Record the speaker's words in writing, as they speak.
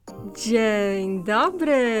Dzień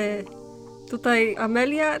dobry! Tutaj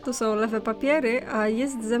Amelia, tu są lewe papiery, a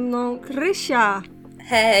jest ze mną Krysia.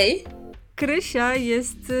 Hej! Krysia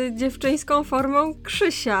jest dziewczyńską formą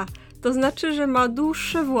Krzysia. To znaczy, że ma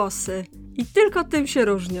dłuższe włosy. I tylko tym się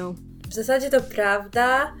różnią. W zasadzie to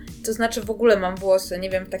prawda. To znaczy w ogóle mam włosy. Nie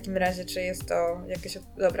wiem w takim razie, czy jest to jakieś...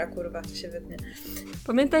 Dobra, kurwa, to się wytnie.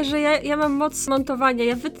 Pamiętaj, że ja mam moc montowania.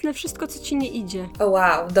 Ja wytnę wszystko, co ci nie idzie. O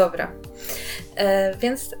wow, dobra.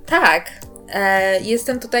 Więc tak.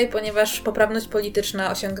 Jestem tutaj, ponieważ poprawność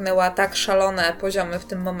polityczna osiągnęła tak szalone poziomy w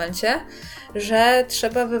tym momencie, że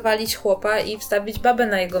trzeba wywalić chłopa i wstawić babę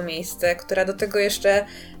na jego miejsce, która do tego jeszcze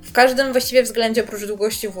w każdym właściwie względzie oprócz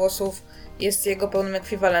długości włosów jest jego pełnym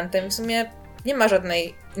ekwiwalentem. W sumie nie ma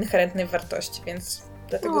żadnej inherentnej wartości, więc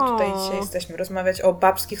dlatego tutaj dzisiaj jesteśmy rozmawiać o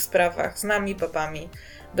babskich sprawach z nami, babami,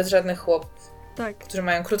 bez żadnych chłopów. Tak. Którzy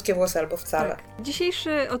mają krótkie włosy albo wcale. Tak.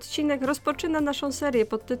 Dzisiejszy odcinek rozpoczyna naszą serię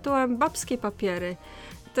pod tytułem Babskie papiery.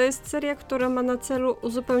 To jest seria, która ma na celu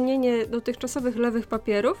uzupełnienie dotychczasowych lewych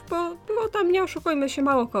papierów, bo było tam, nie oszukujmy się,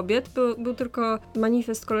 mało kobiet. Był tylko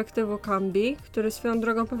manifest kolektywu Kambi, który swoją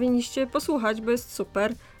drogą powinniście posłuchać, bo jest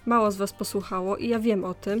super. Mało z was posłuchało i ja wiem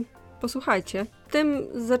o tym. Posłuchajcie. Tym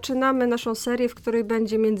zaczynamy naszą serię, w której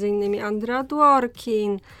będzie m.in. Andrea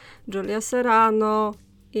Dworkin, Julia Serano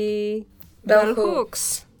i Bell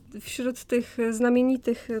Hooks. Wśród tych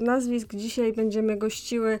znamienitych nazwisk dzisiaj będziemy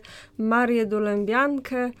gościły Marię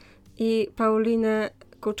Dulębiankę i Paulinę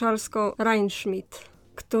Kuczarską-Reinschmidt,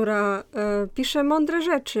 która pisze mądre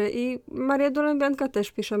rzeczy i Maria Dulębianka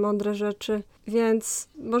też pisze mądre rzeczy. Więc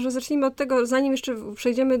może zacznijmy od tego, zanim jeszcze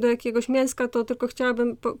przejdziemy do jakiegoś mięska, to tylko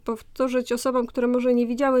chciałabym powtórzyć osobom, które może nie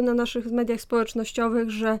widziały na naszych mediach społecznościowych,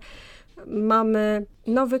 że mamy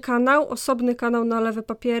nowy kanał, osobny kanał na Lewe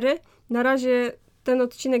Papiery. Na razie ten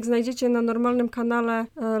odcinek znajdziecie na normalnym kanale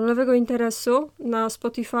Lewego Interesu, na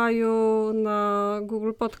Spotify'u, na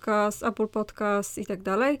Google Podcast, Apple Podcast i tak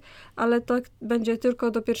dalej, ale to będzie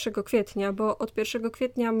tylko do 1 kwietnia, bo od 1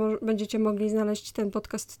 kwietnia będziecie mogli znaleźć ten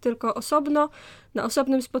podcast tylko osobno, na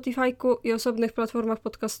osobnym Spotify'ku i osobnych platformach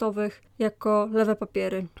podcastowych jako Lewe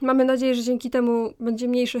Papiery. Mamy nadzieję, że dzięki temu będzie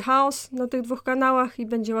mniejszy chaos na tych dwóch kanałach i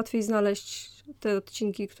będzie łatwiej znaleźć te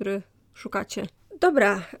odcinki, które szukacie.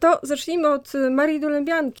 Dobra, to zacznijmy od Marii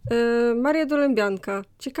Dulębianki. Maria Dulębianka,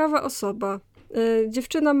 ciekawa osoba.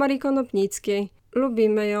 Dziewczyna Marii Konopnickiej.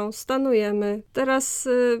 Lubimy ją, stanujemy. Teraz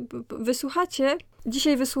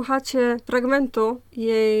dzisiaj wysłuchacie fragmentu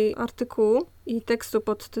jej artykułu i tekstu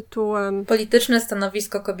pod tytułem Polityczne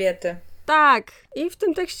stanowisko kobiety. Tak. I w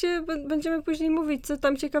tym tekście będziemy później mówić, co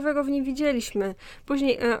tam ciekawego w nim widzieliśmy.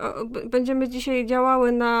 Później będziemy dzisiaj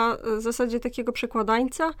działały na zasadzie takiego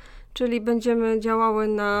przekładańca, czyli będziemy działały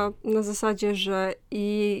na zasadzie, że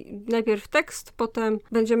i najpierw tekst, potem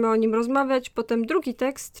będziemy o nim rozmawiać, potem drugi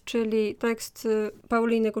tekst, czyli tekst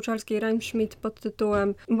Pauliny Kuczarskiej-Reinschmidt pod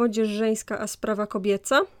tytułem Młodzież żeńska, a sprawa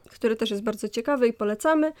kobieca, który też jest bardzo ciekawy i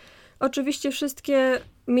polecamy. Oczywiście wszystkie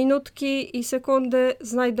minutki i sekundy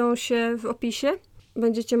znajdą się w opisie.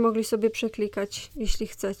 Będziecie mogli sobie przeklikać, jeśli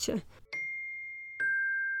chcecie.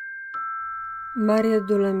 Maria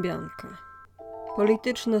Dulębianka.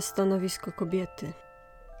 Polityczne stanowisko kobiety.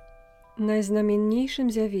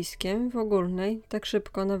 Najznamienniejszym zjawiskiem w ogólnej, tak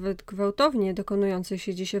szybko, nawet gwałtownie dokonującej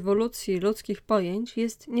się dziś ewolucji ludzkich pojęć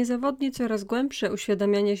jest niezawodnie coraz głębsze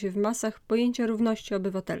uświadamianie się w masach pojęcia równości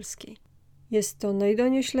obywatelskiej. Jest to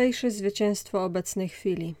najdonioślejsze zwycięstwo obecnej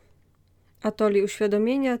chwili. Atoli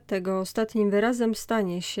uświadomienia tego ostatnim wyrazem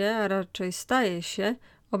stanie się, a raczej staje się,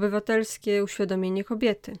 obywatelskie uświadomienie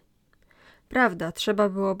kobiety. Prawda, trzeba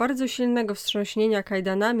było bardzo silnego wstrząśnienia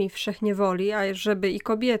kajdanami wszechniewoli, ażeby i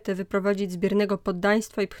kobietę wyprowadzić z biernego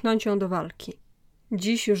poddaństwa i pchnąć ją do walki.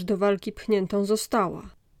 Dziś już do walki pchniętą została.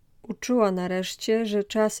 Uczuła nareszcie, że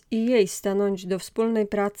czas i jej stanąć do wspólnej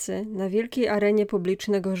pracy na wielkiej arenie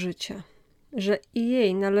publicznego życia. Że i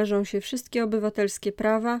jej należą się wszystkie obywatelskie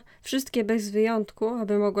prawa, wszystkie bez wyjątku,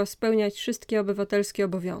 aby mogła spełniać wszystkie obywatelskie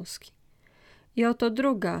obowiązki. I oto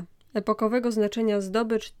druga, epokowego znaczenia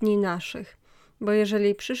zdobycz dni naszych, bo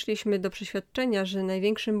jeżeli przyszliśmy do przeświadczenia, że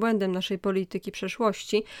największym błędem naszej polityki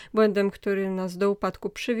przeszłości, błędem, który nas do upadku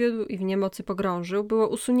przywiódł i w niemocy pogrążył, było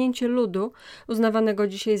usunięcie ludu, uznawanego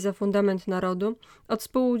dzisiaj za fundament narodu, od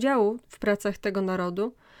współudziału w pracach tego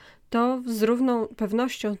narodu, to z równą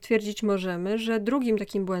pewnością twierdzić możemy, że drugim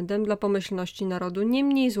takim błędem dla pomyślności narodu, nie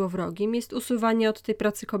mniej złowrogim, jest usuwanie od tej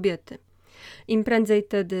pracy kobiety. Im prędzej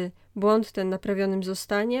tedy błąd ten naprawionym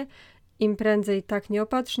zostanie, im prędzej tak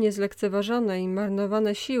nieopatrznie zlekceważone i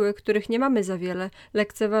marnowane siły, których nie mamy za wiele,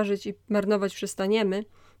 lekceważyć i marnować przestaniemy,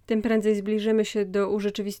 tym prędzej zbliżymy się do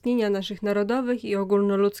urzeczywistnienia naszych narodowych i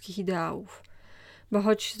ogólnoludzkich ideałów. bo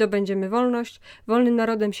choć zdobędziemy wolność, wolnym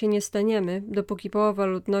narodem się nie staniemy, dopóki połowa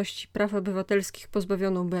ludności praw obywatelskich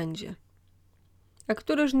pozbawioną będzie. A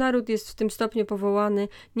któryż naród jest w tym stopniu powołany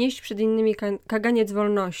nieść przed innymi kaganiec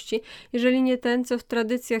wolności, jeżeli nie ten, co w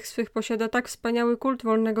tradycjach swych posiada tak wspaniały kult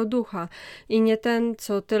wolnego ducha i nie ten,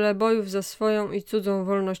 co tyle bojów za swoją i cudzą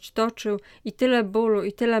wolność toczył i tyle bólu,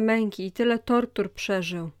 i tyle męki, i tyle tortur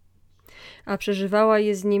przeżył. A przeżywała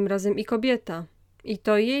je z nim razem i kobieta, i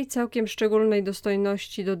to jej całkiem szczególnej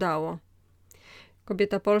dostojności dodało.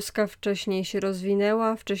 Kobieta polska wcześniej się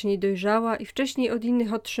rozwinęła, wcześniej dojrzała i wcześniej od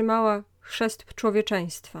innych otrzymała chrzest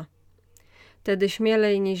człowieczeństwa. Tedy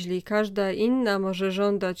śmielej niźli każda inna może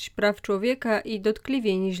żądać praw człowieka i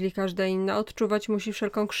dotkliwiej niźli każda inna odczuwać musi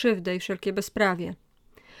wszelką krzywdę i wszelkie bezprawie.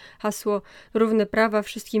 Hasło równe prawa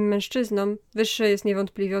wszystkim mężczyznom wyższe jest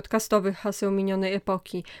niewątpliwie od kastowych haseł minionej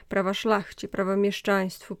epoki, prawa szlachcie, prawa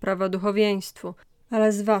mieszczaństwu, prawa duchowieństwu.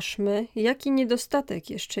 Ale zważmy, jaki niedostatek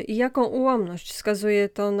jeszcze i jaką ułomność wskazuje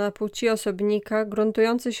to na płci osobnika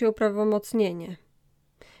gruntujące się uprawomocnienie.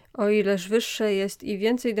 O ileż wyższe jest i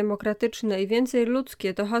więcej demokratyczne i więcej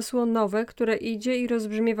ludzkie to hasło nowe, które idzie i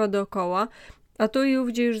rozbrzmiewa dookoła, a tu i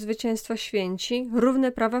ówdzie już zwycięstwa święci,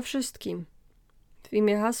 równe prawa wszystkim. W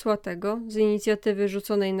imię hasła tego, z inicjatywy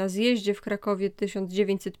rzuconej na zjeździe w Krakowie w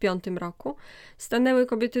 1905 roku, stanęły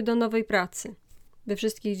kobiety do nowej pracy. We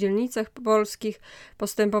wszystkich dzielnicach polskich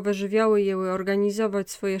postępowe żywioły jęły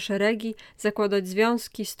organizować swoje szeregi, zakładać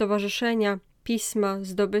związki, stowarzyszenia, pisma,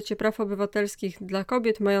 zdobycie praw obywatelskich dla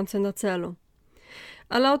kobiet mające na celu.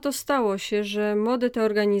 Ale oto stało się, że młode te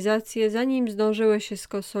organizacje, zanim zdążyły się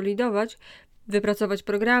skonsolidować, wypracować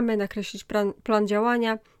programy, nakreślić plan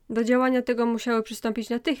działania, do działania tego musiały przystąpić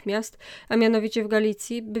natychmiast, a mianowicie w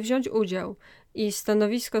Galicji, by wziąć udział i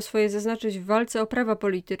stanowisko swoje zaznaczyć w walce o prawa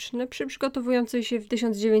polityczne przy przygotowującej się w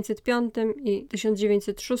 1905 i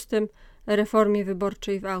 1906 reformie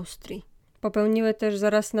wyborczej w Austrii. Popełniły też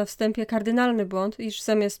zaraz na wstępie kardynalny błąd, iż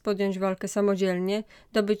zamiast podjąć walkę samodzielnie,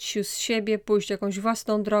 dobyć sił z siebie, pójść jakąś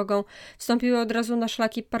własną drogą, wstąpiły od razu na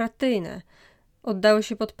szlaki partyjne. Oddały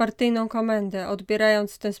się pod partyjną komendę,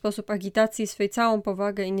 odbierając w ten sposób agitacji swej całą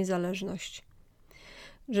powagę i niezależność.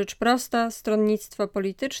 Rzecz prosta, stronnictwa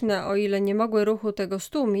polityczne, o ile nie mogły ruchu tego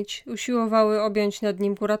stłumić, usiłowały objąć nad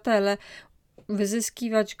nim kuratelę,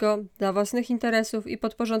 wyzyskiwać go dla własnych interesów i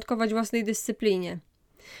podporządkować własnej dyscyplinie.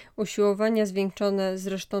 Usiłowania zwieńczone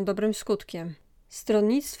zresztą dobrym skutkiem.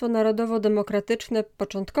 Stronnictwo narodowo-demokratyczne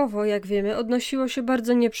początkowo, jak wiemy, odnosiło się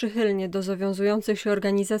bardzo nieprzychylnie do zawiązujących się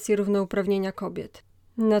organizacji równouprawnienia kobiet.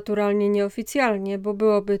 Naturalnie nieoficjalnie, bo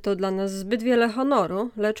byłoby to dla nas zbyt wiele honoru,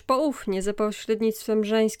 lecz poufnie za pośrednictwem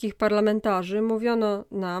żeńskich parlamentarzy mówiono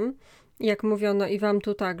nam, jak mówiono i wam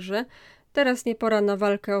tu także, teraz nie pora na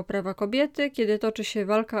walkę o prawa kobiety, kiedy toczy się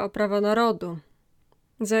walka o prawa narodu.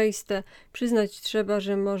 Zaiste, przyznać trzeba,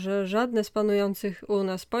 że może żadne z panujących u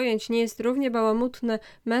nas pojęć nie jest równie bałamutne,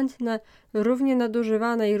 mętne, równie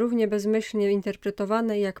nadużywane i równie bezmyślnie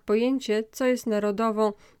interpretowane jak pojęcie, co jest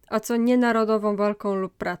narodową, a co nienarodową walką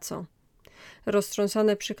lub pracą.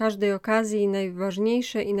 Roztrząsane przy każdej okazji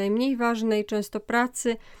najważniejsze i najmniej ważnej często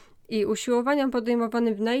pracy i usiłowaniom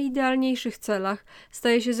podejmowanym w najidealniejszych celach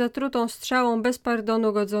staje się zatrutą strzałą bez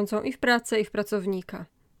pardonu godzącą i w pracę, i w pracownika.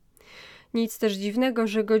 Nic też dziwnego,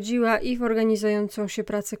 że godziła i w organizującą się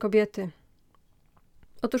pracę kobiety.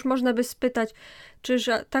 Otóż można by spytać, czyż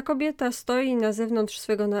ta kobieta stoi na zewnątrz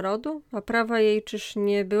swego narodu, a prawa jej czyż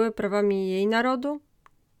nie były prawami jej narodu?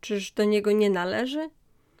 Czyż do niego nie należy?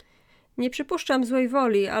 Nie przypuszczam złej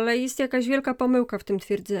woli, ale jest jakaś wielka pomyłka w tym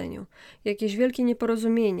twierdzeniu. Jakieś wielkie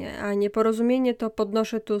nieporozumienie, a nieporozumienie to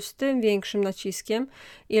podnoszę tu z tym większym naciskiem,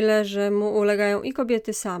 ile że mu ulegają i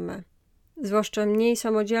kobiety same. Zwłaszcza mniej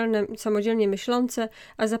samodzielnie myślące,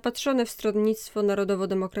 a zapatrzone w stronnictwo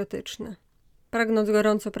narodowo-demokratyczne. Pragnąc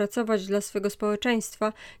gorąco pracować dla swego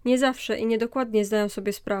społeczeństwa, nie zawsze i niedokładnie zdają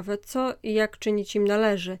sobie sprawę, co i jak czynić im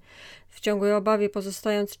należy, w ciągłej obawie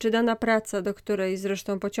pozostając, czy dana praca, do której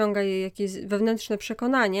zresztą pociąga je jakieś wewnętrzne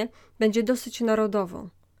przekonanie, będzie dosyć narodową.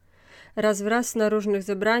 Raz wraz na różnych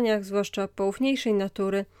zebraniach, zwłaszcza poufniejszej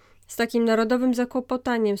natury, z takim narodowym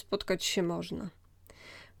zakłopotaniem spotkać się można.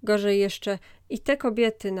 Gorzej jeszcze i te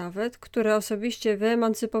kobiety nawet, które osobiście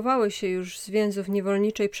wyemancypowały się już z więzów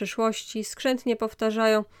niewolniczej przeszłości, skrzętnie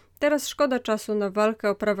powtarzają, teraz szkoda czasu na walkę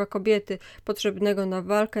o prawa kobiety, potrzebnego na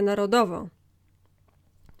walkę narodową.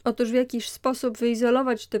 Otóż w jakiś sposób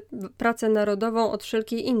wyizolować tę pracę narodową od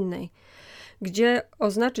wszelkiej innej? Gdzie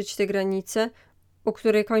oznaczyć tę granicę, u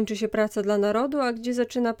której kończy się praca dla narodu, a gdzie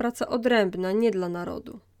zaczyna praca odrębna, nie dla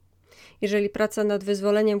narodu? Jeżeli praca nad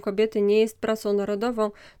wyzwoleniem kobiety nie jest pracą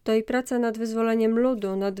narodową, to i praca nad wyzwoleniem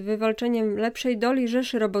ludu, nad wywalczeniem lepszej doli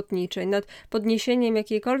rzeszy robotniczej, nad podniesieniem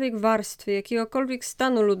jakiejkolwiek warstwy, jakiegokolwiek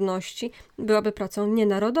stanu ludności byłaby pracą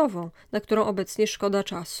nienarodową, na którą obecnie szkoda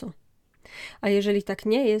czasu. A jeżeli tak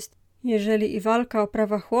nie jest, jeżeli i walka o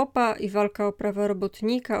prawa chłopa, i walka o prawa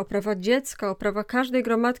robotnika, o prawa dziecka, o prawa każdej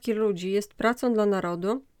gromadki ludzi jest pracą dla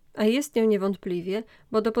narodu, a jest nią niewątpliwie,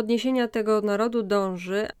 bo do podniesienia tego narodu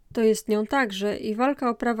dąży, to jest nią także i walka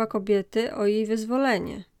o prawa kobiety, o jej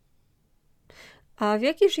wyzwolenie. A w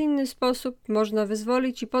jakiż inny sposób można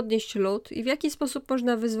wyzwolić i podnieść lud i w jaki sposób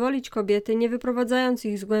można wyzwolić kobiety, nie wyprowadzając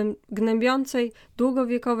ich z gnębiącej,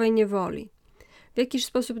 długowiekowej niewoli? W jakiż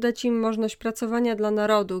sposób dać im możliwość pracowania dla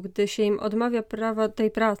narodu, gdy się im odmawia prawa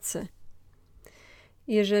tej pracy?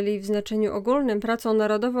 Jeżeli w znaczeniu ogólnym pracą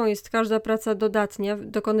narodową jest każda praca dodatnia,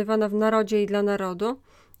 dokonywana w narodzie i dla narodu,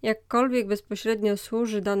 jakkolwiek bezpośrednio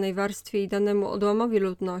służy danej warstwie i danemu odłamowi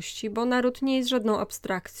ludności, bo naród nie jest żadną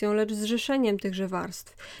abstrakcją, lecz zrzeszeniem tychże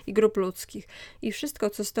warstw i grup ludzkich. I wszystko,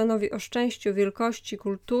 co stanowi o szczęściu, wielkości,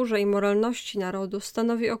 kulturze i moralności narodu,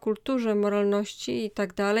 stanowi o kulturze, moralności i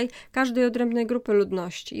tak dalej każdej odrębnej grupy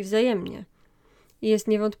ludności i wzajemnie. I jest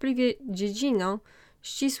niewątpliwie dziedziną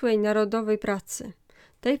ścisłej narodowej pracy.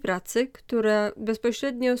 Tej pracy, która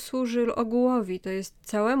bezpośrednio służy ogółowi, to jest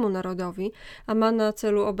całemu narodowi, a ma na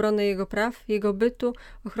celu obronę jego praw, jego bytu,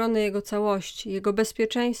 ochronę jego całości, jego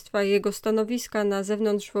bezpieczeństwa i jego stanowiska na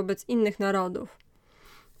zewnątrz wobec innych narodów.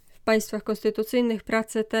 W państwach konstytucyjnych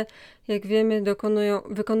prace te, jak wiemy,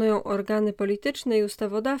 wykonują organy polityczne i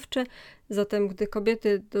ustawodawcze, zatem gdy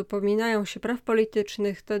kobiety dopominają się praw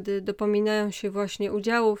politycznych, wtedy dopominają się właśnie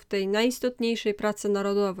udziału w tej najistotniejszej pracy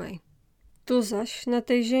narodowej. Tu zaś, na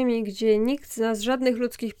tej ziemi, gdzie nikt z nas żadnych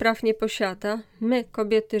ludzkich praw nie posiada, my,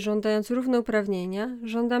 kobiety, żądając równouprawnienia,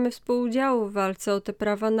 żądamy współudziału w walce o te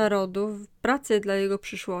prawa narodu, w pracy dla jego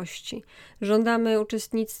przyszłości. Żądamy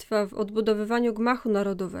uczestnictwa w odbudowywaniu gmachu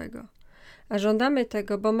narodowego. A żądamy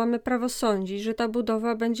tego, bo mamy prawo sądzić, że ta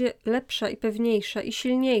budowa będzie lepsza i pewniejsza i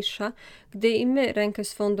silniejsza, gdy i my rękę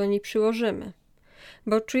swą do niej przyłożymy.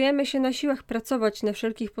 Bo czujemy się na siłach pracować na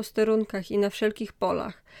wszelkich posterunkach i na wszelkich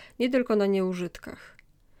polach, nie tylko na nieużytkach.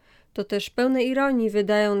 To też pełne ironii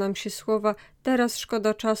wydają nam się słowa „teraz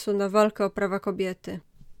szkoda czasu na walkę o prawa kobiety”.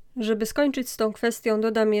 Żeby skończyć z tą kwestią,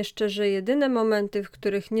 dodam jeszcze, że jedyne momenty, w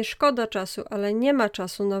których nie szkoda czasu, ale nie ma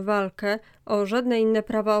czasu na walkę o żadne inne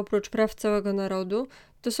prawa oprócz praw całego narodu,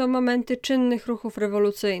 to są momenty czynnych ruchów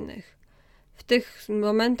rewolucyjnych. W tych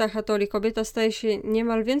momentach atoli kobieta staje się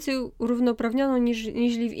niemal więcej równouprawniona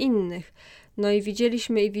niźli w innych. No i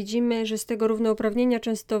widzieliśmy i widzimy, że z tego równouprawnienia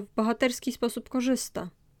często w bohaterski sposób korzysta.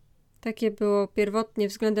 Takie było pierwotnie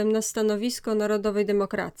względem nas stanowisko narodowej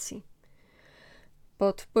demokracji.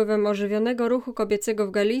 Pod wpływem ożywionego ruchu kobiecego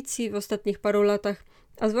w Galicji w ostatnich paru latach,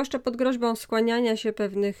 a zwłaszcza pod groźbą skłaniania się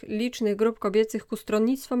pewnych licznych grup kobiecych ku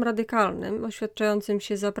stronnictwom radykalnym, oświadczającym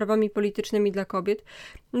się za prawami politycznymi dla kobiet,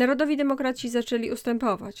 narodowi demokraci zaczęli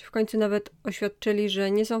ustępować. W końcu nawet oświadczyli,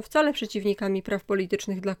 że nie są wcale przeciwnikami praw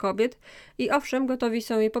politycznych dla kobiet i owszem, gotowi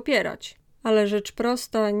są je popierać. Ale rzecz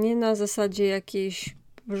prosta, nie na zasadzie jakiejś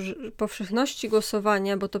powszechności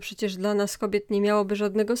głosowania, bo to przecież dla nas kobiet nie miałoby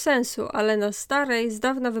żadnego sensu, ale na starej, z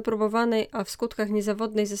dawna wypróbowanej, a w skutkach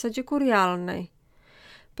niezawodnej zasadzie kurialnej.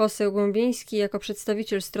 Poseł Głębieński jako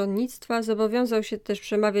przedstawiciel stronnictwa zobowiązał się też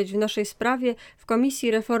przemawiać w naszej sprawie w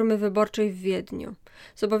Komisji Reformy Wyborczej w Wiedniu.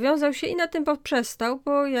 Zobowiązał się i na tym poprzestał,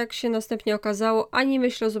 bo jak się następnie okazało, ani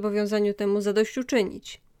myśl o zobowiązaniu temu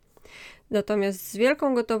zadośćuczynić. Natomiast z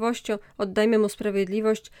wielką gotowością, oddajmy mu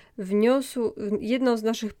sprawiedliwość, wniósł jedną z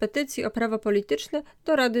naszych petycji o prawa polityczne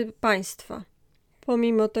do Rady Państwa.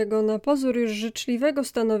 Pomimo tego na pozór już życzliwego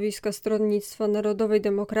stanowiska Stronnictwa Narodowej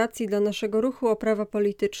Demokracji dla naszego ruchu o prawa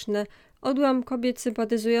polityczne, odłam kobiet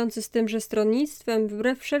sympatyzujący z tymże stronnictwem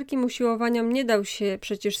wbrew wszelkim usiłowaniom nie dał się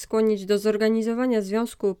przecież skłonić do zorganizowania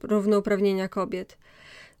Związku Równouprawnienia Kobiet,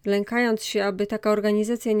 lękając się, aby taka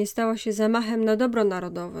organizacja nie stała się zamachem na dobro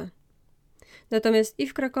narodowe. Natomiast i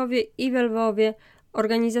w Krakowie, i w Lwowie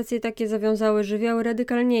organizacje takie zawiązały żywioły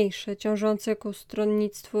radykalniejsze, ciążące ku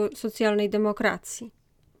stronnictwu socjalnej demokracji.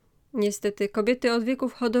 Niestety kobiety od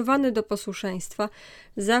wieków hodowane do posłuszeństwa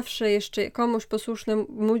zawsze jeszcze komuś posłuszne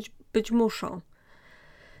być muszą.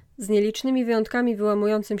 Z nielicznymi wyjątkami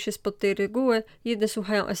wyłamującym się spod tej reguły, jedne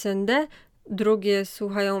słuchają SND, drugie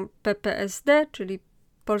słuchają PPSD, czyli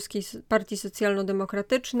Polskiej Partii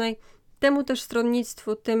Socjalno-Demokratycznej. Temu też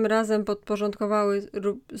stronnictwu tym razem podporządkowały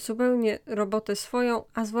zupełnie robotę swoją,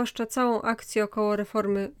 a zwłaszcza całą akcję około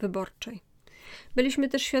reformy wyborczej. Byliśmy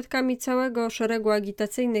też świadkami całego szeregu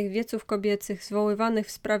agitacyjnych wieców kobiecych zwoływanych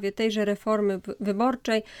w sprawie tejże reformy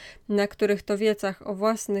wyborczej, na których to wiecach o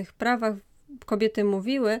własnych prawach kobiety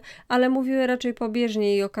mówiły, ale mówiły raczej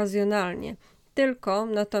pobieżnie i okazjonalnie. Tylko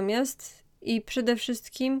natomiast i przede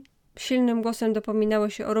wszystkim silnym głosem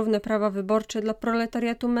dopominały się o równe prawa wyborcze dla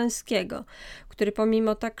proletariatu męskiego, który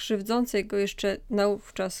pomimo tak krzywdzącej go jeszcze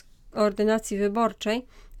naówczas ordynacji wyborczej,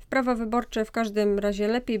 w prawa wyborcze w każdym razie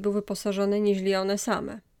lepiej był wyposażony niźli one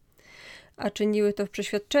same. A czyniły to w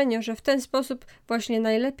przeświadczeniu, że w ten sposób właśnie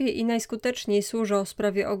najlepiej i najskuteczniej służą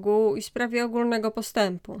sprawie ogółu i sprawie ogólnego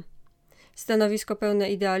postępu. Stanowisko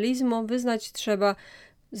pełne idealizmu wyznać trzeba,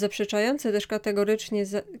 zaprzeczające też kategorycznie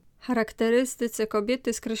charakterystyce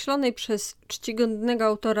kobiety skreślonej przez czcigodnego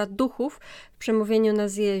autora Duchów w przemówieniu na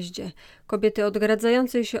zjeździe. Kobiety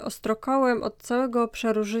odgradzającej się ostrokołem od całego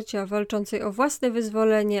obszaru życia, walczącej o własne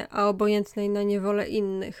wyzwolenie, a obojętnej na niewolę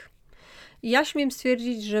innych. Ja śmiem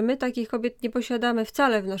stwierdzić, że my takich kobiet nie posiadamy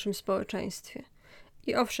wcale w naszym społeczeństwie.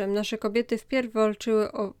 I owszem, nasze kobiety wpierw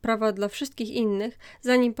walczyły o prawa dla wszystkich innych,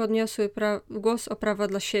 zanim podniosły głos o prawa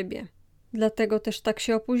dla siebie. Dlatego też tak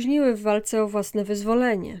się opóźniły w walce o własne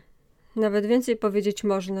wyzwolenie. Nawet więcej powiedzieć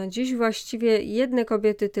można, dziś właściwie jedne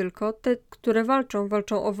kobiety tylko, te, które walczą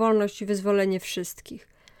o wolność i wyzwolenie wszystkich.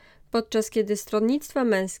 Podczas kiedy stronnictwa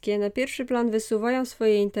męskie na pierwszy plan wysuwają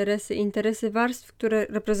swoje interesy i interesy warstw, które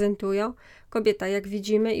reprezentują, kobieta, jak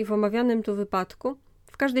widzimy i w omawianym tu wypadku,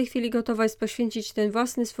 w każdej chwili gotowa jest poświęcić ten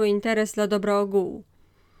własny swój interes dla dobra ogółu.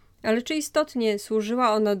 Ale czy istotnie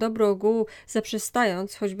służyła ona dobru ogółu,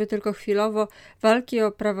 zaprzestając, choćby tylko chwilowo, walki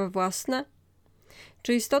o prawa własne?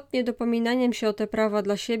 Czy istotnie dopominaniem się o te prawa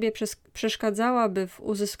dla siebie przeszkadzałaby w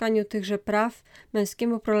uzyskaniu tychże praw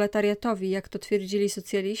męskiemu proletariatowi, jak to twierdzili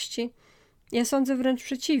socjaliści? Ja sądzę wręcz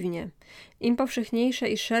przeciwnie. Im powszechniejsze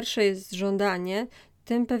i szersze jest żądanie,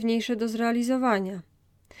 tym pewniejsze do zrealizowania.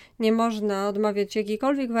 Nie można odmawiać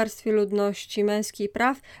jakiejkolwiek warstwie ludności męskiej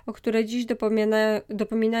praw, o które dziś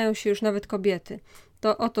dopominają się już nawet kobiety.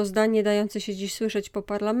 To oto zdanie dające się dziś słyszeć po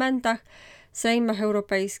parlamentach, sejmach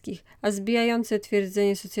europejskich, a zbijające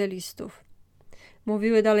twierdzenie socjalistów.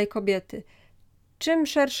 Mówiły dalej kobiety. Czym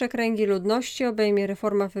szersze kręgi ludności obejmie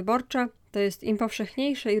reforma wyborcza, to jest im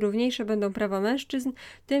powszechniejsze i równiejsze będą prawa mężczyzn,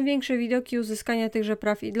 tym większe widoki uzyskania tychże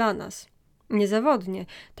praw i dla nas. Niezawodnie,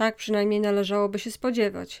 tak przynajmniej należałoby się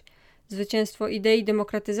spodziewać. Zwycięstwo idei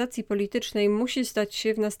demokratyzacji politycznej musi stać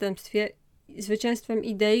się w następstwie zwycięstwem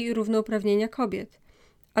idei równouprawnienia kobiet.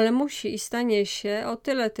 Ale musi i stanie się o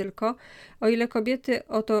tyle tylko, o ile kobiety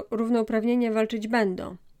o to równouprawnienie walczyć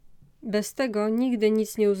będą. Bez tego nigdy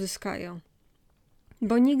nic nie uzyskają.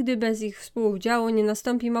 Bo nigdy bez ich współudziału nie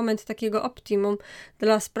nastąpi moment takiego optimum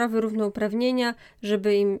dla sprawy równouprawnienia,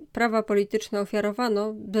 żeby im prawa polityczne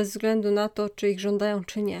ofiarowano, bez względu na to, czy ich żądają,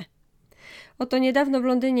 czy nie. Oto niedawno w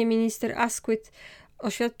Londynie minister Asquith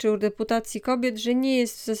oświadczył deputacji kobiet, że nie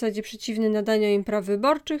jest w zasadzie przeciwny nadaniu im praw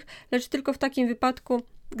wyborczych, lecz tylko w takim wypadku,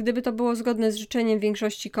 gdyby to było zgodne z życzeniem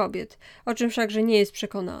większości kobiet, o czym wszakże nie jest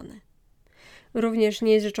przekonany. Również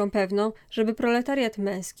nie jest rzeczą pewną, żeby proletariat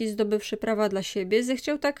męski, zdobywszy prawa dla siebie,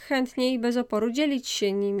 zechciał tak chętnie i bez oporu dzielić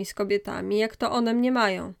się nimi z kobietami, jak to one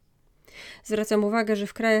mają. Zwracam uwagę, że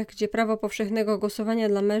w krajach, gdzie prawo powszechnego głosowania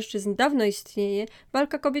dla mężczyzn dawno istnieje,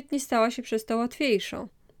 walka kobiet nie stała się przez to łatwiejszą.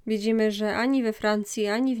 Widzimy, że ani we Francji,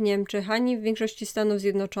 ani w Niemczech, ani w większości Stanów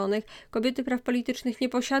Zjednoczonych kobiety praw politycznych nie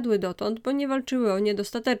posiadły dotąd, bo nie walczyły o nie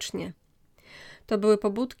dostatecznie. To były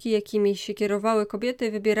pobudki, jakimi się kierowały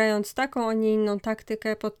kobiety, wybierając taką, a nie inną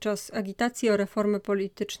taktykę podczas agitacji o reformę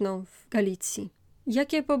polityczną w Galicji.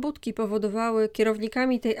 Jakie pobudki powodowały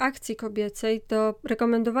kierownikami tej akcji kobiecej do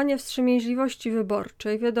rekomendowania wstrzemięźliwości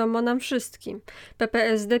wyborczej? Wiadomo nam wszystkim.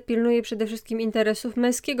 PPSD pilnuje przede wszystkim interesów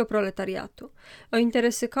męskiego proletariatu. O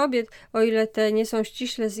interesy kobiet, o ile te nie są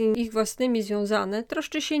ściśle z ich własnymi związane,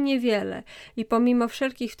 troszczy się niewiele i pomimo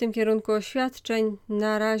wszelkich w tym kierunku oświadczeń,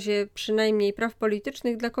 na razie przynajmniej praw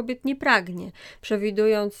politycznych dla kobiet nie pragnie,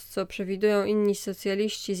 przewidując, co przewidują inni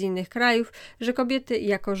socjaliści z innych krajów, że kobiety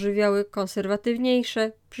jako żywioły konserwatywniejsze,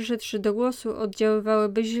 przyszedłszy do głosu,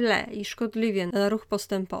 oddziaływałyby źle i szkodliwie na ruch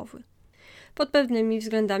postępowy. Pod pewnymi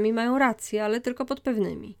względami mają rację, ale tylko pod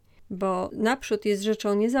pewnymi. Bo naprzód jest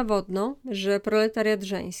rzeczą niezawodną, że proletariat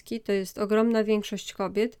żeński, to jest ogromna większość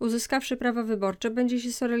kobiet, uzyskawszy prawa wyborcze, będzie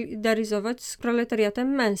się solidaryzować z proletariatem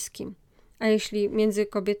męskim. A jeśli między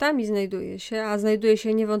kobietami znajduje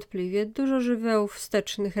się niewątpliwie dużo żywiołów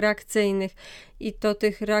wstecznych, reakcyjnych i to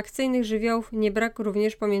tych reakcyjnych żywiołów nie brak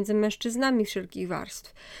również pomiędzy mężczyznami wszelkich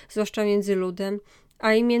warstw, zwłaszcza między ludem,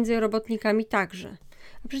 a i między robotnikami także.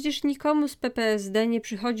 A przecież nikomu z PPSD nie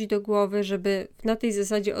przychodzi do głowy, żeby na tej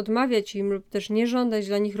zasadzie odmawiać im lub też nie żądać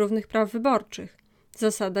dla nich równych praw wyborczych.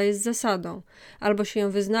 Zasada jest zasadą. Albo się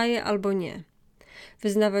ją wyznaje, albo nie.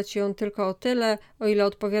 Wyznawać ją tylko o tyle, o ile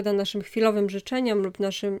odpowiada naszym chwilowym życzeniom lub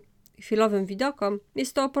naszym chwilowym widokom,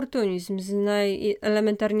 jest to oportunizm z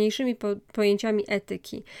najelementarniejszymi pojęciami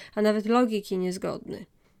etyki, a nawet logiki niezgodny.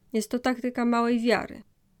 Jest to taktyka małej wiary.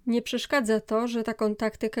 Nie przeszkadza to, że taką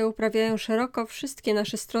taktykę uprawiają szeroko wszystkie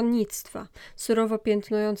nasze stronnictwa, surowo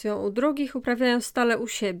piętnując ją u drugich, uprawiają stale u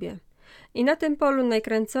siebie. I na tym polu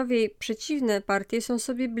najkrańcowiej przeciwne partie są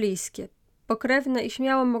sobie bliskie, pokrewne i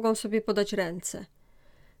śmiało mogą sobie podać ręce.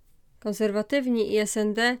 Konserwatywni i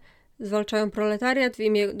SND zwalczają proletariat w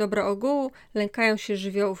imię dobra ogółu, lękają się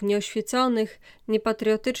żywiołów nieoświeconych,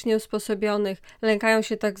 niepatriotycznie usposobionych, lękają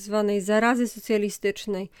się tak zwanej zarazy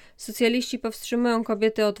socjalistycznej. Socjaliści powstrzymują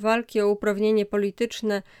kobiety od walki o uprawnienie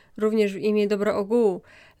polityczne, również w imię dobra ogółu,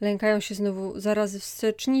 lękają się znowu zarazy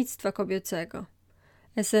wstecznictwa kobiecego.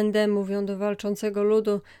 SND mówią do walczącego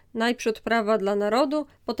ludu: najprzód prawa dla narodu,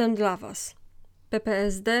 potem dla was.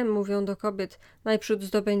 PPSD mówią do kobiet: najprzód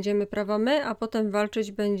zdobędziemy prawa my, a potem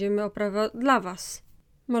walczyć będziemy o prawa dla was.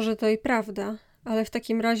 Może to i prawda, ale w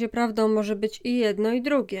takim razie prawdą może być i jedno, i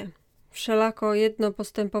drugie. Wszelako jedno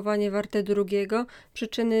postępowanie warte drugiego,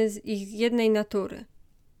 przyczyny z ich jednej natury.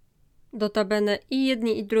 Notabene i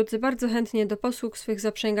jedni, i drudzy bardzo chętnie do posług swych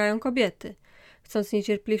zaprzęgają kobiety, chcąc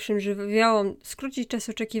niecierpliwszym żywiołom skrócić czas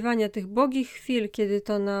oczekiwania tych błogich chwil, kiedy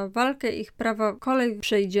to na walkę ich prawa kolej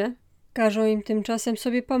przyjdzie. Każą im tymczasem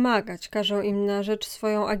sobie pomagać, każą im na rzecz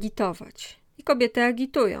swoją agitować. I kobiety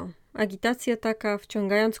agitują. Agitacja taka,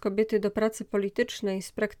 wciągając kobiety do pracy politycznej,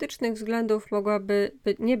 z praktycznych względów mogłaby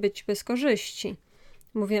nie być bez korzyści.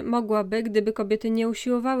 Mówię mogłaby, gdyby kobiety nie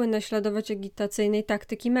usiłowały naśladować agitacyjnej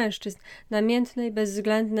taktyki mężczyzn, namiętnej,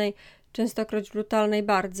 bezwzględnej, częstokroć brutalnej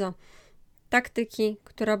bardzo. Taktyki,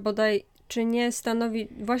 która bodaj czy nie stanowi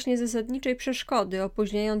właśnie zasadniczej przeszkody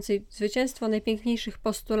opóźniającej zwycięstwo najpiękniejszych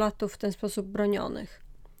postulatów w ten sposób bronionych.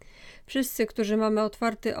 Wszyscy, którzy mamy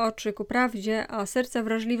otwarte oczy ku prawdzie, a serca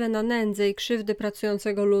wrażliwe na nędzę i krzywdy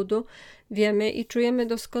pracującego ludu, wiemy i czujemy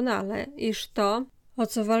doskonale, iż to, o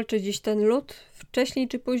co walczy dziś ten lud, wcześniej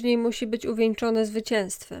czy później musi być uwieńczone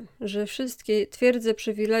zwycięstwem, że wszystkie twierdze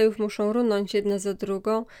przywilejów muszą runąć jedna za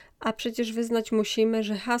drugą, a przecież wyznać musimy,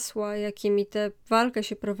 że hasła, jakimi tę walkę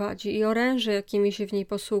się prowadzi i oręże, jakimi się w niej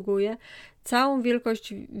posługuje, całą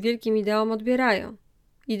wielkość wielkim ideom odbierają.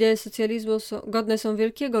 Idee socjalizmu godne są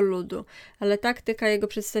wielkiego ludu, ale taktyka jego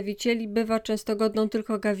przedstawicieli bywa często godną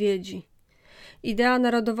tylko gawiedzi. Idea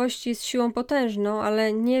narodowości jest siłą potężną,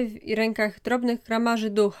 ale nie w rękach drobnych kramarzy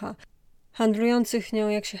ducha, handlujących nią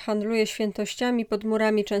jak się handluje świętościami pod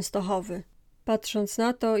murami Częstochowy. Patrząc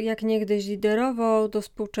na to, jak niegdyś liderował do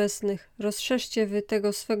współczesnych: rozszerzcie wy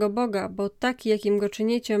tego swego Boga, bo taki, jakim go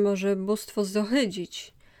czynicie, może bóstwo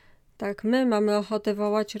zohydzić. Tak my mamy ochotę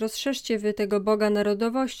wołać: rozszerzcie wy tego Boga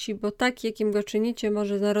narodowości, bo tak, jakim go czynicie,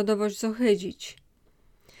 może narodowość zohydzić.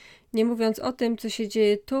 Nie mówiąc o tym, co się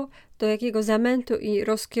dzieje tu, do jakiego zamętu i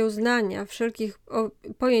rozkiełznania wszelkich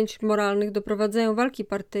pojęć moralnych doprowadzają walki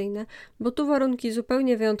partyjne, bo tu warunki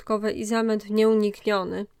zupełnie wyjątkowe i zamęt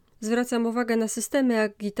nieunikniony. Zwracam uwagę na systemy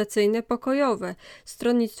agitacyjne pokojowe,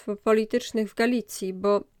 stronnictw politycznych w Galicji,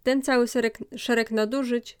 bo ten cały szereg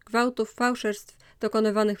nadużyć, gwałtów, fałszerstw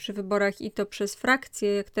dokonywanych przy wyborach i to przez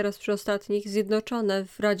frakcje, jak teraz przy ostatnich, zjednoczone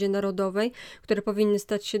w Radzie Narodowej, które powinny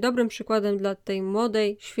stać się dobrym przykładem dla tej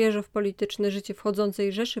młodej, świeżo w polityczne życie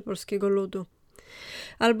wchodzącej rzeszy polskiego ludu.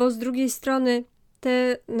 Albo z drugiej strony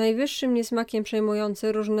te najwyższym niesmakiem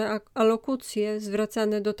przejmujące różne alokucje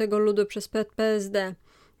zwracane do tego ludu przez PSD,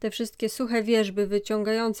 te wszystkie suche wierzby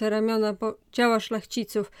wyciągające ramiona ciała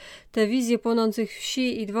szlachciców, te wizje płonących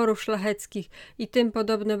wsi i dworów szlacheckich i tym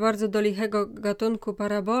podobne bardzo do lichego gatunku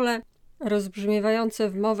parabole, rozbrzmiewające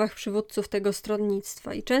w mowach przywódców tego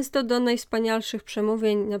stronnictwa i często do najwspanialszych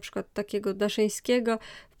przemówień, na przykład takiego Daszyńskiego,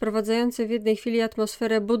 wprowadzające w jednej chwili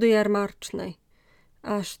atmosferę budy jarmarcznej.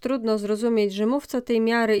 Aż trudno zrozumieć, że mówca tej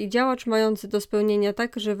miary i działacz mający do spełnienia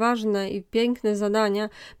także ważne i piękne zadania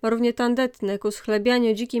ma równie tandetne ku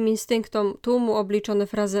schlebianiu dzikim instynktom tłumu obliczone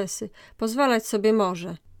frazesy. Pozwalać sobie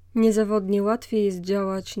może. Niezawodnie łatwiej jest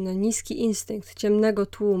działać na niski instynkt ciemnego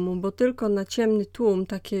tłumu, bo tylko na ciemny tłum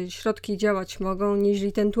takie środki działać mogą,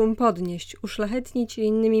 nieźli ten tłum podnieść, uszlachetnić i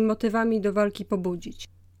innymi motywami do walki pobudzić.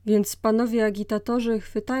 Więc panowie agitatorzy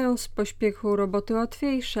chwytają z pośpiechu roboty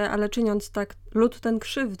łatwiejsze, ale czyniąc tak, lud ten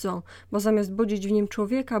krzywdzą, bo zamiast budzić w nim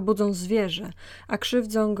człowieka, budzą zwierzę, a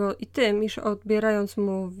krzywdzą go i tym, iż odbierając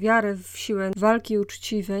mu wiarę w siłę walki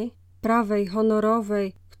uczciwej, prawej,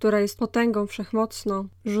 honorowej, która jest potęgą wszechmocną,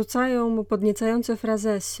 rzucają mu podniecające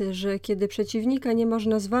frazesy, że kiedy przeciwnika nie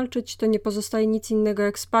można zwalczyć, to nie pozostaje nic innego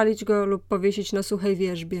jak spalić go lub powiesić na suchej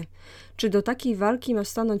wierzbie. Czy do takiej walki ma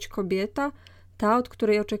stanąć kobieta, ta, od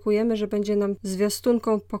której oczekujemy, że będzie nam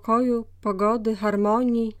zwiastunką pokoju, pogody,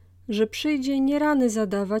 harmonii, że przyjdzie nie rany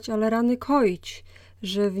zadawać, ale rany koić,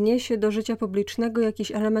 że wniesie do życia publicznego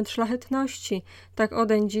jakiś element szlachetności, tak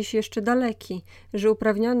odeń dziś jeszcze daleki, że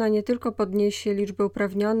uprawniona nie tylko podniesie liczbę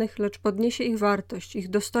uprawnionych, lecz podniesie ich wartość, ich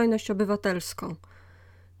dostojność obywatelską.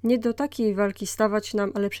 Nie do takiej walki stawać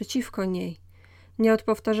nam, ale przeciwko niej. Nie od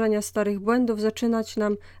powtarzania starych błędów zaczynać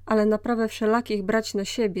nam, ale naprawę wszelakich brać na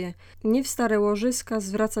siebie, nie w stare łożyska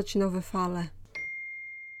zwracać nowe fale.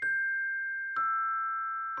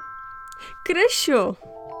 Krysiu,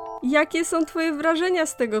 jakie są twoje wrażenia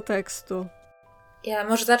z tego tekstu? Ja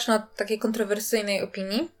może zacznę od takiej kontrowersyjnej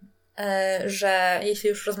opinii, że jeśli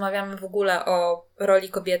już rozmawiamy w ogóle o roli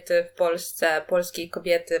kobiety w Polsce, polskiej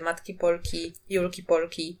kobiety, matki Polki, Julki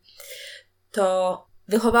Polki, to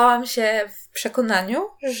wychowałam się w przekonaniu,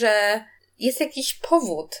 że jest jakiś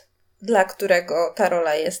powód, dla którego ta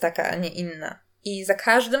rola jest taka, a nie inna. I za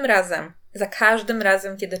każdym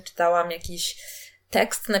razem, kiedy czytałam jakiś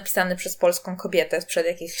tekst napisany przez polską kobietę sprzed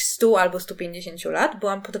jakichś 100 albo 150 lat,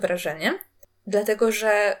 byłam pod wrażeniem, dlatego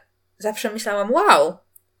że zawsze myślałam, wow,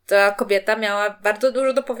 ta kobieta miała bardzo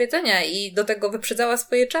dużo do powiedzenia i do tego wyprzedzała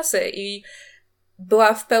swoje czasy i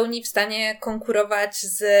była w pełni w stanie konkurować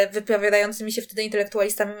z wypowiadającymi się wtedy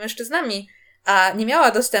intelektualistami mężczyznami, a nie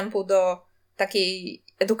miała dostępu do takiej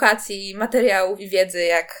edukacji, materiałów i wiedzy,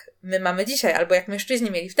 jak my mamy dzisiaj, albo jak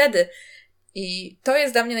mężczyźni mieli wtedy. I to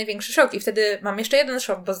jest dla mnie największy szok. I wtedy mam jeszcze jeden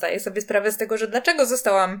szok, bo zdaję sobie sprawę z tego, że dlaczego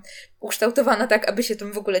zostałam ukształtowana tak, aby się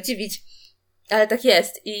tym w ogóle dziwić. Ale tak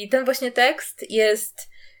jest. I ten właśnie tekst jest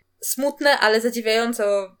smutny, ale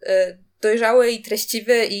zadziwiająco dojrzały i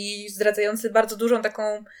treściwy i zdradzający bardzo dużą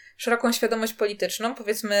taką szeroką świadomość polityczną,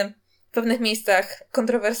 powiedzmy w pewnych miejscach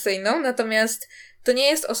kontrowersyjną, natomiast to nie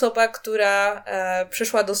jest osoba, która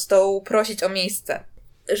przyszła do stołu prosić o miejsce.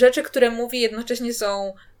 Rzeczy, które mówi, jednocześnie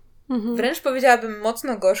są wręcz powiedziałabym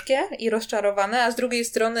mocno gorzkie i rozczarowane, a z drugiej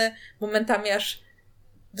strony momentami aż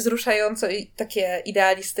wzruszająco i takie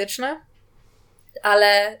idealistyczne.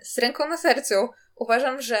 Ale z ręką na sercu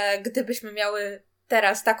uważam, że gdybyśmy miały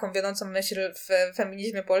teraz taką wiodącą myśl w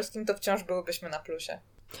feminizmie polskim, to wciąż byłybyśmy na plusie.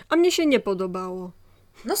 A mnie się nie podobało.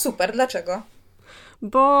 No super, dlaczego?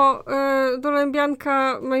 Bo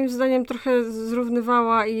Dolębianka moim zdaniem trochę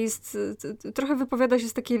zrównywała i trochę wypowiada się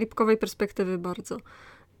z takiej lipkowej perspektywy bardzo.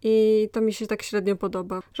 I to mi się tak średnio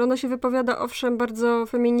podoba. Że ona się wypowiada owszem bardzo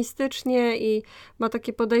feministycznie i ma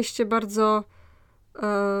takie podejście bardzo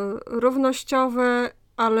równościowe,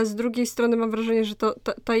 ale z drugiej strony mam wrażenie, że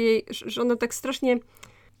że ona tak strasznie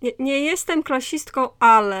nie jestem klasistką,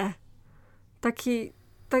 ale taki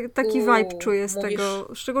vibe czuję z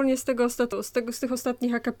tego, szczególnie z tych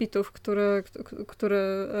ostatnich akapitów,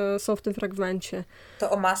 które są w tym fragmencie.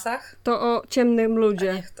 To o masach? To o ciemnym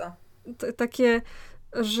ludzie. A niech to. Takie,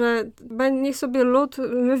 że niech sobie lud,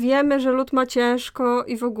 my wiemy, że lud ma ciężko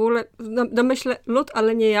i w ogóle, myślę lud,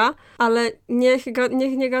 ale nie ja, ale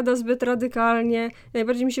niech nie gada zbyt radykalnie.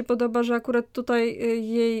 Najbardziej mi się podoba, że akurat tutaj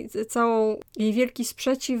jej wielki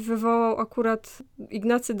sprzeciw wywołał akurat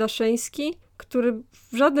Ignacy Daszyński, który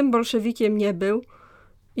żadnym bolszewikiem nie był.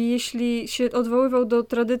 I jeśli się odwoływał do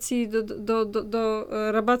tradycji, do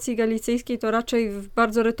rabacji galicyjskiej, to raczej w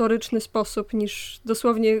bardzo retoryczny sposób, niż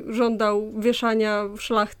dosłownie żądał wieszania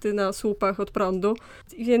szlachty na słupach od prądu.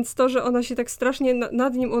 Więc to, że ona się tak strasznie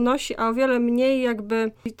nad nim unosi, a o wiele mniej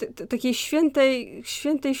jakby takiej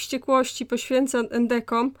świętej wściekłości poświęca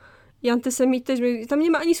endekom i antysemityzmie. Tam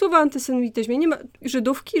nie ma ani słowa o antysemityzmie, nie ma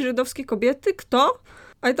Żydówki, żydowskie kobiety, kto?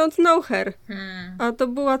 I don't know her. A to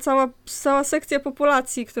była cała sekcja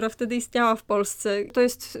populacji, która wtedy istniała w Polsce. To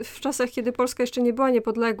jest w czasach, kiedy Polska jeszcze nie była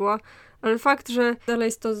niepodległa, ale fakt, że dalej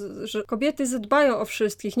jest to, że kobiety zadbają o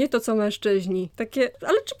wszystkich, nie to co mężczyźni. Takie,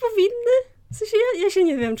 ale czy powinny? W sensie ja się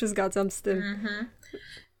nie wiem, czy zgadzam z tym.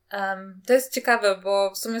 To jest ciekawe,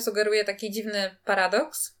 bo w sumie sugeruje taki dziwny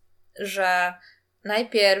paradoks, że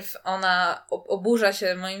najpierw ona oburza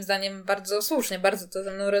się, moim zdaniem bardzo słusznie, bardzo to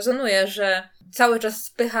ze mną rezonuje, że cały czas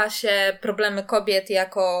spycha się problemy kobiet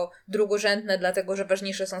jako drugorzędne, dlatego że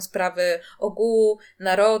ważniejsze są sprawy ogółu,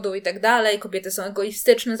 narodu i tak dalej. Kobiety są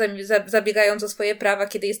egoistyczne, zabiegając o swoje prawa,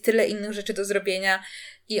 kiedy jest tyle innych rzeczy do zrobienia.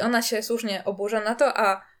 I ona się słusznie oburza na to,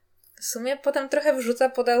 a w sumie potem trochę wrzuca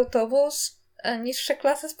pod autobus niższe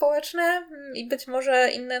klasy społeczne i być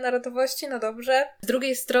może inne narodowości, no dobrze. Z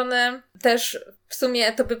drugiej strony też w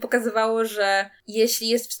sumie to by pokazywało, że jeśli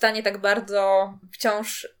jest w stanie tak bardzo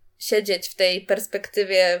wciąż siedzieć w tej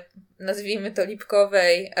perspektywie, nazwijmy to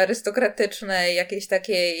lipkowej, arystokratycznej, jakiejś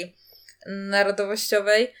takiej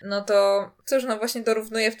narodowościowej, no to cóż, no właśnie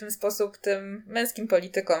dorównuje w ten sposób tym męskim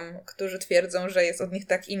politykom, którzy twierdzą, że jest od nich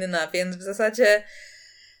tak inna, więc w zasadzie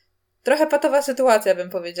trochę patowa sytuacja, bym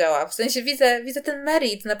powiedziała. W sensie widzę ten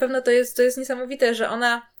merit. Na pewno to jest niesamowite, że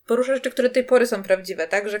ona porusza rzeczy, które do tej pory są prawdziwe,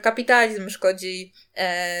 tak? Że kapitalizm szkodzi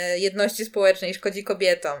jedności społecznej, szkodzi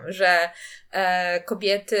kobietom, że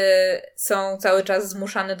kobiety są cały czas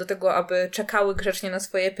zmuszane do tego, aby czekały grzecznie na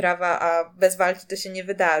swoje prawa, a bez walki to się nie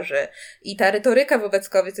wydarzy. I ta retoryka wobec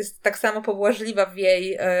kobiet jest tak samo pobłażliwa w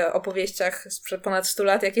jej opowieściach sprzed ponad 100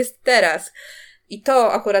 lat, jak jest teraz. I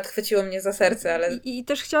to akurat chwyciło mnie za serce, ale... I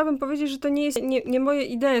też chciałabym powiedzieć, że to nie moje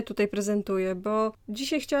idee tutaj prezentuję, bo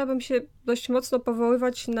dzisiaj chciałabym się dość mocno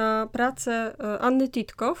powoływać na pracę Anny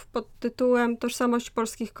Titkow pod tytułem Tożsamość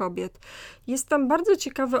polskich kobiet. Jest tam bardzo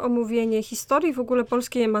ciekawe omówienie historii w ogóle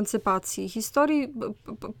polskiej emancypacji, historii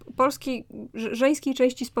polskiej żeńskiej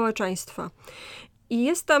części społeczeństwa. I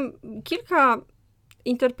jest tam kilka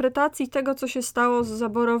interpretacji tego, co się stało z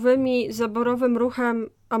zaborowym ruchem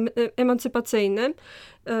emancypacyjnym,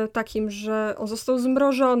 takim, że on został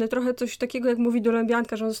zmrożony, trochę coś takiego, jak mówi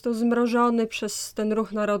Dulębianka, że on został zmrożony przez ten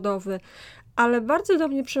ruch narodowy. Ale bardzo do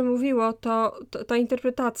mnie przemówiło ta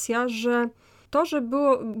interpretacja, że to, że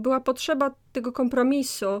była potrzeba tego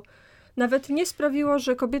kompromisu, nawet nie sprawiło,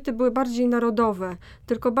 że kobiety były bardziej narodowe,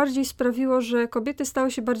 tylko bardziej sprawiło, że kobiety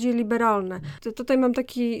stały się bardziej liberalne. Tutaj mam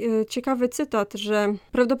taki ciekawy cytat, że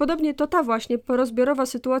prawdopodobnie to ta właśnie porozbiorowa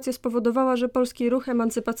sytuacja spowodowała, że polski ruch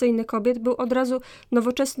emancypacyjny kobiet był od razu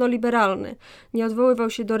nowoczesno-liberalny. Nie odwoływał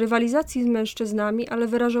się do rywalizacji z mężczyznami, ale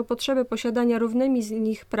wyrażał potrzebę posiadania równymi z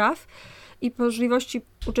nich praw i możliwości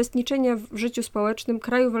uczestniczenia w życiu społecznym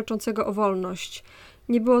kraju walczącego o wolność.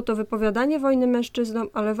 Nie było to wypowiadanie wojny mężczyznom,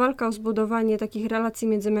 ale walka o zbudowanie takich relacji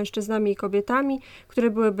między mężczyznami i kobietami, które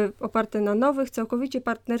byłyby oparte na nowych, całkowicie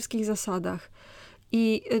partnerskich zasadach.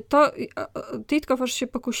 I to Titkow aż się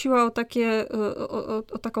pokusiła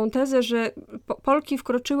o taką tezę, że Polki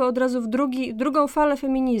wkroczyły od razu w drugą falę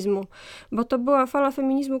feminizmu, bo to była fala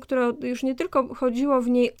feminizmu, która już nie tylko chodziło w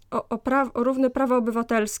niej o równe prawa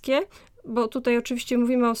obywatelskie, bo tutaj oczywiście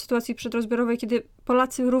mówimy o sytuacji przedrozbiorowej, kiedy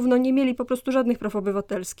Polacy równo nie mieli po prostu żadnych praw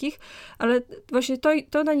obywatelskich, ale właśnie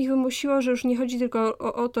to na nich wymusiło, że już nie chodzi tylko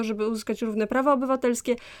o to, żeby uzyskać równe prawa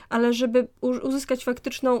obywatelskie, ale żeby uzyskać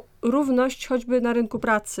faktyczną równość choćby na rynku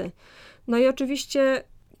pracy. No i oczywiście,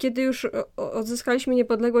 kiedy już odzyskaliśmy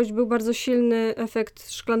niepodległość, był bardzo silny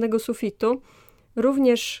efekt szklanego sufitu,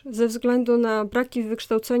 również ze względu na braki w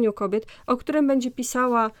wykształceniu kobiet, o którym będzie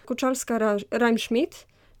pisała Kuczalska-Reimschmidt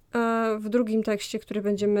w drugim tekście, który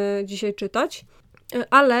będziemy dzisiaj czytać,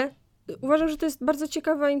 ale uważam, że to jest bardzo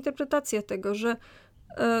ciekawa interpretacja tego, że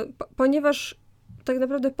ponieważ tak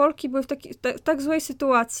naprawdę Polki były w tak złej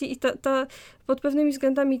sytuacji i pod pewnymi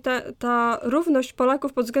względami ta równość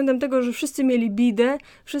Polaków pod względem tego, że wszyscy mieli bidę,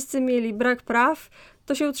 wszyscy mieli brak praw,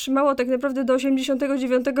 to się utrzymało tak naprawdę do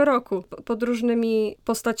 1989 roku pod różnymi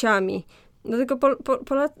postaciami. Dlatego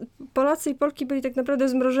Polacy i Polki byli tak naprawdę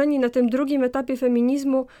zmrożeni na tym drugim etapie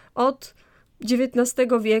feminizmu od XIX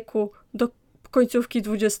wieku do końcówki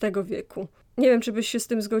XX wieku. Nie wiem, czy byś się z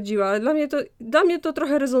tym zgodziła, ale dla mnie to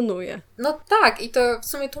trochę rezonuje. No tak, i to w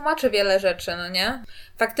sumie tłumaczy wiele rzeczy, no nie?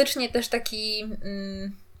 Faktycznie też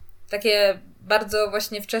takie bardzo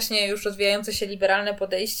właśnie wcześnie już rozwijające się liberalne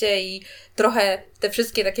podejście i trochę te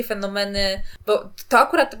wszystkie takie fenomeny, bo to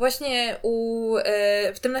akurat właśnie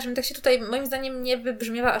w tym naszym tekście tutaj moim zdaniem nie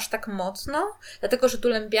wybrzmiewa aż tak mocno, dlatego że tu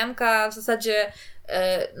Lębianka w zasadzie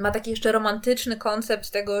ma taki jeszcze romantyczny koncept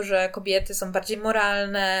tego, że kobiety są bardziej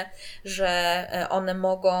moralne, że one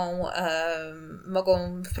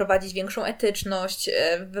mogą wprowadzić większą etyczność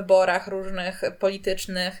w wyborach różnych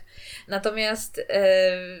politycznych. Natomiast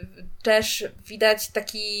też widać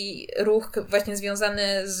taki ruch właśnie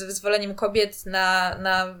związany z wyzwoleniem kobiet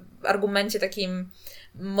na argumencie takim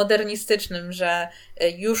modernistycznym, że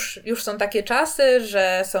już są takie czasy,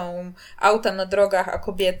 że są auta na drogach, a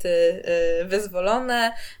kobiety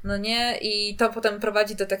wyzwolone, no nie? I to potem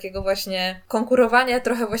prowadzi do takiego właśnie konkurowania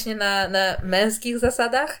trochę właśnie na męskich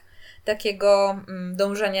zasadach, takiego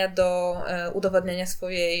dążenia do udowadniania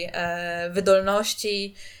swojej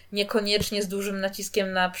wydolności, niekoniecznie z dużym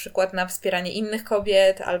naciskiem na przykład na wspieranie innych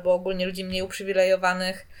kobiet albo ogólnie ludzi mniej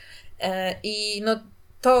uprzywilejowanych. I no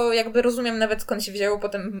to jakby rozumiem nawet skąd się wzięło.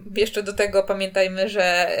 Potem jeszcze do tego pamiętajmy,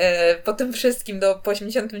 że po tym wszystkim po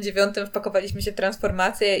 89 wpakowaliśmy się w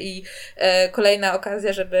transformację i kolejna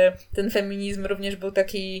okazja, żeby ten feminizm również był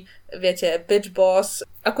taki, wiecie, bitch boss.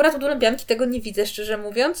 Akurat u Olympianki tego nie widzę, szczerze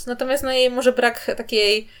mówiąc, natomiast jej może brak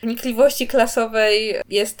takiej wnikliwości klasowej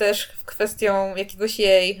jest też kwestią jakiegoś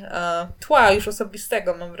jej tła już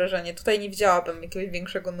osobistego, mam wrażenie. Tutaj nie widziałabym jakiegoś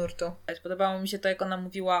większego nurtu. Podobało mi się to, jak ona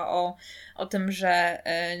mówiła o tym, że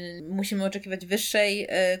musimy oczekiwać wyższej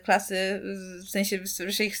klasy, w sensie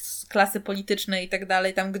wyższej klasy politycznej i tak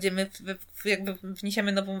dalej, tam gdzie my jakby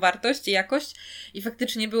wniesiemy nową wartość i jakość. I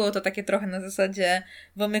faktycznie było to takie trochę na zasadzie,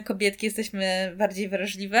 bo my kobietki jesteśmy bardziej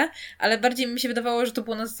wrażliwe, ale bardziej mi się wydawało, że to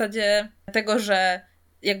było na zasadzie tego, że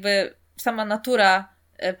jakby sama natura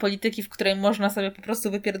polityki, w której można sobie po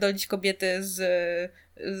prostu wypierdolić kobiety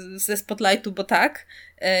ze spotlightu, bo tak,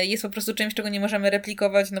 jest po prostu czymś, czego nie możemy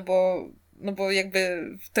replikować, no bo jakby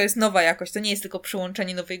to jest nowa jakość, to nie jest tylko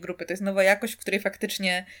przyłączenie nowej grupy, to jest nowa jakość, w której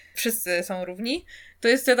faktycznie wszyscy są równi. To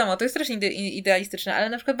jest wiadomo, to jest strasznie idealistyczne, ale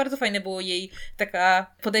na przykład bardzo fajne było jej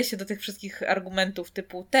taka podejście do tych wszystkich argumentów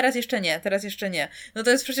typu teraz jeszcze nie. No to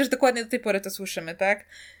jest przecież dokładnie do tej pory to słyszymy, tak?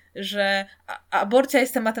 Że aborcja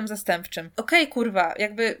jest tematem zastępczym. Okej, kurwa,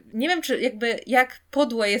 jakby nie wiem, czy jakby jak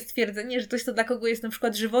podłe jest twierdzenie, że coś, co dla kogo jest na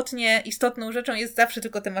przykład żywotnie istotną rzeczą, jest zawsze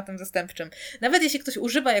tylko tematem zastępczym. Nawet jeśli ktoś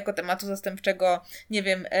używa jako tematu zastępczego, nie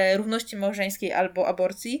wiem, równości małżeńskiej albo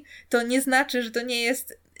aborcji, to nie znaczy, że to nie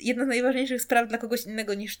jest jedna z najważniejszych spraw dla kogoś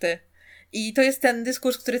innego niż ty. I to jest ten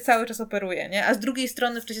dyskurs, który cały czas operuje, nie? A z drugiej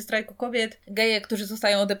strony w czasie strajku kobiet geje, którzy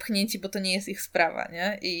zostają odepchnięci, bo to nie jest ich sprawa,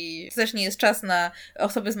 nie? I to też nie jest czas na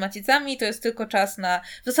osoby z macicami, to jest tylko czas na...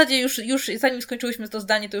 W zasadzie już zanim skończyłyśmy to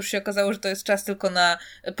zdanie, to już się okazało, że to jest czas tylko na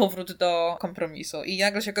powrót do kompromisu. I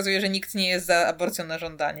nagle się okazuje, że nikt nie jest za aborcją na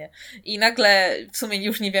żądanie. I nagle w sumie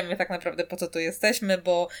już nie wiemy tak naprawdę, po co tu jesteśmy,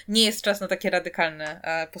 bo nie jest czas na takie radykalne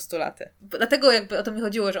postulaty. Dlatego jakby o to mi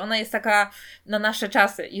chodziło, że ona jest taka na nasze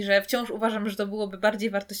czasy i że wciąż uważam, że to byłoby bardziej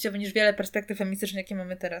wartościowe niż wiele perspektyw feministycznych, jakie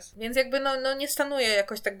mamy teraz. Więc jakby nie stanuję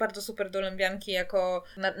jakoś tak bardzo super do Olympianki jako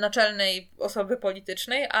naczelnej osoby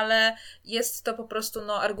politycznej, ale jest to po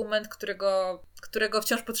prostu argument, którego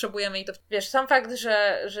wciąż potrzebujemy i to, wiesz, sam fakt,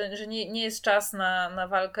 że nie jest czas na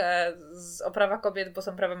walkę o prawa kobiet, bo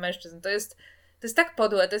są prawa mężczyzn, to jest tak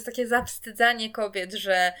podłe, to jest takie zawstydzanie kobiet,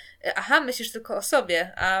 że myślisz tylko o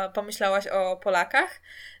sobie, a pomyślałaś o Polakach.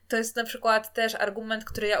 To jest na przykład też argument,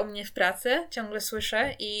 który ja u mnie w pracy ciągle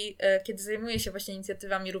słyszę i kiedy zajmuję się właśnie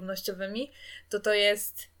inicjatywami równościowymi, to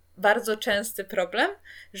jest bardzo częsty problem,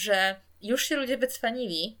 że już się ludzie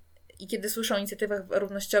wycwanili i kiedy słyszą o inicjatywach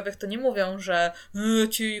równościowych, to nie mówią, że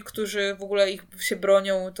ci, którzy w ogóle ich się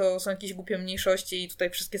bronią, to są jakieś głupie mniejszości i tutaj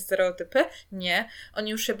wszystkie stereotypy. Nie.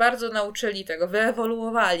 Oni już się bardzo nauczyli tego,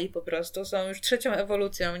 wyewoluowali po prostu. Są już trzecią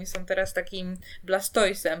ewolucją. Oni są teraz takim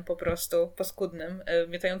blastoisem po prostu paskudnym,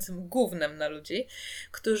 miotającym gównem na ludzi,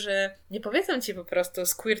 którzy nie powiedzą ci po prostu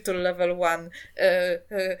Squirtle level 1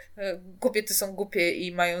 kobiety są głupie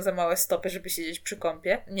i mają za małe stopy, żeby siedzieć przy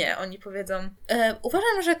kąpie. Nie. Oni powiedzą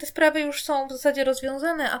uważam, że te sprawy już są w zasadzie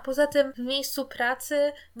rozwiązane, a poza tym w miejscu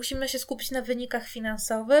pracy musimy się skupić na wynikach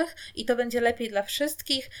finansowych i to będzie lepiej dla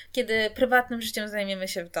wszystkich, kiedy prywatnym życiem zajmiemy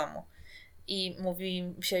się w domu. I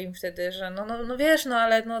mówi się im wtedy, że wiesz,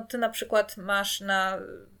 ale ty na przykład masz na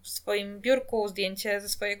swoim biurku zdjęcie ze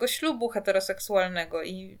swojego ślubu heteroseksualnego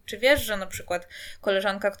i czy wiesz, że na przykład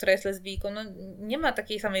koleżanka, która jest lesbijką, nie ma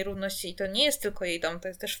takiej samej równości i to nie jest tylko jej dom, to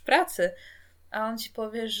jest też w pracy. A on ci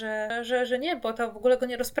powie, że nie, bo to w ogóle go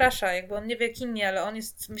nie rozprasza, jakby on nie wie jak inni, ale on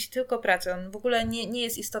myśli tylko o pracy, on w ogóle nie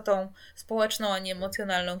jest istotą społeczną ani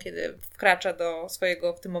emocjonalną, kiedy wkracza do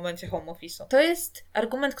swojego w tym momencie home office'u. To jest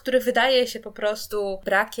argument, który wydaje się po prostu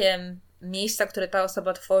brakiem miejsca, które ta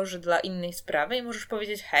osoba tworzy dla innej sprawy i możesz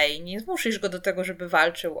powiedzieć, hej, nie zmuszysz go do tego, żeby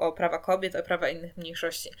walczył o prawa kobiet, o prawa innych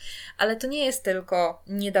mniejszości. Ale to nie jest tylko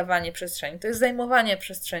niedawanie przestrzeni, to jest zajmowanie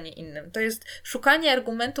przestrzeni innym. To jest szukanie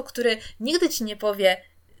argumentu, który nigdy ci nie powie,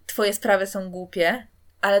 twoje sprawy są głupie,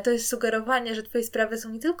 ale to jest sugerowanie, że twoje sprawy są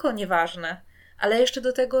nie tylko nieważne, ale jeszcze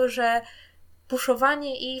do tego, że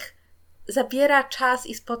puszowanie ich zabiera czas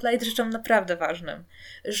i spotlight rzeczom naprawdę ważnym.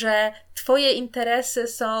 Że twoje interesy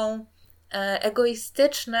są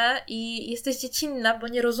egoistyczne i jesteś dziecinna, bo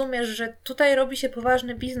nie rozumiesz, że tutaj robi się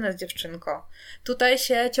poważny biznes, dziewczynko. Tutaj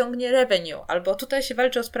się ciągnie revenue, albo tutaj się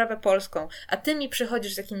walczy o sprawę polską, a ty mi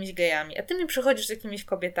przychodzisz z jakimiś gejami, a ty mi przychodzisz z jakimiś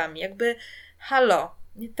kobietami. Jakby, halo,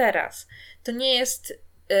 nie teraz. To nie jest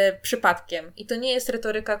przypadkiem i to nie jest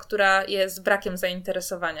retoryka, która jest brakiem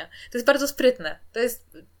zainteresowania. To jest bardzo sprytne. To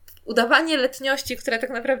jest udawanie letniości, która tak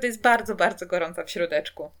naprawdę jest bardzo, bardzo gorąca w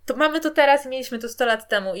środeczku. To mamy to teraz i mieliśmy to 100 lat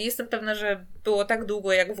temu i jestem pewna, że było tak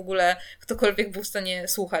długo, jak w ogóle ktokolwiek był w stanie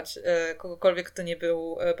słuchać kogokolwiek, kto nie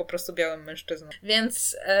był po prostu białym mężczyzną.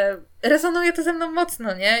 Więc rezonuje to ze mną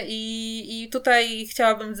mocno, nie? I tutaj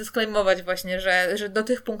chciałabym zdisklejmować właśnie, że do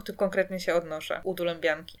tych punktów konkretnie się odnoszę u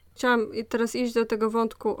Dulębianki. Chciałam teraz iść do tego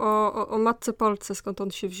wątku o matce Polce, skąd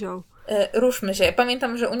on się wziął. Ruszmy się.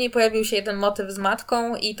 Pamiętam, że u niej pojawił się jeden motyw z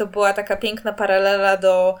matką i to była taka piękna paralela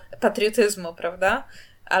do patriotyzmu, prawda?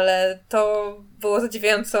 Ale to było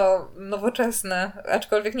zadziwiająco nowoczesne,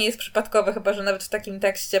 aczkolwiek nie jest przypadkowe, chyba że nawet w takim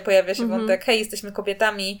tekście pojawia się wątek: hej, jesteśmy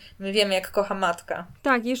kobietami, my wiemy, jak kocha matka.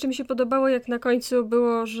 Tak, jeszcze mi się podobało, jak na końcu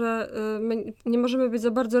było, że my nie możemy być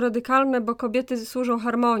za bardzo radykalne, bo kobiety służą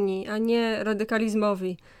harmonii, a nie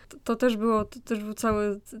radykalizmowi. To też był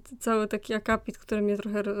cały taki akapit, który mnie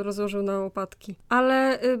trochę rozłożył na łopatki.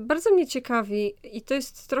 Ale bardzo mnie ciekawi i to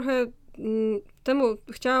jest trochę... Temu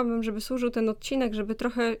chciałabym, żeby służył ten odcinek, żeby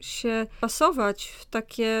trochę się pasować w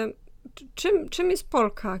takie... Czym jest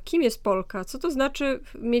Polka? Kim jest Polka? Co to znaczy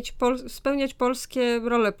spełniać polskie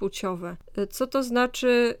role płciowe? Co to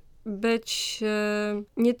znaczy być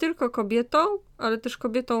nie tylko kobietą, ale też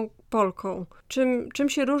kobietą Polką? Czym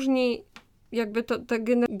się różni jakby te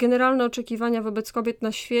generalne oczekiwania wobec kobiet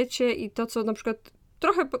na świecie i to, co na przykład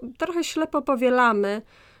trochę ślepo powielamy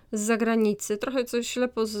z zagranicy, trochę coś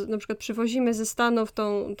ślepo na przykład przywozimy ze Stanów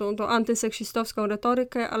tą antyseksistowską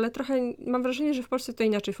retorykę, ale trochę mam wrażenie, że w Polsce to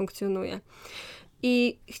inaczej funkcjonuje.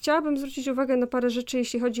 I chciałabym zwrócić uwagę na parę rzeczy,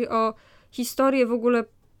 jeśli chodzi o historię w ogóle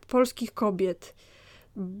polskich kobiet,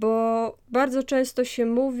 bo bardzo często się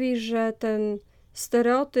mówi, że ten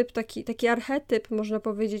stereotyp, taki archetyp, można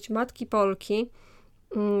powiedzieć, matki Polki,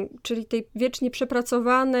 czyli tej wiecznie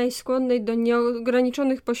przepracowanej, skłonnej do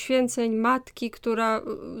nieograniczonych poświęceń matki, która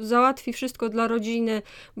załatwi wszystko dla rodziny,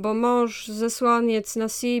 bo mąż zesłaniec na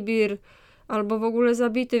Sibir, albo w ogóle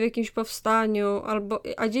zabity w jakimś powstaniu,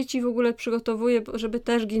 a dzieci w ogóle przygotowuje, żeby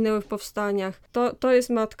też ginęły w powstaniach. To jest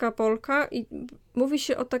matka Polka i mówi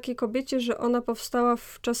się o takiej kobiecie, że ona powstała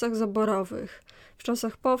w czasach zaborowych, w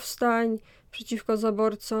czasach powstań przeciwko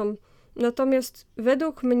zaborcom. Natomiast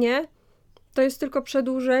według mnie to jest tylko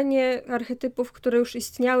przedłużenie archetypów, które już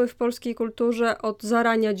istniały w polskiej kulturze od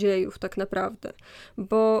zarania dziejów tak naprawdę.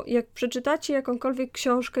 Bo jak przeczytacie jakąkolwiek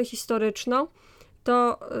książkę historyczną,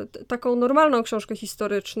 to taką normalną książkę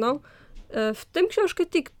historyczną, w tym książkę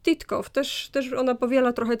Titkow, też ona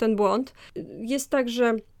powiela trochę ten błąd. Jest tak,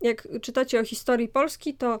 że jak czytacie o historii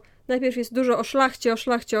Polski, to najpierw jest dużo o szlachcie,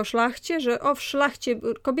 że w szlachcie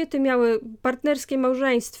kobiety miały partnerskie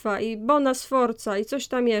małżeństwa i bona sforza i coś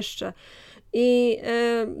tam jeszcze. I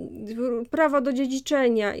prawo do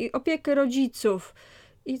dziedziczenia i opiekę rodziców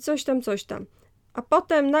i coś tam. A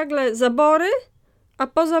potem nagle zabory, a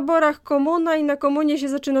po zaborach komuna i na komunie się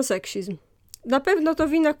zaczyna seksizm. Na pewno to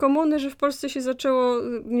wina komuny, że w Polsce się zaczęło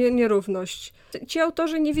nierówność. Ci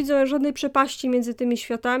autorzy nie widzą żadnej przepaści między tymi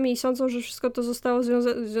światami i sądzą, że wszystko to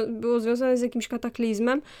było związane z jakimś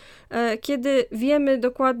kataklizmem, kiedy wiemy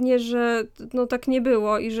dokładnie, że tak nie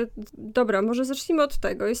było i że... Dobra, może zacznijmy od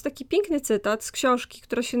tego. Jest taki piękny cytat z książki,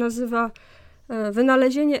 która się nazywa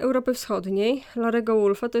Wynalezienie Europy Wschodniej, Larry'ego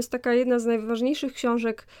Wolfa. To jest taka jedna z najważniejszych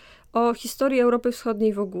książek o historii Europy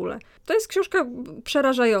Wschodniej w ogóle. To jest książka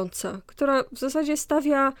przerażająca, która w zasadzie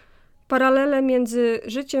stawia paralele między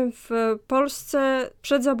życiem w Polsce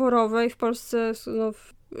przedzaborowej, w Polsce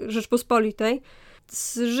w Rzeczpospolitej,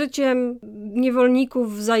 z życiem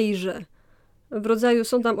niewolników w Zairze. W rodzaju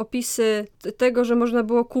są tam opisy tego, że można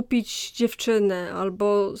było kupić dziewczynę,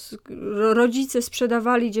 albo rodzice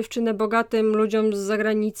sprzedawali dziewczynę bogatym ludziom z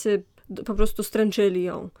zagranicy, po prostu stręczyli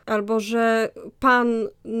ją. Albo, że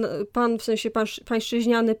pan w sensie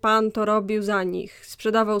pańszczyźniany pan to robił za nich.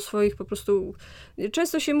 Sprzedawał swoich po prostu...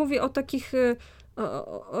 Często się mówi o takich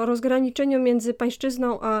o rozgraniczeniu między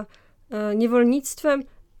pańszczyzną a niewolnictwem,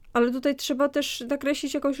 ale tutaj trzeba też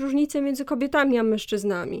nakreślić jakąś różnicę między kobietami a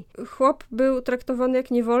mężczyznami. Chłop był traktowany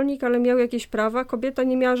jak niewolnik, ale miał jakieś prawa. Kobieta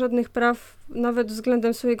nie miała żadnych praw nawet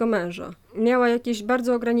względem swojego męża. Miała jakieś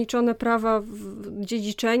bardzo ograniczone prawa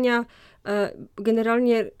dziedziczenia.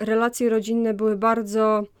 Generalnie relacje rodzinne były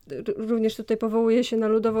bardzo... Również tutaj powołuje się na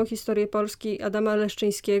ludową historię Polski Adama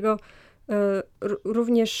Leszczyńskiego.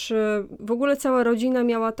 Również w ogóle cała rodzina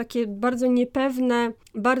miała takie bardzo niepewne,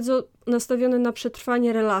 bardzo nastawione na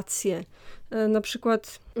przetrwanie relacje. Na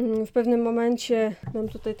przykład w pewnym momencie, mam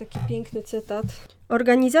tutaj taki piękny cytat,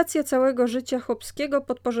 Organizacja całego życia chłopskiego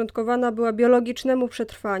podporządkowana była biologicznemu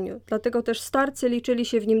przetrwaniu, dlatego też starcy liczyli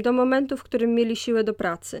się w nim do momentu, w którym mieli siłę do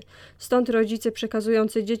pracy. Stąd rodzice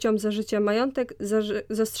przekazujący dzieciom za życia majątek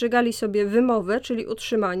zastrzegali sobie wymowę, czyli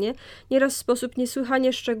utrzymanie, nieraz w sposób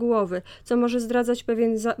niesłychanie szczegółowy, co może zdradzać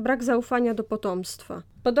pewien brak zaufania do potomstwa.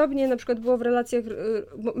 Podobnie na przykład było w relacjach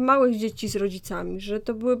małych dzieci z rodzicami, że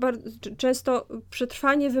to były często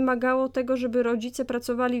przetrwanie wymagało tego, żeby rodzice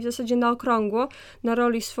pracowali w zasadzie na okrągło, na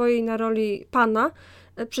roli swojej, na roli pana,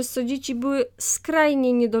 przez co dzieci były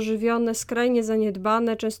skrajnie niedożywione, skrajnie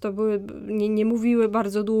zaniedbane, często nie mówiły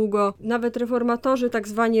bardzo długo. Nawet reformatorzy, tak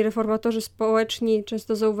zwani reformatorzy społeczni,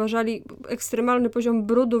 często zauważali ekstremalny poziom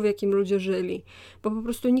brudu, w jakim ludzie żyli, bo po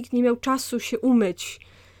prostu nikt nie miał czasu się umyć,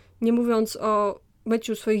 nie mówiąc o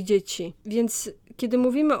myciu swoich dzieci. Więc kiedy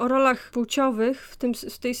mówimy o rolach płciowych,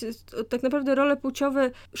 tak naprawdę role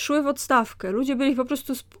płciowe szły w odstawkę. Ludzie byli po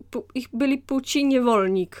prostu, byli płci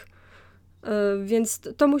niewolnik. Więc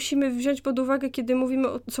to musimy wziąć pod uwagę, kiedy mówimy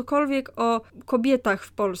cokolwiek o kobietach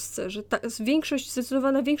w Polsce, że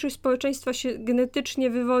zdecydowana większość społeczeństwa się genetycznie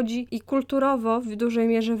wywodzi i kulturowo w dużej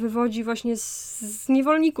mierze wywodzi właśnie z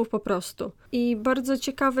niewolników po prostu. I bardzo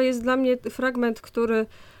ciekawy jest dla mnie fragment, który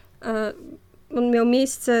on miał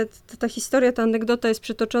miejsce, ta historia, ta anegdota jest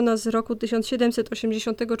przytoczona z roku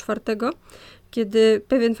 1784, kiedy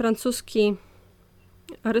pewien francuski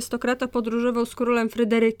arystokrata podróżował z królem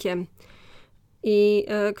Fryderykiem. I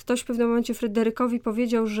ktoś w pewnym momencie Fryderykowi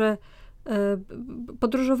powiedział, że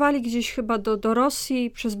podróżowali gdzieś chyba do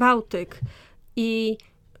Rosji przez Bałtyk. I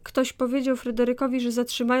ktoś powiedział Fryderykowi, że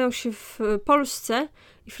zatrzymają się w Polsce.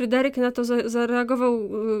 I Fryderyk na to zareagował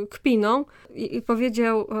kpiną i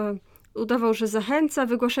powiedział... Udawał, że zachęca,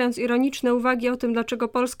 wygłaszając ironiczne uwagi o tym, dlaczego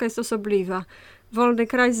Polska jest osobliwa. Wolny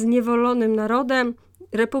kraj z zniewolonym narodem,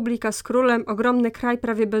 republika z królem, ogromny kraj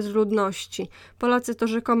prawie bez ludności. Polacy to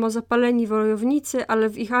rzekomo zapaleni wojownicy, ale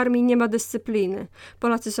w ich armii nie ma dyscypliny.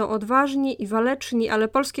 Polacy są odważni i waleczni, ale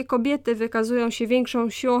polskie kobiety wykazują się większą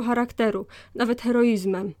siłą charakteru, nawet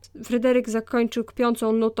heroizmem. Fryderyk zakończył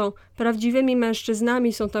kpiącą nutą: prawdziwymi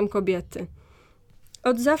mężczyznami są tam kobiety.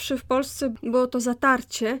 Od zawsze w Polsce było to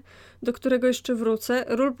zatarcie, do którego jeszcze wrócę,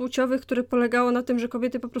 ról płciowych, które polegało na tym, że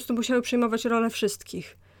kobiety po prostu musiały przejmować rolę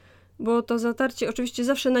wszystkich. Było to zatarcie oczywiście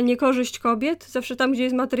zawsze na niekorzyść kobiet, zawsze tam, gdzie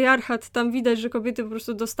jest matriarchat, tam widać, że kobiety po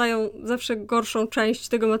prostu dostają zawsze gorszą część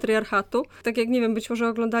tego matriarchatu. Tak jak, nie wiem, być może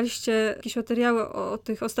oglądaliście jakieś materiały o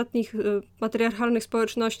tych ostatnich matriarchalnych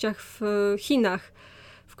społecznościach w Chinach,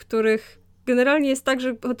 w których generalnie jest tak,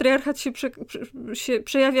 że patriarchat się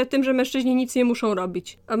przejawia tym, że mężczyźni nic nie muszą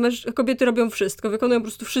robić, a kobiety robią wszystko, wykonują po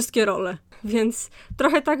prostu wszystkie role. Więc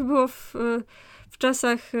trochę tak było w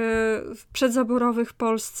czasach przedzaborowych w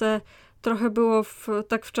Polsce, trochę było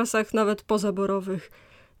tak w czasach nawet pozaborowych.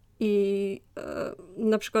 I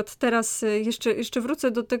na przykład teraz jeszcze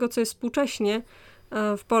wrócę do tego, co jest współcześnie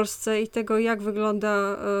w Polsce i tego, jak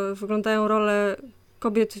wyglądają role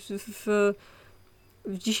kobiet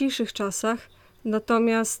w dzisiejszych czasach.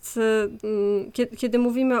 Natomiast kiedy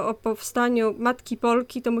mówimy o powstaniu Matki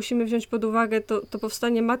Polki, to musimy wziąć pod uwagę to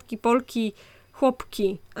powstanie Matki Polki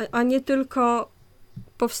chłopki, a nie tylko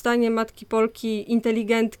powstanie Matki Polki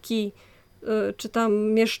inteligentki, czy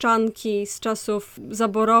tam mieszczanki z czasów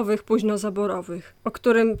zaborowych, późnozaborowych, o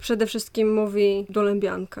którym przede wszystkim mówi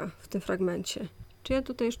Dolębianka w tym fragmencie. Czy ja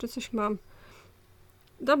tutaj jeszcze coś mam?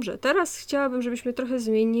 Dobrze, teraz chciałabym, żebyśmy trochę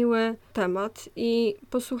zmieniły temat i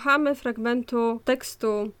posłuchamy fragmentu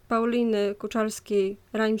tekstu Pauliny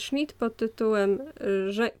Kuczalskiej-Reinschmidt pod tytułem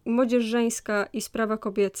Młodzież żeńska i sprawa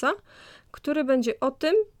kobieca, który będzie o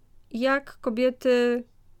tym, jak kobiety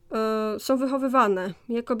są wychowywane,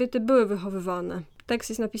 jak kobiety były wychowywane. Tekst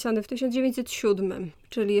jest napisany w 1907,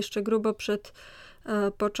 czyli jeszcze grubo przed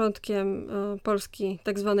początkiem Polski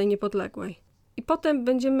tak zwanej niepodległej. I potem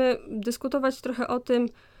będziemy dyskutować trochę o tym,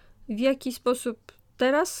 w jaki sposób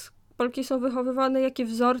teraz Polki są wychowywane, jakie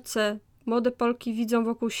wzorce młode Polki widzą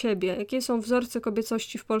wokół siebie, jakie są wzorce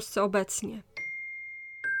kobiecości w Polsce obecnie.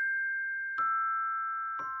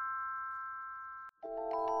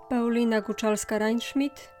 Paulina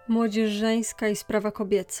Kuczalska-Reinschmidt, Młodzież żeńska i sprawa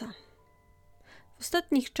kobieca. W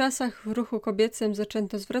ostatnich czasach w ruchu kobiecym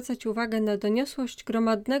zaczęto zwracać uwagę na doniosłość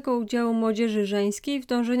gromadnego udziału młodzieży żeńskiej w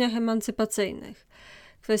dążeniach emancypacyjnych.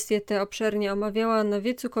 Kwestie te obszernie omawiała na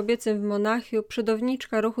wiecu kobiecym w Monachium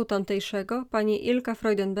przodowniczka ruchu tamtejszego, pani Ilka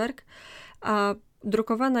Freudenberg, a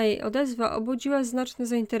drukowana jej odezwa obudziła znaczne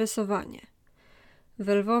zainteresowanie. W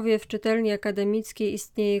Lwowie w czytelni akademickiej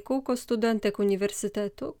istnieje kółko studentek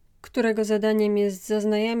uniwersytetu, którego zadaniem jest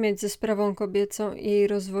zaznajamiać ze sprawą kobiecą i jej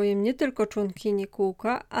rozwojem nie tylko członkini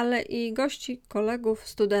kółka, ale i gości, kolegów,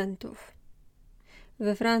 studentów.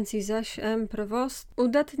 We Francji zaś M. Prévost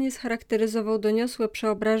udatnie scharakteryzował doniosłe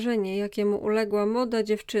przeobrażenie, jakiemu uległa młoda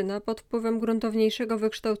dziewczyna pod wpływem gruntowniejszego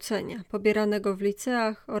wykształcenia, pobieranego w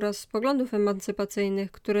liceach oraz poglądów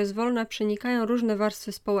emancypacyjnych, które zwolna przenikają różne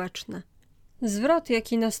warstwy społeczne. Zwrot,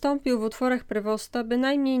 jaki nastąpił w utworach Prévosta,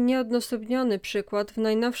 bynajmniej nieodosobniony przykład w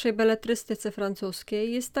najnowszej beletrystyce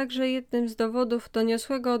francuskiej, jest także jednym z dowodów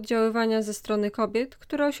doniosłego oddziaływania ze strony kobiet,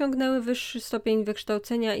 które osiągnęły wyższy stopień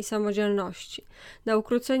wykształcenia i samodzielności, na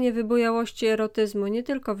ukrócenie wybujałości erotyzmu nie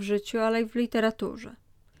tylko w życiu, ale i w literaturze.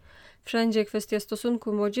 Wszędzie kwestia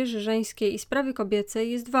stosunku młodzieży żeńskiej i sprawy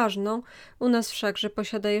kobiecej jest ważną, u nas wszakże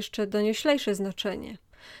posiada jeszcze donioślejsze znaczenie.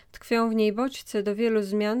 Tkwią w niej bodźce do wielu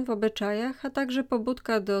zmian w obyczajach, a także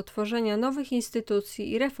pobudka do tworzenia nowych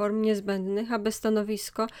instytucji i reform niezbędnych, aby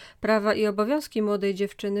stanowisko, prawa i obowiązki młodej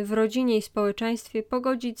dziewczyny w rodzinie i społeczeństwie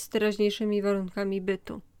pogodzić z teraźniejszymi warunkami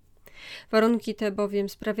bytu. Warunki te bowiem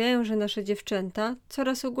sprawiają, że nasze dziewczęta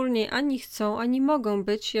coraz ogólniej ani chcą, ani mogą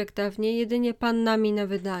być, jak dawniej, jedynie pannami na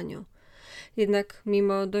wydaniu. Jednak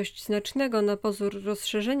mimo dość znacznego na pozór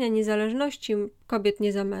rozszerzenia niezależności kobiet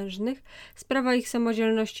niezamężnych, sprawa ich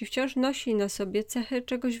samodzielności wciąż nosi na sobie cechy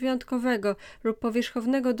czegoś wyjątkowego lub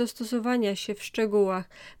powierzchownego dostosowania się w szczegółach,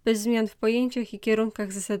 bez zmian w pojęciach i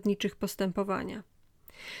kierunkach zasadniczych postępowania.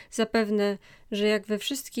 Zapewne, że jak we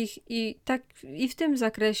wszystkich i w tym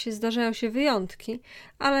zakresie zdarzają się wyjątki,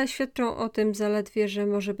 ale świadczą o tym zaledwie, że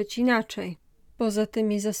może być inaczej. Poza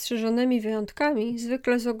tymi zastrzeżonymi wyjątkami,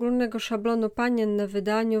 zwykle z ogólnego szablonu panien na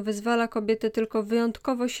wydaniu wyzwala kobietę tylko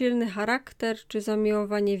wyjątkowo silny charakter, czy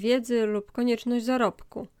zamiłowanie wiedzy lub konieczność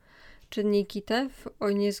zarobku. Czynniki te o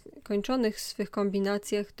nieskończonych swych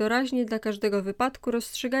kombinacjach doraźnie dla każdego wypadku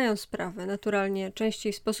rozstrzygają sprawę, naturalnie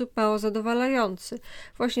częściej w sposób mało zadowalający,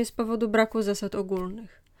 właśnie z powodu braku zasad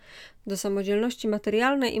ogólnych. Do samodzielności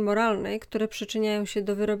materialnej i moralnej, które przyczyniają się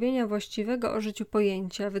do wyrobienia właściwego o życiu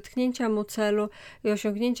pojęcia, wytknięcia mu celu i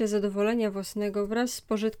osiągnięcia zadowolenia własnego wraz z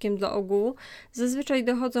pożytkiem dla ogółu, zazwyczaj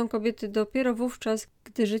dochodzą kobiety dopiero wówczas,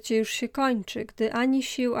 gdy życie już się kończy, gdy ani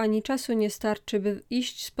sił, ani czasu nie starczy, by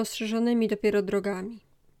iść spostrzeżonymi dopiero drogami.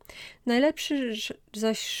 Najlepszy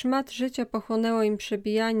zaś szmat życia pochłonęło im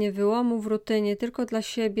przebijanie wyłomu w rutynie tylko dla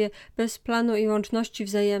siebie, bez planu i łączności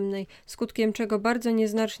wzajemnej, skutkiem czego bardzo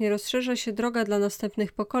nieznacznie rozszerza się droga dla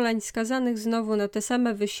następnych pokoleń skazanych znowu na te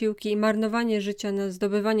same wysiłki i marnowanie życia na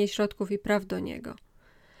zdobywanie środków i praw do niego.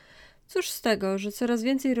 Cóż z tego, że coraz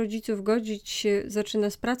więcej rodziców godzić się zaczyna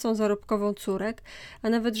z pracą zarobkową córek, a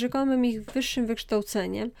nawet rzekomym ich wyższym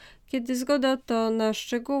wykształceniem, kiedy zgoda to na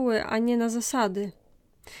szczegóły, a nie na zasady.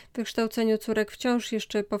 W wykształceniu córek wciąż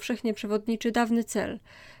jeszcze powszechnie przewodniczy dawny cel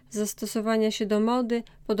 – zastosowania się do mody,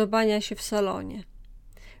 podobania się w salonie.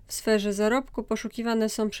 W sferze zarobku poszukiwane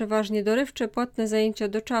są przeważnie dorywcze, płatne zajęcia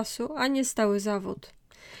do czasu, a nie stały zawód.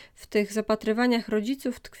 W tych zapatrywaniach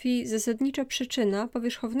rodziców tkwi zasadnicza przyczyna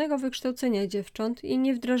powierzchownego wykształcenia dziewcząt i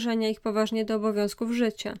niewdrażania ich poważnie do obowiązków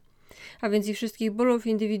życia, a więc i wszystkich bólów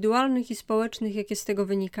indywidualnych i społecznych, jakie z tego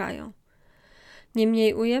wynikają.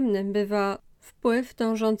 Niemniej ujemnym bywa wpływ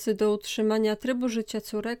dążący do utrzymania trybu życia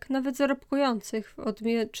córek, nawet zarobkujących, w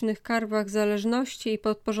odwiecznych karwach zależności i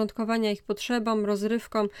podporządkowania ich potrzebom,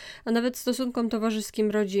 rozrywkom, a nawet stosunkom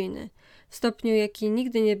towarzyskim rodziny, w stopniu, jaki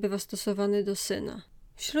nigdy nie bywa stosowany do syna.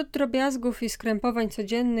 Wśród drobiazgów i skrępowań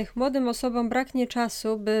codziennych młodym osobom braknie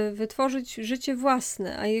czasu, by wytworzyć życie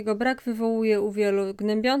własne, a jego brak wywołuje u wielu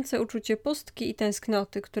gnębiące uczucie pustki i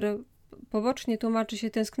tęsknoty, które pobocznie tłumaczy się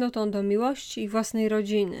tęsknotą do miłości i własnej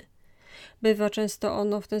rodziny. Bywa często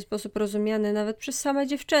ono w ten sposób rozumiane nawet przez same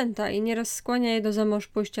dziewczęta i nieraz skłania je do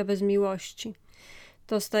zamążpójścia bez miłości.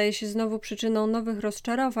 To staje się znowu przyczyną nowych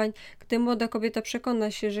rozczarowań, gdy młoda kobieta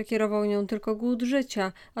przekona się, że kierował nią tylko głód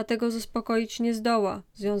życia, a tego zaspokoić nie zdoła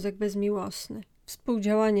związek bezmiłosny.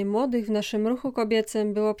 Współdziałanie młodych w naszym ruchu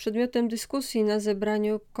kobiecym było przedmiotem dyskusji na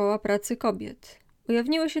zebraniu Koła Pracy Kobiet.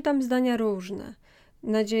 Ujawniły się tam zdania różne.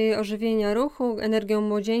 Nadzieje ożywienia ruchu, energią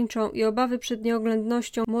młodzieńczą i obawy przed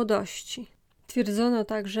nieoględnością młodości. Twierdzono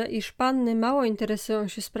także, iż panny mało interesują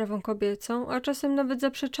się sprawą kobiecą, a czasem nawet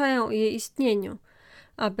zaprzeczają jej istnieniu.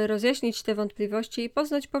 Aby rozjaśnić te wątpliwości i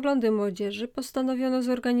poznać poglądy młodzieży, postanowiono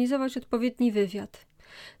zorganizować odpowiedni wywiad.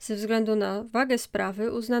 Ze względu na wagę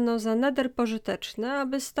sprawy uznano za nader pożyteczne,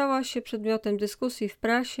 aby stała się przedmiotem dyskusji w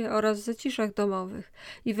prasie oraz zaciszach domowych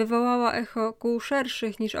i wywołała echo kół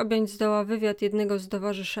szerszych niż objąć zdoła wywiad jednego z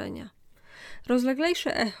stowarzyszenia.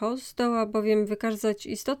 Rozleglejsze echo zdoła bowiem wykazać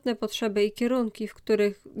istotne potrzeby i kierunki, w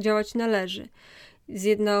których działać należy.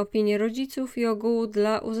 Zjedna opinię rodziców i ogółu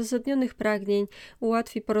dla uzasadnionych pragnień,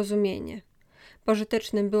 ułatwi porozumienie.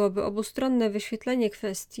 Pożytecznym byłoby obustronne wyświetlenie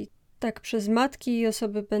kwestii, tak przez matki i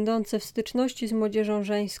osoby będące w styczności z młodzieżą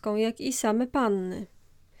żeńską, jak i same panny.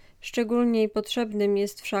 Szczególnie potrzebnym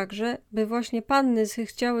jest wszakże, by właśnie panny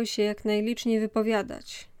chciały się jak najliczniej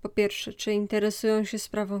wypowiadać. Po pierwsze, czy interesują się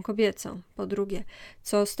sprawą kobiecą. Po drugie,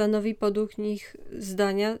 co stanowi według nich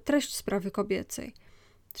zdania treść sprawy kobiecej.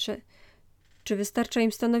 3. Czy wystarcza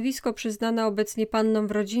im stanowisko przyznane obecnie pannom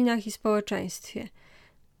w rodzinach i społeczeństwie.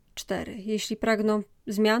 4. Jeśli pragną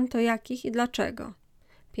zmian, to jakich i dlaczego?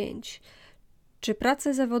 5. Czy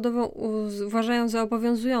pracę zawodową uważają za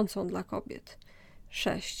obowiązującą dla kobiet?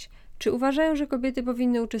 6. Czy uważają, że kobiety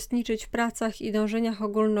powinny uczestniczyć w pracach i dążeniach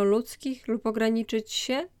ogólnoludzkich lub ograniczyć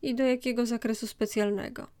się i do jakiego zakresu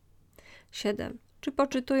specjalnego? 7. Czy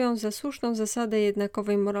poczytują za słuszną zasadę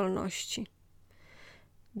jednakowej moralności?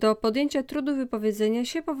 Do podjęcia trudu wypowiedzenia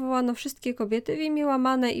się powołano wszystkie kobiety w imię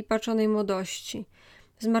łamanej i paczonej młodości,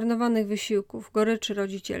 zmarnowanych wysiłków, goryczy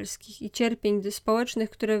rodzicielskich i cierpień społecznych,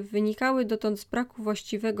 które wynikały dotąd z braku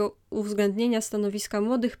właściwego uwzględnienia stanowiska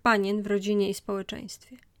młodych panien w rodzinie i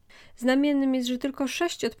społeczeństwie. Znamiennym jest, że tylko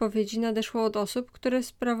 6 odpowiedzi nadeszło od osób, które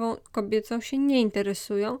sprawą kobiecą się nie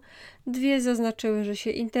interesują. 2 zaznaczyły, że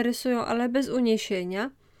się interesują, ale bez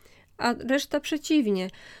uniesienia, a reszta przeciwnie.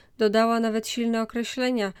 Dodała nawet silne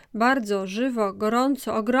określenia: bardzo, żywo,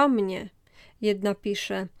 gorąco, ogromnie. Jedna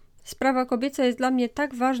pisze: sprawa kobieca jest dla mnie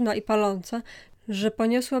tak ważna i paląca, że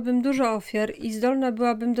poniosłabym dużo ofiar i zdolna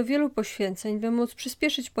byłabym do wielu poświęceń, by móc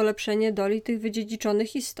przyspieszyć polepszenie doli tych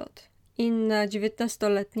wydziedziczonych istot. Inna,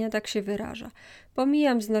 19-letnia, tak się wyraża: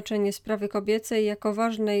 pomijam znaczenie sprawy kobiecej jako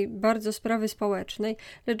ważnej bardzo sprawy społecznej,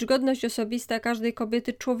 lecz godność osobista każdej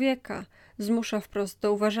kobiety człowieka zmusza wprost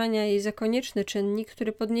do uważania jej za konieczny czynnik,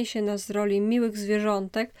 który podniesie nas z roli miłych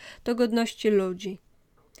zwierzątek do godności ludzi.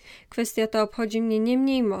 Kwestia ta obchodzi mnie nie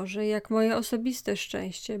mniej może, jak moje osobiste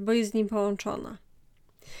szczęście, bo jest z nim połączona.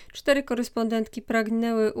 4 korespondentki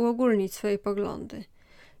pragnęły uogólnić swoje poglądy.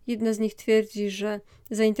 Jedna z nich twierdzi, że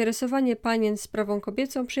zainteresowanie panien sprawą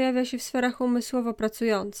kobiecą przejawia się w sferach umysłowo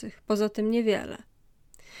pracujących, poza tym niewiele.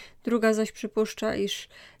 Druga zaś przypuszcza, iż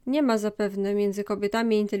nie ma zapewne między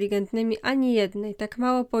kobietami inteligentnymi ani jednej tak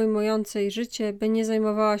mało pojmującej życie, by nie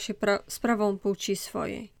zajmowała się sprawą płci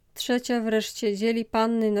swojej. Trzecia wreszcie dzieli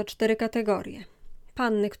panny na 4 kategorie.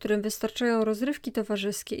 Panny, którym wystarczają rozrywki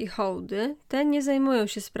towarzyskie i hołdy, te nie zajmują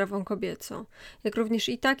się sprawą kobiecą, jak również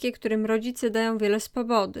i takie, którym rodzice dają wiele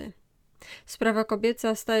swobody. Sprawa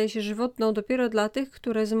kobieca staje się żywotną dopiero dla tych,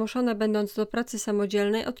 które zmuszone będąc do pracy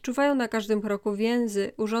samodzielnej odczuwają na każdym kroku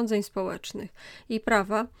więzy urządzeń społecznych i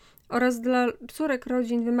prawa oraz dla córek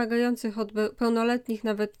rodzin wymagających od pełnoletnich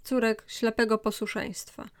nawet córek ślepego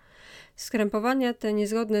posłuszeństwa. Skrępowania te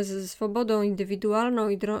niezgodne ze swobodą indywidualną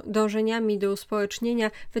i dążeniami do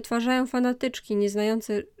uspołecznienia wytwarzają fanatyczki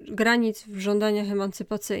nieznające granic w żądaniach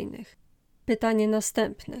emancypacyjnych. Pytanie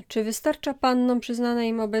następne. Czy wystarcza pannom przyznane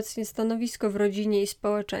im obecnie stanowisko w rodzinie i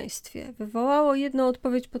społeczeństwie? Wywołało jedną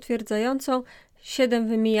odpowiedź potwierdzającą, 7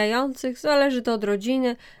 wymijających, zależy to od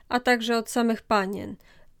rodziny, a także od samych panien.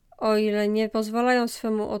 O ile nie pozwalają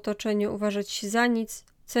swemu otoczeniu uważać się za nic,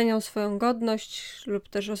 cenią swoją godność lub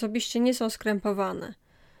też osobiście nie są skrępowane.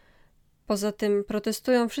 Poza tym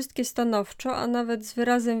protestują wszystkie stanowczo, a nawet z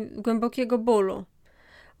wyrazem głębokiego bólu.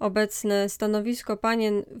 Obecne stanowisko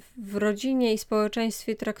panien w rodzinie i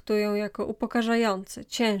społeczeństwie traktują jako upokarzające,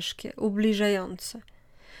 ciężkie, ubliżające.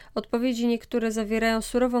 Odpowiedzi niektóre zawierają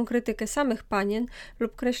surową krytykę samych panien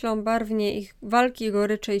lub kreślą barwnie ich walki,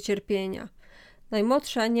 gorycze i cierpienia.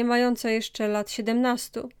 Najmłodsza, nie mająca jeszcze lat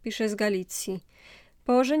 17, pisze z Galicji: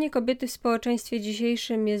 położenie kobiety w społeczeństwie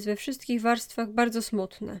dzisiejszym jest we wszystkich warstwach bardzo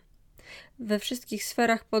smutne. We wszystkich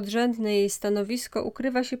sferach podrzędne jej stanowisko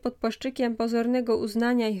ukrywa się pod płaszczykiem pozornego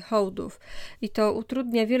uznania i hołdów i to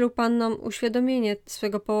utrudnia wielu pannom uświadomienie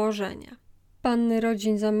swego położenia. Panny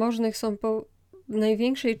rodzin zamożnych są po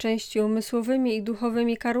największej części umysłowymi i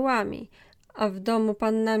duchowymi karłami, a w domu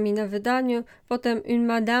pannami na wydaniu potem une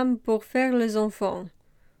madame pour faire les enfants.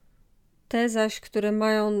 Te zaś, które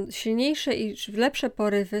mają silniejsze i lepsze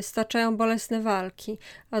porywy, staczają bolesne walki,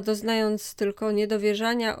 a doznając tylko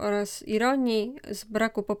niedowierzania oraz ironii z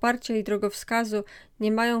braku poparcia i drogowskazu,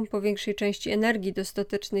 nie mają po większej części energii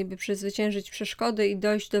dostatecznej, by przezwyciężyć przeszkody i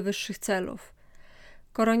dojść do wyższych celów.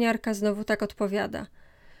 Koroniarka znowu tak odpowiada: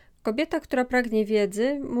 kobieta, która pragnie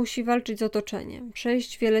wiedzy, musi walczyć z otoczeniem,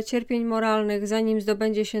 przejść wiele cierpień moralnych, zanim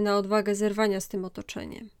zdobędzie się na odwagę zerwania z tym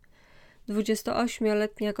otoczeniem.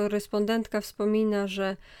 28-letnia korespondentka wspomina,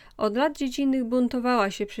 że od lat dziecinnych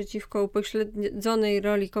buntowała się przeciwko upośledzonej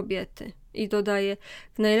roli kobiety i dodaje: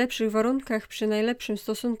 w najlepszych warunkach, przy najlepszym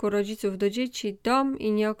stosunku rodziców do dzieci, dom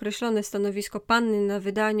i nieokreślone stanowisko panny na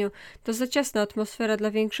wydaniu to za ciasna atmosfera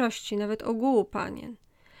dla większości, nawet ogółu panien.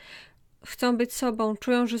 chcą być sobą,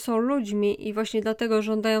 czują, że są ludźmi i właśnie dlatego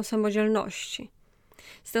żądają samodzielności.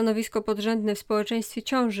 Stanowisko podrzędne w społeczeństwie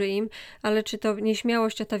ciąży im, ale czy to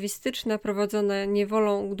nieśmiałość atawistyczna prowadzona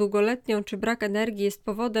niewolą długoletnią, czy brak energii jest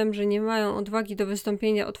powodem, że nie mają odwagi do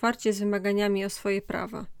wystąpienia otwarcie z wymaganiami o swoje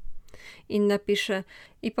prawa. Inna pisze: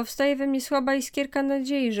 i powstaje we mnie słaba iskierka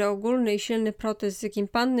nadziei, że ogólny i silny protest, z jakim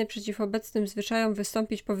panny przeciw obecnym zwyczajom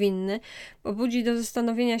wystąpić powinny, pobudzi do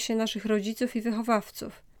zastanowienia się naszych rodziców i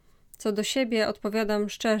wychowawców. Co do siebie odpowiadam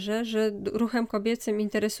szczerze, że ruchem kobiecym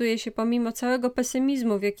interesuję się pomimo całego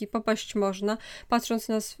pesymizmu, w jaki popaść można, patrząc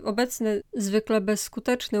na obecne, zwykle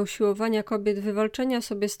bezskuteczne usiłowania kobiet wywalczenia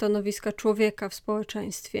sobie stanowiska człowieka w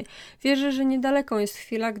społeczeństwie. Wierzę, że niedaleką jest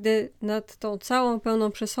chwila, gdy nad tą całą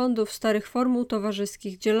pełną przesądów starych formuł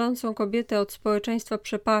towarzyskich, dzielącą kobietę od społeczeństwa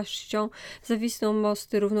przepaścią, zawisną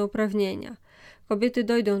mosty równouprawnienia. Kobiety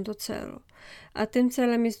dojdą do celu, a tym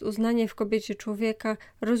celem jest uznanie w kobiecie człowieka,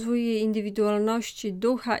 rozwój jej indywidualności,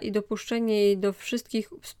 ducha i dopuszczenie jej do wszystkich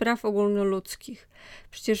spraw ogólnoludzkich.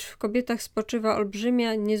 Przecież w kobietach spoczywa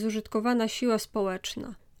olbrzymia, niezużytkowana siła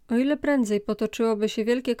społeczna. O ile prędzej potoczyłoby się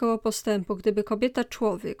wielkie koło postępu, gdyby kobieta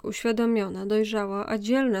człowiek, uświadomiona, dojrzała, a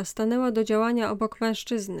dzielna stanęła do działania obok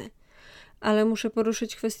mężczyzny. Ale muszę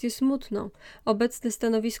poruszyć kwestię smutną, obecne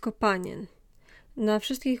stanowisko panien. Na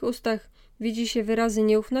wszystkich ustach widzi się wyrazy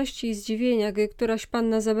nieufności i zdziwienia, gdy któraś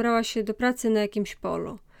panna zabrała się do pracy na jakimś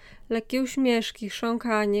polu. Lekkie uśmieszki,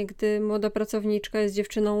 chrząkanie, gdy młoda pracowniczka jest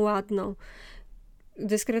dziewczyną ładną.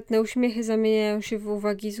 Dyskretne uśmiechy zamieniają się w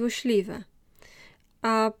uwagi złośliwe.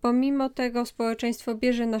 A pomimo tego społeczeństwo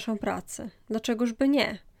bierze naszą pracę. Dlaczegoż by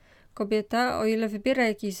nie? Kobieta, o ile wybiera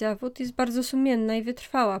jakiś zawód, jest bardzo sumienna i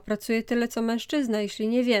wytrwała, pracuje tyle co mężczyzna, jeśli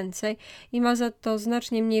nie więcej, i ma za to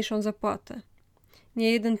znacznie mniejszą zapłatę.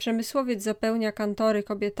 Niejeden przemysłowiec zapełnia kantory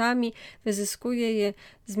kobietami, wyzyskuje je,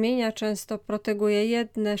 zmienia często, proteguje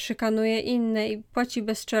jedne, szykanuje inne i płaci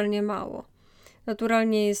bezczelnie mało.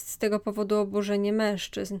 Naturalnie jest z tego powodu oburzenie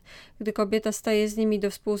mężczyzn. Gdy kobieta staje z nimi do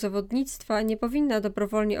współzawodnictwa, nie powinna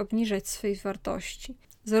dobrowolnie obniżać swej wartości.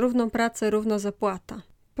 Za równą pracę równa zapłata.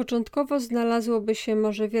 Początkowo znalazłoby się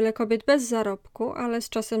może wiele kobiet bez zarobku, ale z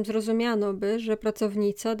czasem zrozumiano by, że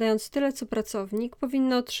pracownica, dając tyle co pracownik,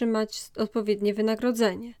 powinna otrzymać odpowiednie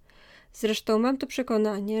wynagrodzenie. Zresztą mam to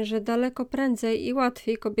przekonanie, że daleko prędzej i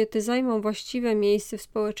łatwiej kobiety zajmą właściwe miejsce w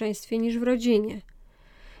społeczeństwie niż w rodzinie.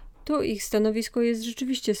 Tu ich stanowisko jest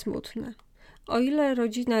rzeczywiście smutne. O ile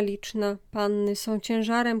rodzina liczna, panny są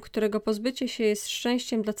ciężarem, którego pozbycie się jest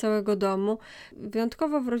szczęściem dla całego domu,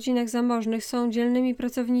 wyjątkowo w rodzinach zamożnych są dzielnymi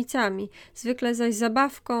pracownicami, zwykle zaś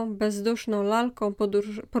zabawką, bezduszną lalką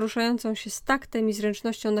poruszającą się z taktem i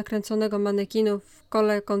zręcznością nakręconego manekinu w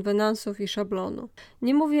kole konwenansów i szablonu.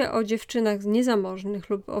 Nie mówię o dziewczynach niezamożnych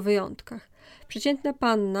lub o wyjątkach. Przeciętna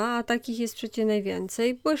panna, a takich jest przecie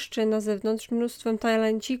najwięcej, błyszczy na zewnątrz mnóstwem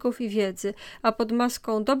talencików i wiedzy, a pod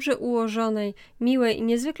maską dobrze ułożonej, miłej i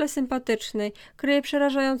niezwykle sympatycznej kryje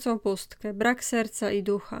przerażającą pustkę, brak serca i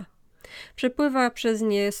ducha. Przepływa przez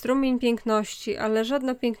nie strumień piękności, ale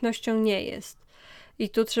żadną pięknością nie jest. I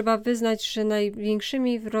tu trzeba wyznać, że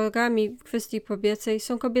największymi wrogami w kwestii kobiecej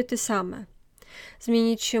są kobiety same.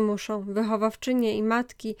 Zmienić się muszą wychowawczynie i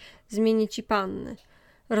matki, zmienić i panny.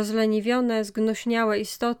 Rozleniwione, zgnuśniałe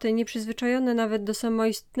istoty, nieprzyzwyczajone nawet do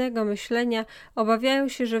samoistnego myślenia, obawiają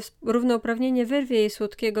się, że równouprawnienie wyrwie je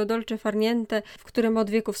słodkiego dolce farniente, w którym od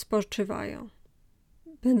wieków spoczywają.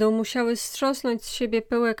 Będą musiały strząsnąć z siebie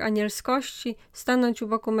pyłek anielskości, stanąć u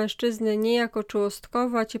boku mężczyzny nie jako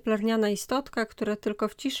czułostkowa, cieplarniana istotka, która tylko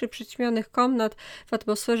w ciszy przyćmionych komnat, w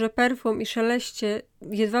atmosferze perfum i szeleście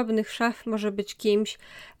jedwabnych szaf może być kimś,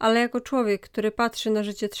 ale jako człowiek, który patrzy na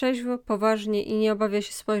życie trzeźwo, poważnie i nie obawia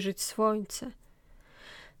się spojrzeć w słońce.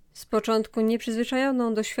 Z początku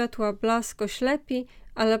nieprzyzwyczajoną do światła blask oślepi,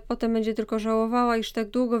 ale potem będzie tylko żałowała, iż tak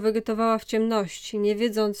długo wegetowała w ciemności, nie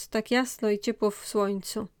wiedząc tak jasno i ciepło w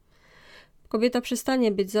słońcu. Kobieta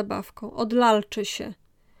przestanie być zabawką, odlalczy się.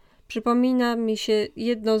 Przypomina mi się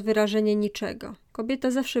jedno wyrażenie niczego.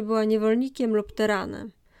 Kobieta zawsze była niewolnikiem lub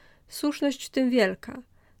tyranem. Słuszność w tym wielka.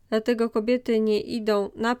 Dlatego kobiety nie idą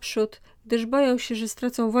naprzód, gdyż boją się, że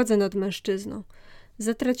stracą władzę nad mężczyzną.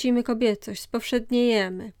 Zatracimy kobiecość,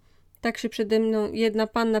 spowszedniejemy. Tak się przede mną jedna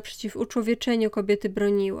panna przeciw uczłowieczeniu kobiety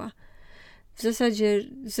broniła. W zasadzie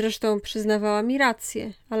zresztą przyznawała mi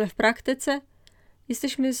rację, ale w praktyce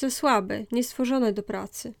jesteśmy za słabe, niestworzone do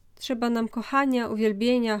pracy. Trzeba nam kochania,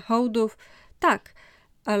 uwielbienia, hołdów. Tak,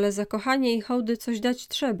 ale za kochanie i hołdy coś dać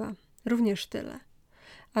trzeba. Również tyle.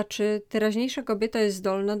 A czy teraźniejsza kobieta jest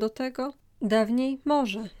zdolna do tego? Dawniej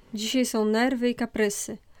może. Dzisiaj są nerwy i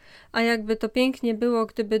kaprysy. A jakby to pięknie było,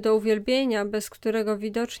 gdyby do uwielbienia, bez którego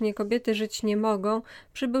widocznie kobiety żyć nie mogą,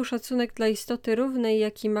 przybył szacunek dla istoty równej,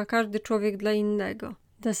 jaki ma każdy człowiek dla innego.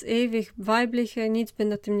 Das ewig Weibliche nic by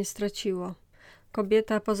na tym nie straciło.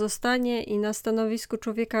 Kobieta pozostanie i na stanowisku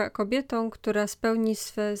człowieka kobietą, która spełni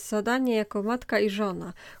swe zadanie jako matka i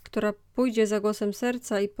żona, która pójdzie za głosem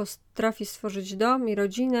serca i potrafi stworzyć dom i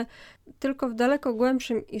rodzinę, tylko w daleko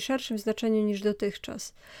głębszym i szerszym znaczeniu niż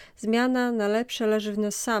dotychczas. Zmiana na lepsze leży w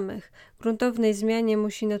nas samych. Gruntownej zmianie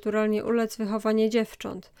musi naturalnie ulec wychowanie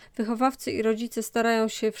dziewcząt. Wychowawcy i rodzice starają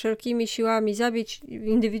się wszelkimi siłami zabić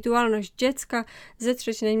indywidualność dziecka,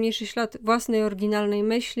 zetrzeć najmniejszy ślad własnej oryginalnej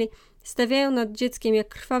myśli, stawiają nad dzieckiem jak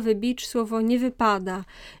krwawy bicz słowo nie wypada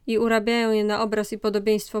i urabiają je na obraz i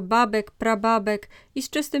podobieństwo babek, prababek i z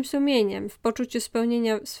czystym sumieniem, w poczuciu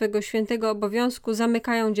spełnienia swego świętego obowiązku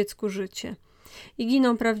zamykają dziecku życie. I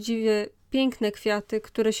giną prawdziwie piękne kwiaty,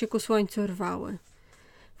 które się ku słońcu rwały.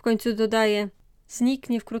 W końcu dodaje: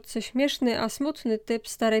 zniknie wkrótce śmieszny, a smutny typ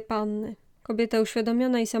starej panny. Kobieta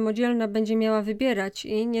uświadomiona i samodzielna będzie miała wybierać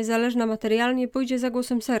i, niezależna materialnie, pójdzie za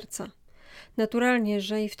głosem serca. Naturalnie,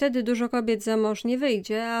 że i wtedy dużo kobiet za mąż nie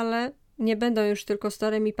wyjdzie, ale nie będą już tylko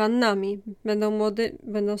starymi pannami.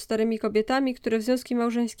 Będą starymi kobietami, które w związki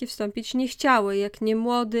małżeńskie wstąpić nie chciały, jak nie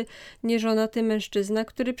młody, nieżonaty mężczyzna,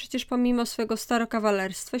 który przecież pomimo swego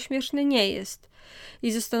starokawalerstwa śmieszny nie jest.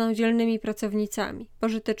 I zostaną dzielnymi pracownicami,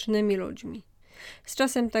 pożytecznymi ludźmi. Z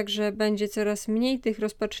czasem także będzie coraz mniej tych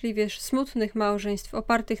rozpaczliwie smutnych małżeństw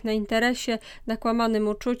opartych na interesie, na kłamanym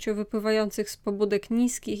uczuciu wypływających z pobudek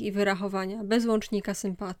niskich i wyrachowania, bez łącznika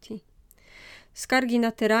sympatii. Skargi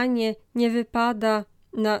na tyranię, nie wypada,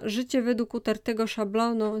 na życie według utartego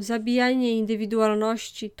szablonu, zabijanie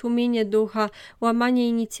indywidualności, tłumienie ducha, łamanie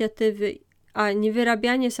inicjatywy, a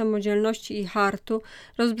niewyrabianie samodzielności i hartu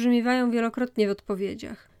rozbrzmiewają wielokrotnie w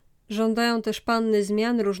odpowiedziach. Żądają też panny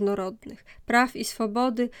zmian różnorodnych, praw i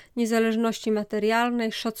swobody, niezależności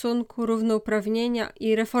materialnej, szacunku, równouprawnienia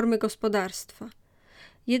i reformy gospodarstwa.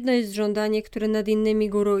 Jedno jest żądanie, które nad innymi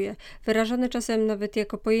góruje, wyrażane czasem nawet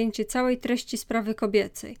jako pojęcie całej treści sprawy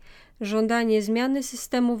kobiecej. Żądanie zmiany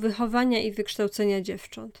systemu wychowania i wykształcenia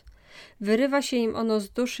dziewcząt. Wyrywa się im ono z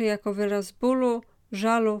duszy jako wyraz bólu,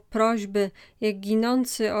 żalu, prośby, jak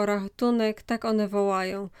ginący o ratunek, tak one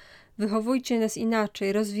wołają. Wychowujcie nas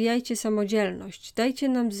inaczej, rozwijajcie samodzielność, dajcie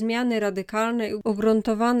nam zmiany radykalne i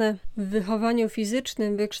ugruntowane w wychowaniu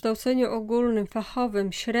fizycznym, wykształceniu ogólnym,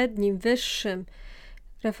 fachowym, średnim, wyższym,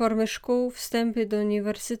 reformy szkół, wstępy do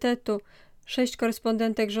uniwersytetu. 6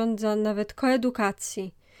 korespondentek żąda nawet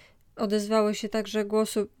koedukacji. Odezwały się także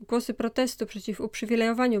głosy protestu przeciw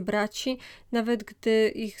uprzywilejowaniu braci, nawet gdy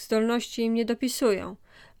ich zdolności im nie dopisują,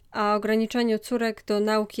 a ograniczaniu córek do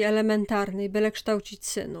nauki elementarnej, byle kształcić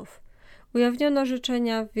synów. Ujawniono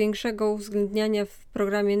życzenia większego uwzględniania w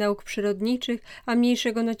programie nauk przyrodniczych, a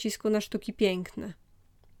mniejszego nacisku na sztuki piękne.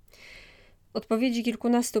 Odpowiedzi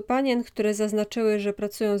kilkunastu panien, które zaznaczyły, że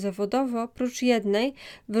pracują zawodowo, prócz jednej,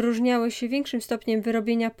 wyróżniały się większym stopniem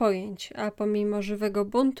wyrobienia pojęć, a pomimo żywego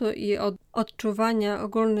buntu i odczuwania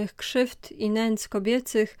ogólnych krzywd i nędz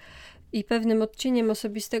kobiecych i pewnym odcieniem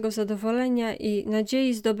osobistego zadowolenia i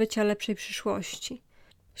nadziei zdobycia lepszej przyszłości.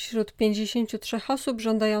 Wśród 53 osób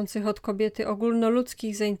żądających od kobiety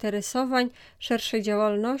ogólnoludzkich zainteresowań, szerszej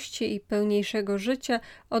działalności i pełniejszego życia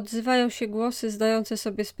odzywają się głosy zdające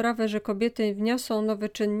sobie sprawę, że kobiety wniosą nowe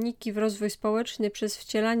czynniki w rozwój społeczny przez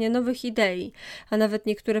wcielanie nowych idei, a nawet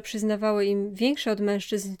niektóre przyznawały im większe od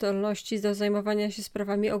mężczyzn zdolności do zajmowania się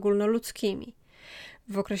sprawami ogólnoludzkimi.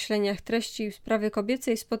 W określeniach treści sprawy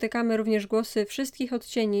kobiecej spotykamy również głosy wszystkich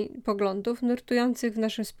odcieni poglądów nurtujących w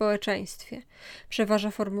naszym społeczeństwie.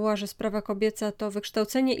 Przeważa formuła, że sprawa kobieca to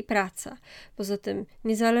wykształcenie i praca, poza tym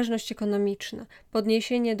niezależność ekonomiczna,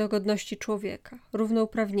 podniesienie do godności człowieka,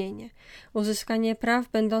 równouprawnienie, uzyskanie praw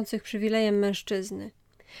będących przywilejem mężczyzny.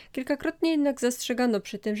 Kilkakrotnie jednak zastrzegano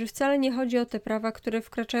przy tym, że wcale nie chodzi o te prawa, które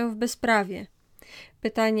wkraczają w bezprawie.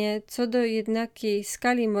 Pytanie co do jednakiej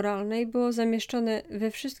skali moralnej było zamieszczone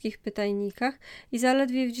we wszystkich pytajnikach i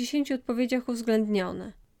zaledwie w 10 odpowiedziach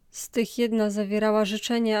uwzględnione. Z tych jedna zawierała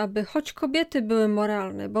życzenie, aby choć kobiety były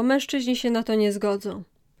moralne, bo mężczyźni się na to nie zgodzą.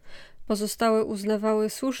 Pozostałe uznawały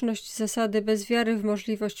słuszność zasady bez wiary w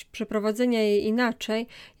możliwość przeprowadzenia jej inaczej,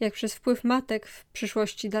 jak przez wpływ matek w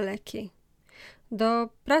przyszłości dalekiej. Do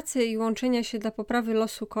pracy i łączenia się dla poprawy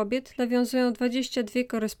losu kobiet nawiązują 22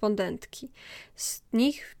 korespondentki. Z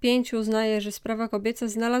nich 5 uznaje, że sprawa kobieca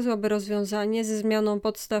znalazłaby rozwiązanie ze zmianą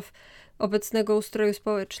podstaw obecnego ustroju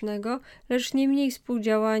społecznego, lecz nie mniej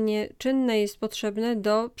współdziałanie czynne jest potrzebne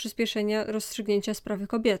do przyspieszenia rozstrzygnięcia sprawy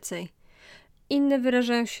kobiecej. Inne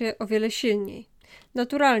wyrażają się o wiele silniej.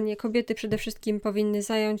 Naturalnie kobiety przede wszystkim powinny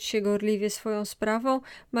zająć się gorliwie swoją sprawą,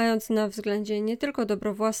 mając na względzie nie tylko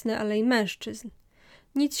dobro własne, ale i mężczyzn.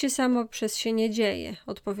 Nic się samo przez się nie dzieje,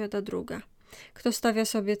 odpowiada druga. Kto stawia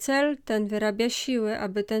sobie cel, ten wyrabia siły,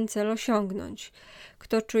 aby ten cel osiągnąć.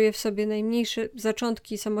 Kto czuje w sobie najmniejsze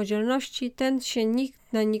zaczątki samodzielności, ten się nikt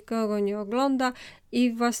na nikogo nie ogląda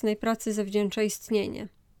i własnej pracy zawdzięcza istnienie.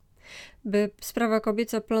 By sprawa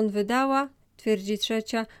kobieca plon wydała, twierdzi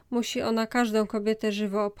trzecia, musi ona każdą kobietę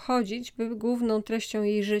żywo obchodzić, by główną treścią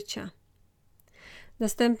jej życia.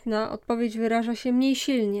 Następna odpowiedź wyraża się mniej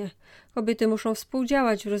silnie. Kobiety muszą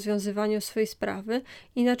współdziałać w rozwiązywaniu swej sprawy,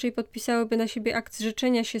 inaczej podpisałyby na siebie akt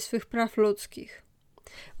zrzeczenia się swych praw ludzkich.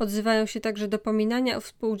 Odzywają się także dopominania o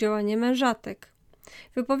współdziałanie mężatek.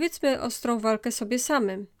 Wypowiedzmy ostrą walkę sobie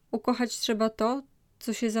samym. Ukochać trzeba to,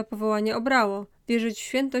 co się za powołanie obrało. Wierzyć w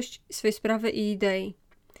świętość swej sprawy i idei.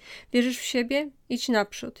 Wierzysz w siebie? Idź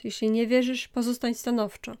naprzód. Jeśli nie wierzysz, pozostań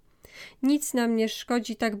stanowczo. Nic nam nie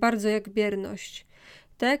szkodzi tak bardzo jak bierność.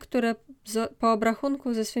 Te, które po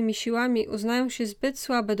obrachunku ze swymi siłami uznają się zbyt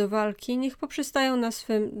słabe do walki, niech poprzestają na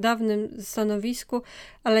swym dawnym stanowisku,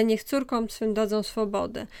 ale niech córkom swym dadzą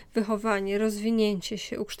swobodę, wychowanie, rozwinięcie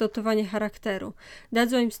się, ukształtowanie charakteru.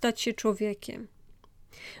 Dadzą im stać się człowiekiem.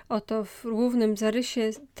 Oto w głównym zarysie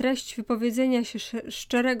treść wypowiedzenia się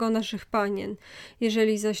szczerego naszych panien.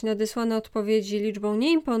 Jeżeli zaś nadesłane odpowiedzi liczbą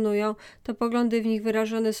nie imponują, to poglądy w nich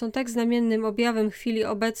wyrażone są tak znamiennym objawem chwili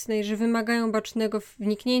obecnej, że wymagają bacznego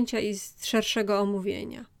wniknięcia i szerszego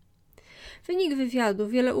omówienia. Wynik wywiadu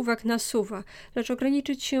wiele uwag nasuwa, lecz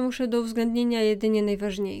ograniczyć się muszę do uwzględnienia jedynie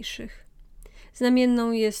najważniejszych.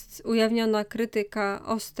 Znamienną jest ujawniona krytyka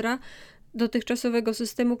ostra dotychczasowego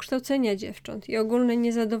systemu kształcenia dziewcząt i ogólne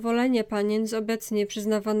niezadowolenie panien z obecnie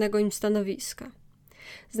przyznawanego im stanowiska.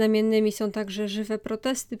 Znamiennymi są także żywe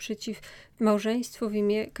protesty przeciw małżeństwu w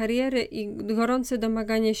imię kariery i gorące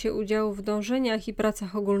domaganie się udziału w dążeniach i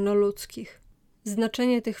pracach ogólnoludzkich.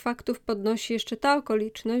 Znaczenie tych faktów podnosi jeszcze ta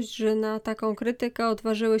okoliczność, że na taką krytykę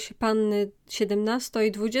odważyły się panny 17-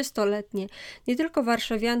 i 20-letnie, nie tylko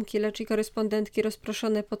warszawianki, lecz i korespondentki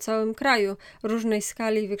rozproszone po całym kraju, różnej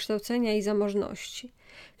skali wykształcenia i zamożności.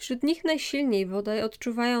 Wśród nich najsilniej bodaj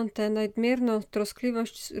odczuwają tę nadmierną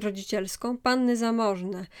troskliwość rodzicielską panny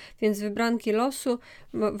zamożne, więc wybranki losu,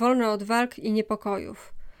 wolne od walk i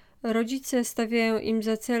niepokojów. Rodzice stawiają im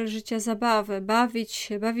za cel życia zabawę, bawić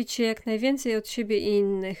się jak najwięcej od siebie i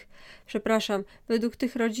innych. Według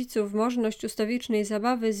tych rodziców możność ustawicznej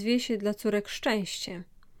zabawy zwie się dla córek szczęście.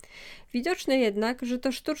 Widoczne jednak, że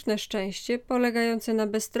to sztuczne szczęście, polegające na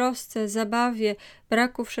beztrosce, zabawie,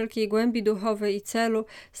 braku wszelkiej głębi duchowej i celu,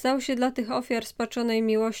 stało się dla tych ofiar spaczonej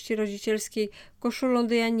miłości rodzicielskiej koszulą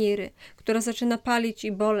Dejaniry, która zaczyna palić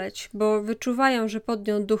i boleć, bo wyczuwają, że pod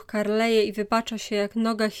nią duch karleje i wypacza się jak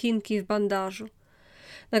noga Chinki w bandażu.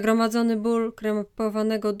 Nagromadzony ból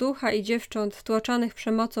krępowanego ducha i dziewcząt wtłaczanych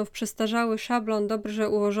przemocą w przestarzały szablon dobrze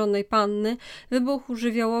ułożonej panny wybuchł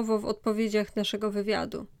żywiołowo w odpowiedziach naszego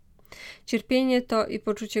wywiadu. Cierpienie to i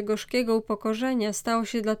poczucie gorzkiego upokorzenia stało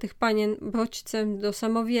się dla tych panien bodźcem do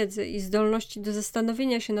samowiedzy i zdolności do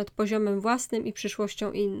zastanowienia się nad poziomem własnym i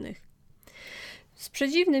przyszłością innych. Z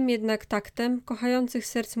przedziwnym jednak taktem kochających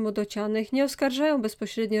serc młodocianych nie oskarżają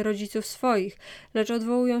bezpośrednio rodziców swoich, lecz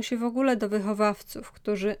odwołują się w ogóle do wychowawców,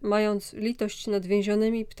 którzy, mając litość nad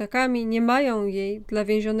więzionymi ptakami, nie mają jej dla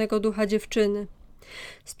więzionego ducha dziewczyny.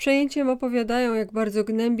 Z przejęciem opowiadają, jak bardzo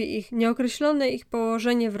gnębi ich nieokreślone ich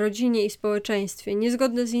położenie w rodzinie i społeczeństwie,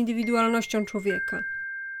 niezgodne z indywidualnością człowieka.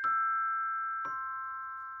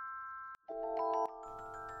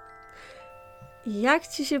 Jak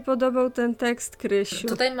ci się podobał ten tekst, Krysiu?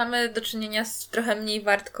 Tutaj mamy do czynienia z trochę mniej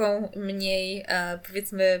wartką, mniej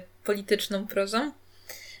powiedzmy polityczną prozą.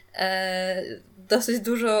 Dosyć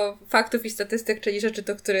dużo faktów i statystyk, czyli rzeczy,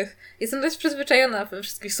 do których jestem dość przyzwyczajona we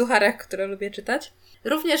wszystkich sucharach, które lubię czytać.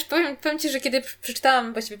 Również powiem Ci, że kiedy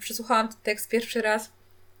przesłuchałam ten tekst pierwszy raz,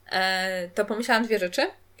 to pomyślałam dwie rzeczy.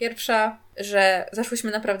 Pierwsza, że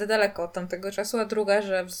zaszłyśmy naprawdę daleko od tamtego czasu, a druga,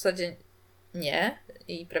 że w zasadzie nie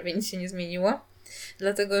i prawie nic się nie zmieniło.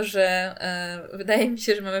 Dlatego, że wydaje mi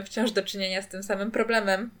się, że mamy wciąż do czynienia z tym samym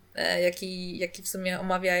problemem, jaki w sumie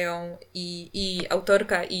omawiają i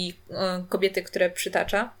autorka, i kobiety, które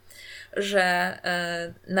przytacza, że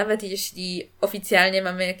nawet jeśli oficjalnie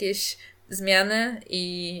mamy jakieś zmiany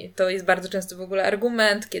i to jest bardzo często w ogóle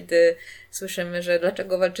argument, kiedy słyszymy, że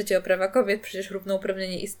dlaczego walczycie o prawa kobiet, przecież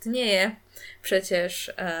równouprawnienie istnieje,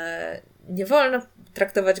 przecież nie wolno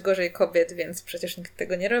traktować gorzej kobiet, więc przecież nikt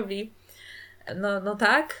tego nie robi. No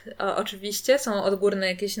tak, oczywiście są odgórne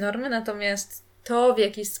jakieś normy, natomiast to, w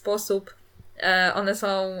jaki sposób one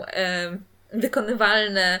są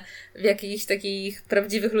wykonywalne w jakichś takich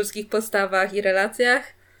prawdziwych ludzkich postawach i relacjach,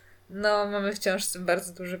 no mamy wciąż z tym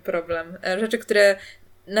bardzo duży problem. Rzeczy, które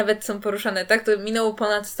nawet są poruszane, tak? To minęło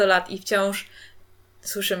ponad 100 lat i wciąż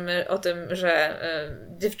słyszymy o tym, że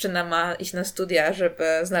dziewczyna ma iść na studia, żeby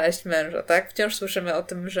znaleźć męża, tak? Wciąż słyszymy o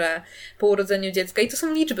tym, że po urodzeniu dziecka, i to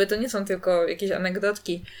są liczby, to nie są tylko jakieś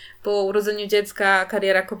anegdotki, po urodzeniu dziecka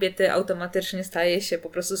kariera kobiety automatycznie staje się po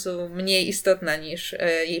prostu mniej istotna niż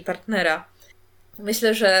jej partnera.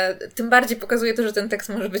 Myślę, że tym bardziej pokazuje to, że ten tekst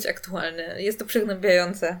może być aktualny. Jest to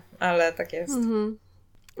przygnębiające, ale tak jest. Mhm.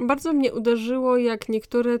 Bardzo mnie uderzyło, jak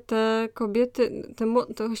niektóre te kobiety,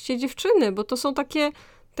 te właściwie dziewczyny, bo to są takie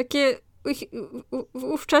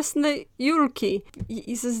ówczesne Julki.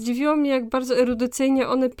 I zdziwiło mnie, jak bardzo erudycyjnie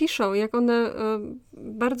one piszą, jak one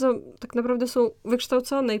bardzo tak naprawdę są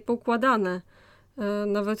wykształcone i poukładane.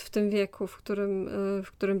 Nawet w tym wieku, w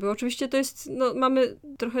którym było. Oczywiście to jest, no, mamy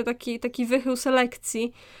trochę taki wychył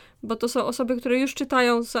selekcji, bo to są osoby, które już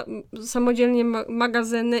czytają samodzielnie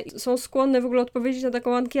magazyny i są skłonne w ogóle odpowiedzieć na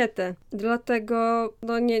taką ankietę. Dlatego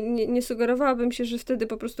no, nie sugerowałabym się, że wtedy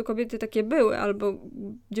po prostu kobiety takie były, albo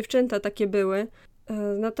dziewczęta takie były.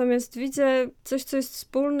 Natomiast widzę coś, co jest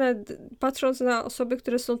wspólne, patrząc na osoby,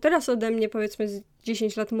 które są teraz ode mnie, powiedzmy z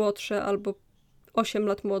 10 lat młodsze, albo 8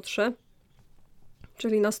 lat młodsze,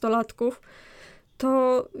 czyli nastolatków,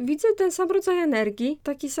 to widzę ten sam rodzaj energii,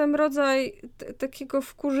 taki sam rodzaj takiego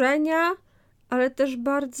wkurzenia, ale też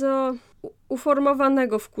bardzo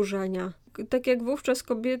uformowanego wkurzenia. Tak jak wówczas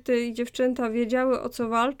kobiety i dziewczęta wiedziały, o co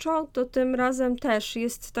walczą, to tym razem też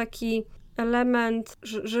jest taki element,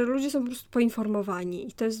 że ludzie są po prostu poinformowani.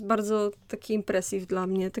 I to jest bardzo taki impresiv dla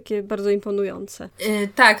mnie, takie bardzo imponujące.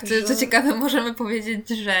 Tak, co ciekawe, możemy powiedzieć,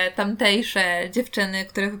 że tamtejsze dziewczyny,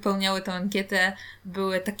 które wypełniały tę ankietę,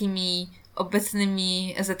 były takimi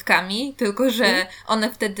obecnymi Zetkami, tylko że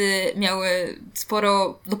one wtedy miały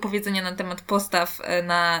sporo do powiedzenia na temat postaw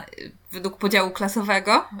według podziału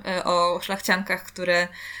klasowego, o szlachciankach, które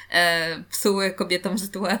psuły kobietom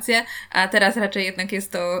sytuację, a teraz raczej jednak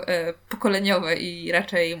jest to pokoleniowe i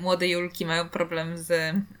raczej młode Julki mają problem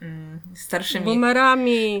z starszymi.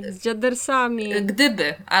 Boomerami, z dziadersami.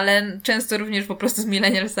 Gdyby, ale często również po prostu z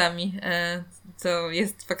millennialsami, co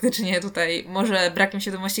jest faktycznie tutaj może brakiem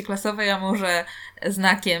świadomości klasowej, a może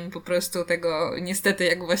znakiem po prostu tego, niestety,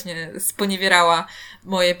 jak właśnie sponiewierała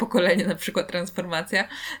moje pokolenie, na przykład transformacja.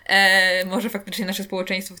 Może faktycznie nasze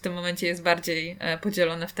społeczeństwo w tym momencie jest bardziej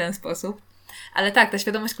podzielone w ten sposób. Ale tak, ta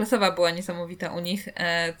świadomość klasowa była niesamowita u nich,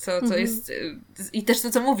 co jest... I też to,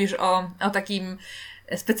 co mówisz o takim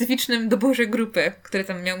specyficznym doborze grupy, który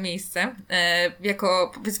tam miał miejsce.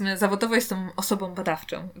 Jako, powiedzmy, zawodowo jestem osobą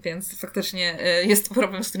badawczą, więc faktycznie jest to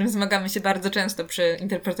problem, z którym zmagamy się bardzo często przy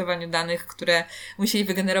interpretowaniu danych, które musieli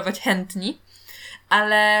wygenerować chętni.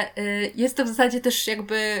 Ale jest to w zasadzie też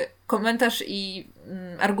jakby komentarz i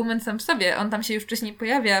argument sam w sobie. On tam się już wcześniej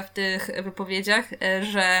pojawia w tych wypowiedziach,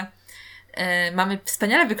 że mamy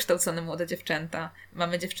wspaniale wykształcone młode dziewczęta.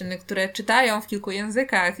 Mamy dziewczyny, które czytają w kilku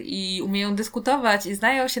językach i umieją dyskutować i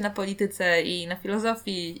znają się na polityce i na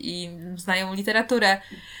filozofii i znają literaturę,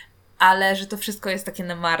 ale że to wszystko jest takie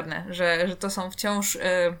namarne, że to są wciąż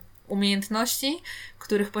umiejętności,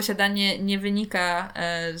 których posiadanie nie wynika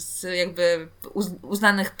z jakby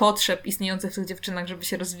uznanych potrzeb istniejących w tych dziewczynach, żeby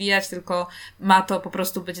się rozwijać, tylko ma to po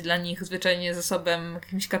prostu być dla nich zwyczajnie zasobem,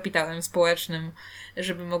 jakimś kapitałem społecznym,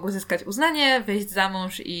 żeby mogły zyskać uznanie, wyjść za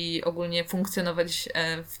mąż i ogólnie funkcjonować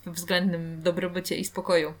w względnym dobrobycie i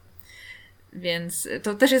spokoju. Więc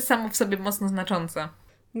to też jest samo w sobie mocno znaczące.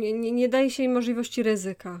 Nie daje się im możliwości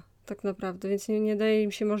ryzyka, tak naprawdę, więc nie daje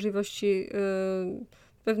im się możliwości...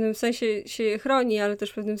 W pewnym sensie się je chroni, ale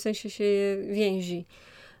też w pewnym sensie się je więzi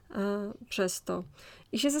przez to.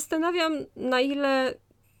 I się zastanawiam, na ile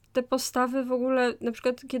te postawy w ogóle, na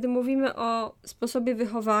przykład kiedy mówimy o sposobie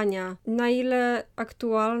wychowania, na ile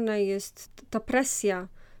aktualna jest ta presja.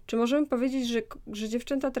 Czy możemy powiedzieć, że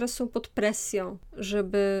dziewczęta teraz są pod presją,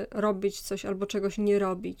 żeby robić coś albo czegoś nie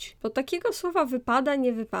robić? Bo takiego słowa wypada,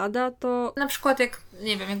 nie wypada, to... Na przykład jak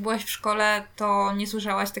byłaś w szkole, to nie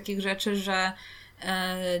słyszałaś takich rzeczy, że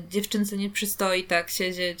dziewczynce nie przystoi tak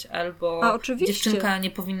siedzieć, albo dziewczynka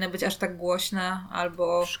nie powinna być aż tak głośna,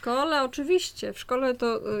 albo... W szkole oczywiście. W szkole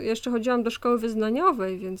to jeszcze chodziłam do szkoły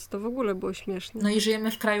wyznaniowej, więc to w ogóle było śmieszne. No i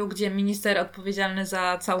żyjemy w kraju, gdzie minister odpowiedzialny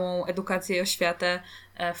za całą edukację i oświatę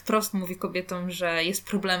wprost mówi kobietom, że jest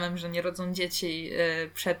problemem, że nie rodzą dzieci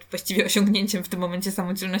przed właściwie osiągnięciem w tym momencie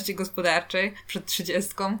samodzielności gospodarczej, przed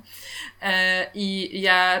 30. I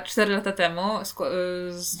ja 4 lata temu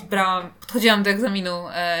podchodziłam do egzaminu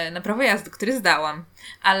na prawo jazdy, który zdałam.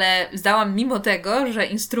 Ale zdałam mimo tego, że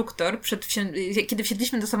instruktor, kiedy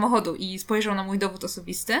wsiedliśmy do samochodu i spojrzał na mój dowód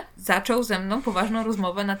osobisty, zaczął ze mną poważną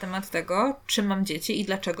rozmowę na temat tego, czy mam dzieci i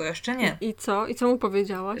dlaczego jeszcze nie. I co? I co mu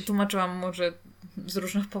powiedziałaś? Tłumaczyłam mu, że z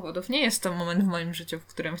różnych powodów nie jest to moment w moim życiu, w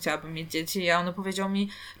którym chciałabym mieć dzieci, a on opowiedział mi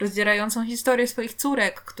rozdzierającą historię swoich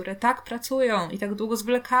córek, które tak pracują i tak długo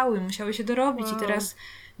zwlekały, musiały się dorobić i teraz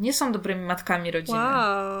nie są dobrymi matkami rodziny.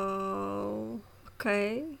 Wow.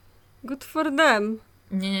 Okej. Good for them.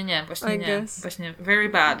 Nie, właśnie nie. Właśnie very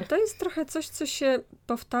bad. To jest trochę coś, co się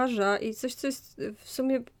powtarza i coś, co jest w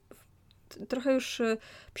sumie trochę już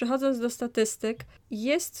przechodząc do statystyk,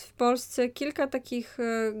 jest w Polsce kilka takich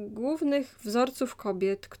głównych wzorców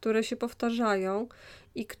kobiet, które się powtarzają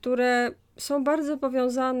i które są bardzo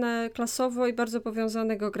powiązane klasowo i bardzo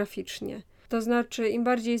powiązane geograficznie. To znaczy, im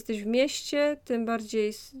bardziej jesteś w mieście, tym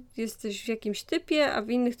bardziej jesteś w jakimś typie, a w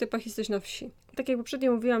innych typach jesteś na wsi. Tak jak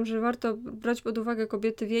poprzednio mówiłam, że warto brać pod uwagę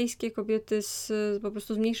kobiety wiejskie, kobiety po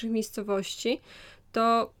prostu z mniejszych miejscowości,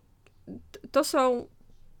 to są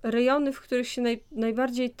rejony, w których się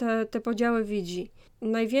najbardziej te podziały widzi.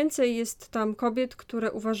 Najwięcej jest tam kobiet,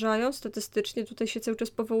 które uważają statystycznie, tutaj się cały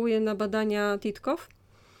czas powołuję na badania Titkow,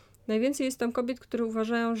 najwięcej jest tam kobiet, które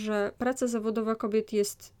uważają, że praca zawodowa kobiet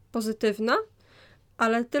jest pozytywna,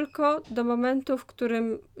 ale tylko do momentu, w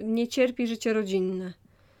którym nie cierpi życie rodzinne.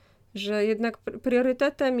 Że jednak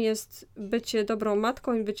priorytetem jest bycie dobrą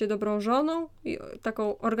matką i bycie dobrą żoną i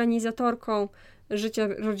taką organizatorką życia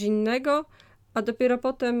rodzinnego, a dopiero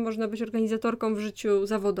potem można być organizatorką w życiu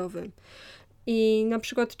zawodowym. I na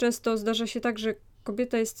przykład często zdarza się tak, że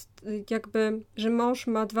kobieta jest że mąż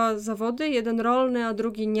ma 2 zawody, jeden rolny, a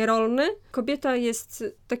drugi nierolny. Kobieta jest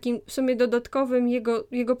takim w sumie dodatkowym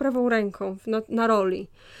jego prawą ręką na roli.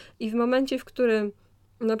 I w momencie, w którym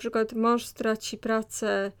na przykład mąż straci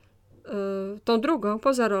pracę tą drugą,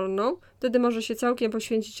 pozarolną, wtedy może się całkiem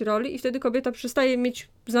poświęcić roli i wtedy kobieta przestaje mieć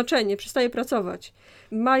znaczenie, przestaje pracować.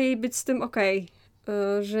 Ma jej być z tym okej,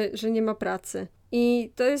 że nie ma pracy.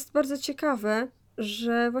 I to jest bardzo ciekawe,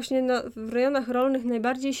 że właśnie w rejonach rolnych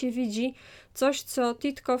najbardziej się widzi coś, co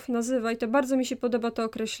Titkow nazywa, i to bardzo mi się podoba to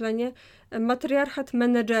określenie, matriarchat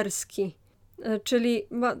menedżerski. Czyli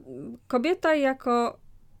kobieta jako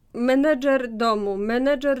menedżer domu,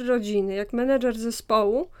 menedżer rodziny, jak menedżer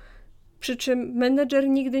zespołu, przy czym menedżer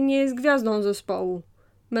nigdy nie jest gwiazdą zespołu.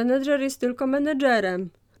 Menedżer jest tylko menedżerem.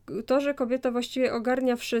 To, że kobieta właściwie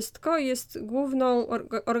ogarnia wszystko, jest główną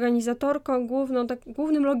organizatorką,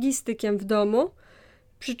 głównym logistykiem w domu,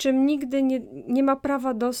 przy czym nigdy nie ma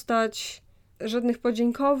prawa dostać żadnych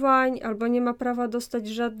podziękowań, albo nie ma prawa dostać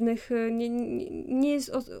żadnych, nie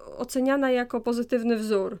jest oceniana jako pozytywny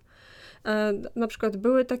wzór. Na przykład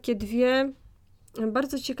były takie 2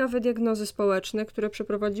 bardzo ciekawe diagnozy społeczne, które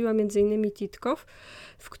przeprowadziła m.in. Titkow,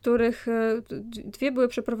 w których 2 były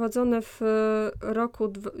przeprowadzone w roku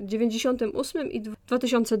 1998 i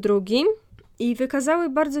 2002 i wykazały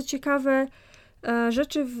bardzo ciekawe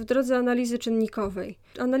rzeczy w drodze analizy czynnikowej.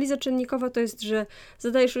 Analiza czynnikowa to jest, że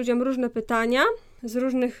zadajesz ludziom różne pytania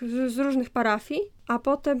z różnych parafii, a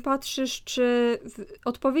potem patrzysz, czy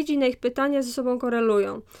odpowiedzi na ich pytania ze sobą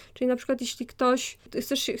korelują. Czyli na przykład jeśli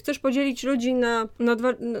chcesz podzielić ludzi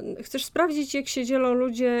chcesz sprawdzić, jak się dzielą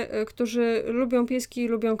ludzie, którzy lubią pieski i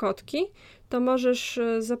lubią kotki, to możesz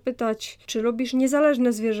zapytać, czy lubisz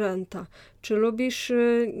niezależne zwierzęta, czy lubisz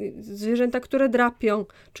zwierzęta, które drapią,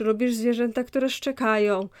 czy lubisz zwierzęta, które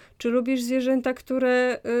szczekają, czy lubisz zwierzęta,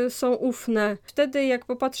 które są ufne. Wtedy jak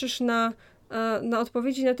popatrzysz na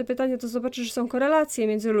odpowiedzi na te pytania, to zobaczysz, że są korelacje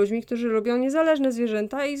między ludźmi, którzy lubią niezależne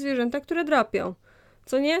zwierzęta i zwierzęta, które drapią.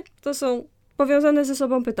 Co nie? To są powiązane ze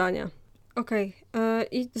sobą pytania. Okej.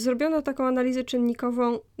 I zrobiono taką analizę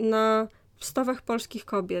czynnikową na postawach polskich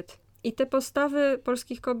kobiet. I te postawy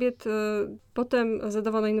polskich kobiet, potem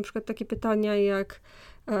zadawano im na przykład takie pytania jak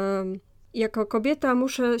jako kobieta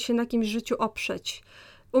muszę się na kimś w życiu oprzeć.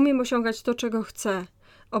 Umiem osiągać to, czego chcę.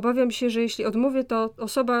 Obawiam się, że jeśli odmówię, to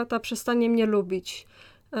osoba ta przestanie mnie lubić.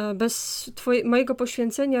 Bez mojego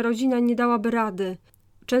poświęcenia rodzina nie dałaby rady.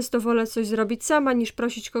 Często wolę coś zrobić sama, niż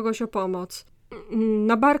prosić kogoś o pomoc.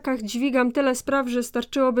 Na barkach dźwigam tyle spraw, że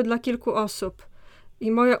starczyłoby dla kilku osób.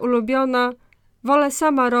 I moja ulubiona, wolę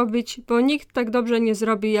sama robić, bo nikt tak dobrze nie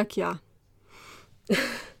zrobi jak ja.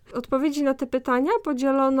 Odpowiedzi na te pytania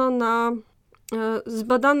podzielono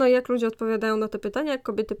zbadano, jak ludzie odpowiadają na te pytania, jak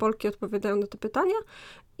kobiety Polki odpowiadają na te pytania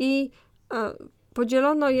i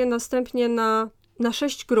podzielono je następnie na na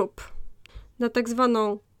 6 grup. Na tak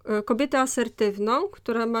zwaną kobietę asertywną,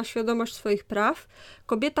 która ma świadomość swoich praw,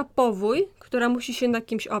 kobieta powój, która musi się na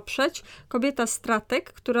kimś oprzeć, kobieta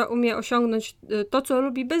strateg, która umie osiągnąć to, co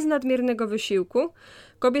lubi bez nadmiernego wysiłku,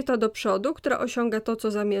 kobieta do przodu, która osiąga to,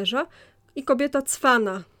 co zamierza i kobieta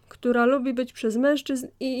cwana, która lubi być przez mężczyzn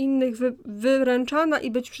i innych wyręczana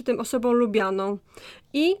i być przy tym osobą lubianą.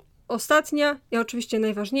 I ostatnia i oczywiście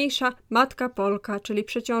najważniejsza, matka Polka, czyli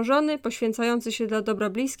przeciążony, poświęcający się dla dobra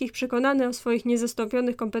bliskich, przekonany o swoich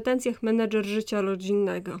niezastąpionych kompetencjach menedżer życia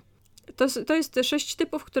rodzinnego. To jest te 6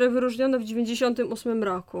 typów, które wyróżniono w 1998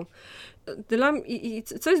 roku. I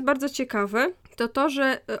co jest bardzo ciekawe, to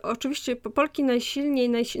że oczywiście Polki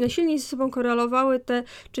najsilniej ze sobą korelowały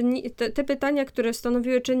te pytania, które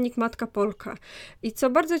stanowiły czynnik matka Polka. I co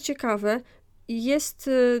bardzo ciekawe, jest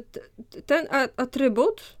ten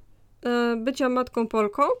atrybut bycia matką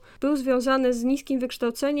Polką był związany z niskim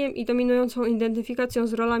wykształceniem i dominującą identyfikacją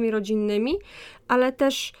z rolami rodzinnymi, ale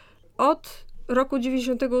też od roku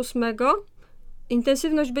 98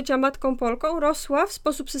 intensywność bycia matką Polką rosła w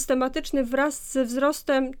sposób systematyczny wraz ze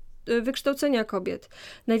wzrostem wykształcenia kobiet.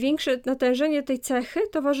 Największe natężenie tej cechy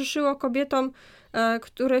towarzyszyło kobietom,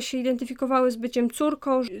 które się identyfikowały z byciem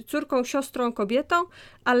córką, siostrą, kobietą,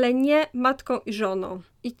 ale nie matką i żoną.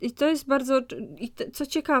 I to jest bardzo, co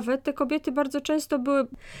ciekawe, te kobiety bardzo często były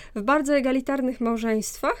w bardzo egalitarnych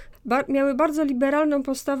małżeństwach, miały bardzo liberalną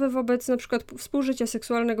postawę wobec na przykład współżycia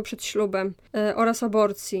seksualnego przed ślubem oraz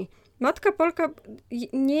aborcji. Matka Polka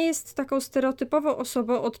nie jest taką stereotypową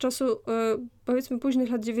osobą od czasu, powiedzmy,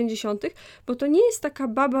 późnych lat 90., bo to nie jest taka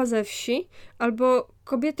baba ze wsi albo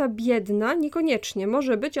kobieta biedna, niekoniecznie,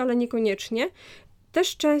 może być, ale niekoniecznie.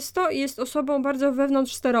 Też często jest osobą bardzo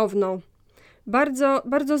wewnątrzsterowną, bardzo,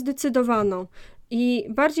 bardzo zdecydowaną i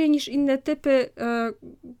bardziej niż inne typy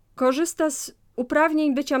korzysta z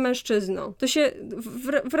uprawnień bycia mężczyzną. To się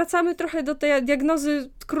wracamy trochę do tej diagnozy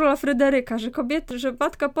króla Fryderyka, że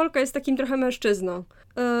matka Polka jest takim trochę mężczyzną.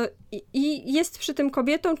 I jest przy tym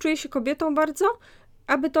kobietą, czuje się kobietą bardzo.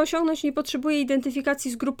 Aby to osiągnąć, nie potrzebuje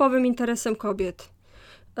identyfikacji z grupowym interesem kobiet.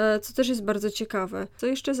 Co też jest bardzo ciekawe. Co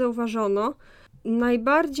jeszcze zauważono?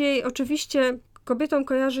 Najbardziej oczywiście kobietą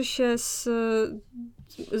kojarzy się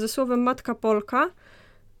ze słowem matka Polka.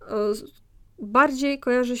 Bardziej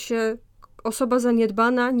kojarzy się osoba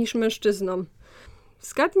zaniedbana niż mężczyzną.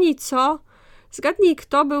 Zgadnij,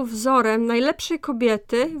 kto był wzorem najlepszej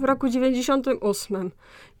kobiety w roku 98.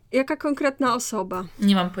 Jaka konkretna osoba?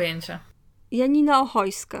 Nie mam pojęcia. Janina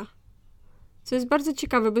Ochojska. Co jest bardzo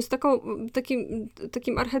ciekawe, bo jest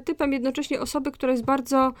takim archetypem jednocześnie osoby, która jest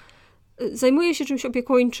bardzo zajmuje się czymś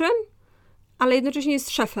opiekuńczym, ale jednocześnie jest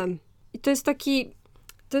szefem. I to jest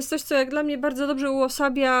coś, co jak dla mnie bardzo dobrze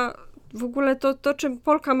uosabia w ogóle to, czym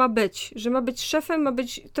Polka ma być. Że ma być szefem, ma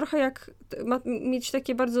być trochę ma mieć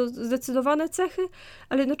takie bardzo zdecydowane cechy,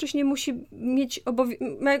 ale jednocześnie musi mieć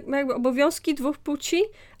ma jakby obowiązki dwóch płci,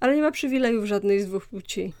 ale nie ma przywilejów żadnej z dwóch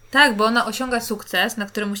płci. Tak, bo ona osiąga sukces, na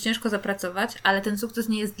który musi ciężko zapracować, ale ten sukces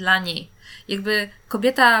nie jest dla niej. Jakby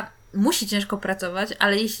kobieta musi ciężko pracować,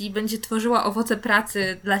 ale jeśli będzie tworzyła owoce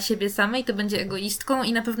pracy dla siebie samej, to będzie egoistką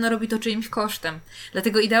i na pewno robi to czyimś kosztem.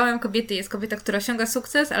 Dlatego ideałem kobiety jest kobieta, która osiąga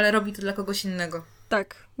sukces, ale robi to dla kogoś innego.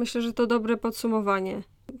 Tak, myślę, że to dobre podsumowanie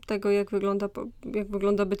tego, jak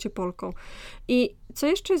wygląda bycie Polką. I co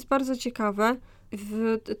jeszcze jest bardzo ciekawe,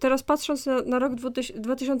 teraz patrząc na rok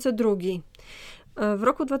 2002. W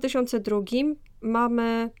roku 2002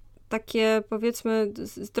 mamy takie, powiedzmy,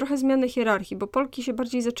 trochę zmiany hierarchii, bo Polki się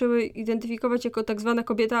bardziej zaczęły identyfikować jako tak zwana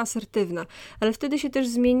kobieta asertywna, ale wtedy się też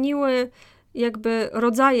zmieniły jakby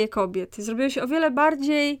rodzaje kobiet. Zrobiły się o wiele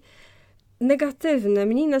bardziej negatywne,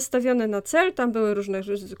 mniej nastawione na cel, tam były różne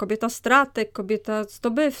kobieta strateg, kobieta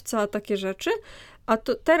zdobywca, takie rzeczy, a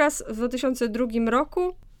to teraz w 2002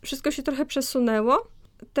 roku wszystko się trochę przesunęło.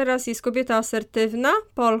 Teraz jest kobieta asertywna,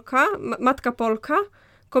 Polka, matka Polka,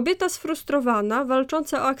 kobieta sfrustrowana,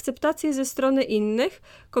 walcząca o akceptację ze strony innych,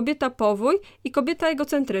 kobieta powój i kobieta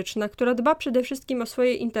egocentryczna, która dba przede wszystkim o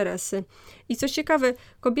swoje interesy. I co ciekawe,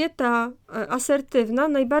 kobieta asertywna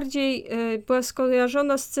najbardziej była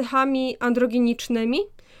skojarzona z cechami androginicznymi,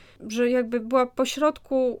 że jakby była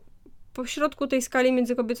pośrodku tej skali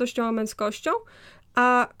między kobiecością a męskością,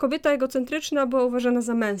 a kobieta egocentryczna była uważana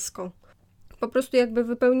za męską. Po prostu jakby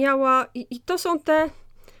wypełniała i to są te...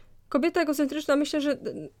 Kobieta egocentryczna, myślę, że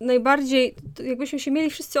najbardziej, jakbyśmy się mieli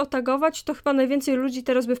wszyscy otagować, to chyba najwięcej ludzi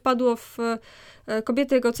teraz by wpadło w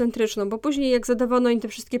kobietę egocentryczną, bo później jak zadawano im te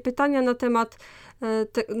wszystkie pytania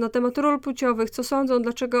na temat ról płciowych, co sądzą,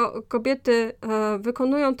 dlaczego kobiety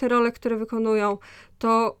wykonują te role, które wykonują,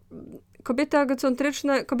 to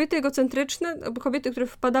kobiety egocentryczne, albo kobiety, które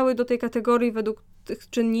wpadały do tej kategorii według tych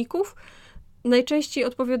czynników, najczęściej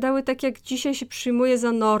odpowiadały tak, jak dzisiaj się przyjmuje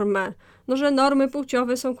za normę. No, że normy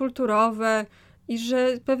płciowe są kulturowe i że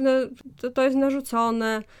pewne to jest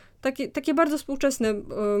narzucone. Takie bardzo współczesne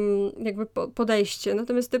jakby podejście.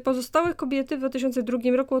 Natomiast te pozostałe kobiety w 2002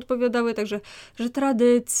 roku odpowiadały tak, że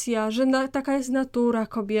tradycja, że taka jest natura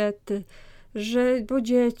kobiety, że bo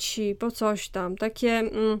dzieci, bo coś tam. Takie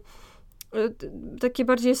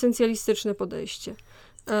bardziej esencjalistyczne podejście.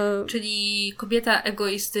 Czyli kobieta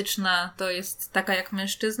egoistyczna to jest taka jak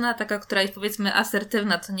mężczyzna, taka, która jest powiedzmy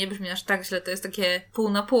asertywna, to nie brzmi aż tak źle, to jest takie pół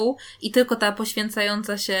na pół i tylko ta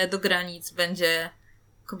poświęcająca się do granic będzie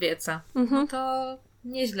kobieca. No to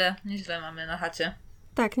nieźle mamy na chacie.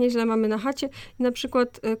 Tak, nieźle mamy na chacie. Na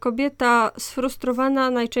przykład kobieta sfrustrowana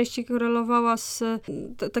najczęściej korelowała z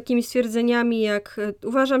takimi stwierdzeniami jak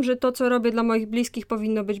uważam, że to, co robię dla moich bliskich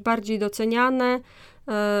powinno być bardziej doceniane.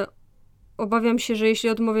 Obawiam się, że jeśli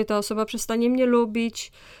odmówię, ta osoba przestanie mnie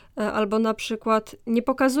lubić. Albo na przykład nie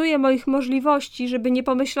pokazuję moich możliwości, żeby nie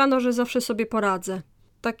pomyślano, że zawsze sobie poradzę.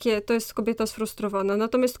 To jest kobieta sfrustrowana.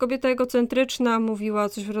 Natomiast kobieta egocentryczna mówiła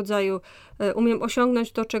coś w rodzaju umiem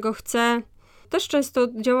osiągnąć to, czego chcę. Też często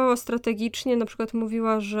działała strategicznie, na przykład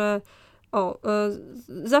mówiła, że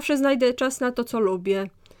zawsze znajdę czas na to, co lubię.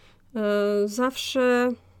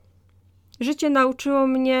 Zawsze życie nauczyło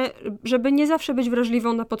mnie, żeby nie zawsze być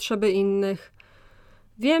wrażliwą na potrzeby innych.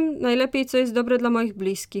 Wiem najlepiej, co jest dobre dla moich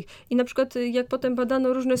bliskich. I na przykład jak potem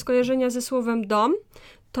badano różne skojarzenia ze słowem dom,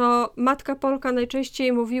 to matka Polka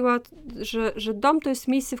najczęściej mówiła, że dom to jest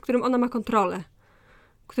miejsce, w którym ona ma kontrolę,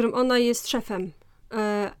 w którym ona jest szefem.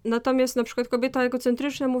 Natomiast na przykład kobieta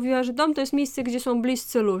egocentryczna mówiła, że dom to jest miejsce, gdzie są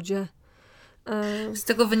bliscy ludzie. Z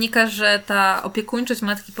tego wynika, że ta opiekuńczość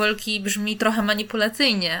matki Polki brzmi trochę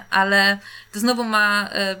manipulacyjnie, ale to znowu ma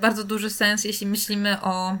bardzo duży sens, jeśli myślimy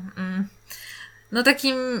o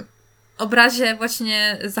takim obrazie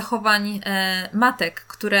właśnie zachowań matek,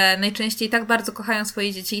 które najczęściej tak bardzo kochają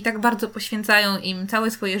swoje dzieci i tak bardzo poświęcają im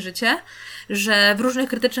całe swoje życie, że w różnych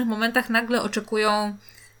krytycznych momentach nagle oczekują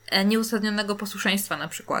nieuzasadnionego posłuszeństwa na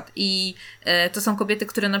przykład. I to są kobiety,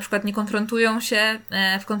 które na przykład nie konfrontują się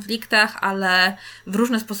w konfliktach, ale w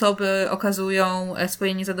różne sposoby okazują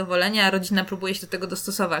swoje niezadowolenie, a rodzina próbuje się do tego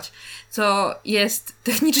dostosować. Co jest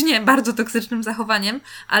technicznie bardzo toksycznym zachowaniem,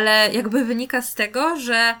 ale jakby wynika z tego,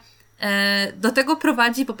 że do tego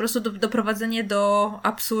prowadzi po prostu doprowadzenie do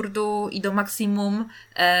absurdu i do maksimum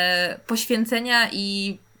poświęcenia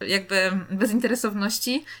i jakby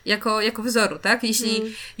bezinteresowności jako wzoru, tak? Jeśli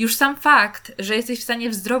już sam fakt, że jesteś w stanie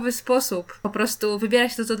w zdrowy sposób po prostu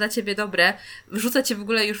wybierać to, co dla ciebie dobre, wrzuca cię w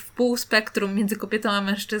ogóle już w pół spektrum między kobietą a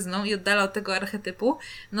mężczyzną i oddala od tego archetypu,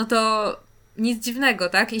 no to nic dziwnego,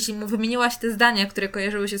 tak? Jeśli mu wymieniłaś te zdania, które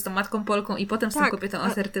kojarzyły się z tą matką Polką i potem z tą kobietą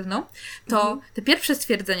asertywną, to te pierwsze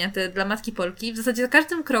stwierdzenia dla matki Polki w zasadzie za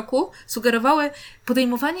każdym kroku sugerowały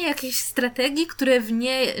podejmowanie jakiejś strategii, które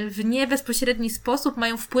w nie bezpośredni sposób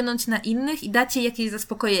mają wpłynąć na innych i dać jej jakieś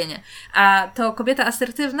zaspokojenie. A to kobieta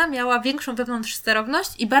asertywna miała większą wewnątrz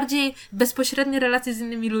sterowność i bardziej bezpośrednie relacje z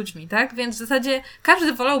innymi ludźmi, tak? Więc w zasadzie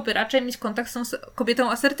każdy wolałby raczej mieć kontakt z tą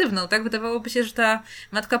kobietą asertywną, tak? Wydawałoby się, że ta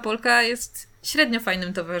matka Polka jest średnio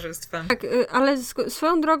fajnym towarzystwem. Tak, ale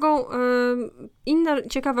swoją drogą inna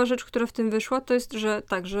ciekawa rzecz, która w tym wyszła, to jest, że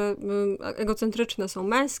egocentryczne są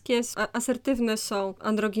męskie, asertywne są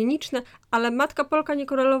androgeniczne, ale matka Polka nie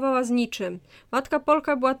korelowała z niczym. Matka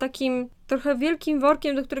Polka była takim trochę wielkim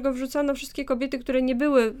workiem, do którego wrzucano wszystkie kobiety, które nie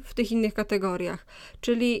były w tych innych kategoriach.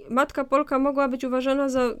 Czyli matka Polka mogła być uważana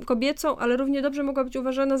za kobiecą, ale równie dobrze mogła być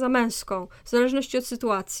uważana za męską, w zależności od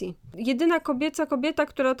sytuacji. Jedyna kobieca kobieta,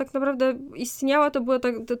 która tak naprawdę istniała,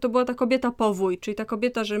 to była ta kobieta powój, czyli ta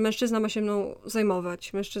kobieta, że mężczyzna ma się mną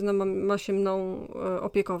zajmować, mężczyzna ma się mną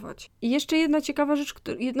opiekować. I jeszcze jedna ciekawa rzecz,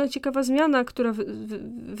 jedna ciekawa zmiana, która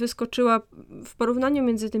wyskoczyła w porównaniu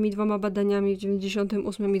między tymi dwoma badaniami w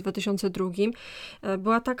 1998 i 2002,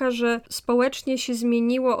 była taka, że społecznie się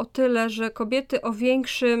zmieniło o tyle, że kobiety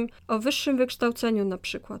o wyższym wykształceniu na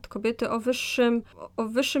przykład, kobiety o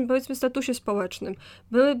wyższym powiedzmy statusie społecznym,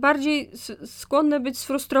 były bardziej skłonne być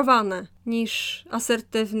sfrustrowane niż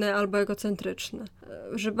asertywne albo egocentryczne.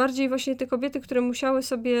 Że bardziej właśnie te kobiety, które musiały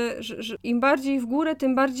sobie, że im bardziej w górę,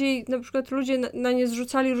 tym bardziej na przykład ludzie na nie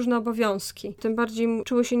zrzucali różne obowiązki, tym bardziej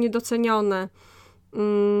czuły się niedocenione.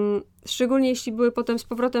 Szczególnie jeśli były potem z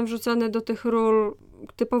powrotem wrzucane do tych ról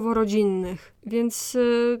typowo rodzinnych. Więc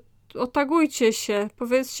otagujcie się,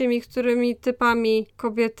 powiedzcie mi, którymi typami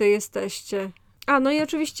kobiety jesteście. No i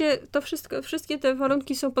oczywiście to wszystkie te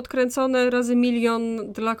warunki są podkręcone razy 1 000 000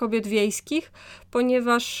 dla kobiet wiejskich,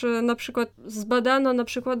 ponieważ na przykład zbadano na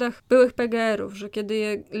przykładach byłych PGR-ów, że kiedy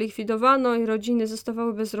je likwidowano i rodziny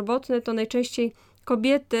zostawały bezrobotne, to najczęściej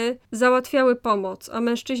kobiety załatwiały pomoc, a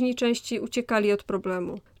mężczyźni częściej uciekali od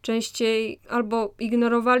problemu. Częściej albo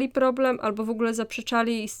ignorowali problem, albo w ogóle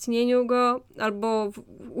zaprzeczali istnieniu go, albo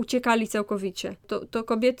uciekali całkowicie. To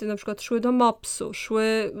kobiety na przykład szły do MOPS-u,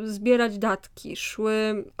 szły zbierać datki,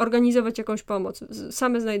 szły organizować jakąś pomoc.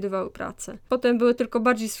 Same znajdowały pracę. Potem były tylko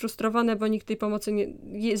bardziej sfrustrowane, bo nikt tej pomocy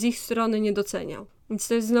z ich strony nie doceniał. Więc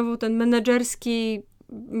to jest znowu ten menedżerski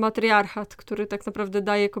matriarchat, który tak naprawdę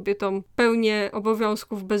daje kobietom pełnię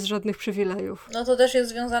obowiązków bez żadnych przywilejów. No to też jest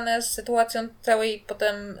związane z sytuacją całej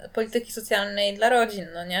potem polityki socjalnej dla rodzin,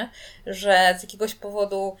 no nie? Że z jakiegoś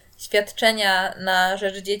powodu świadczenia na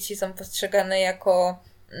rzecz dzieci są postrzegane jako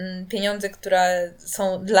pieniądze, które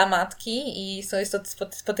są dla matki i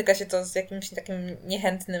spotyka się to z jakimś takim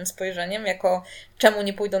niechętnym spojrzeniem, jako czemu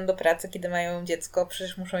nie pójdą do pracy, kiedy mają dziecko,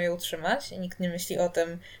 przecież muszą je utrzymać i nikt nie myśli o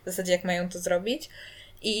tym w zasadzie, jak mają to zrobić.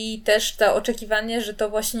 I też to oczekiwanie, że to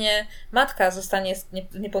właśnie matka zostanie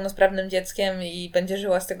niepełnosprawnym dzieckiem i będzie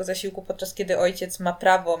żyła z tego zasiłku, podczas kiedy ojciec ma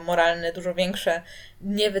prawo moralne dużo większe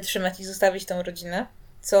nie wytrzymać i zostawić tą rodzinę,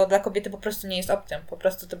 co dla kobiety po prostu nie jest opcją. Po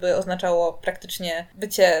prostu to by oznaczało praktycznie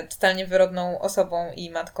bycie totalnie wyrodną osobą i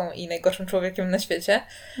matką i najgorszym człowiekiem na świecie.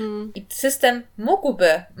 I system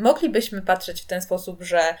moglibyśmy patrzeć w ten sposób,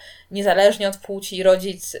 że niezależnie od płci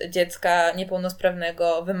rodzic dziecka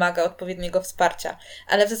niepełnosprawnego wymaga odpowiedniego wsparcia.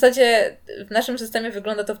 Ale w zasadzie w naszym systemie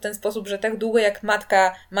wygląda to w ten sposób, że tak długo jak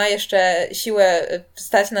matka ma jeszcze siłę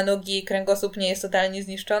stać na nogi i kręgosłup nie jest totalnie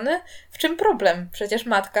zniszczony, w czym problem? Przecież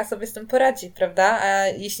matka sobie z tym poradzi, prawda?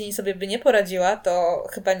 A jeśli sobie by nie poradziła, to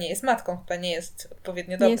chyba nie jest matką, chyba nie jest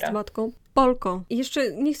odpowiednio dobra. Nie jest matką. Polką. I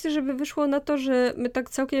jeszcze nie chcę, żeby wyszło na to, że my tak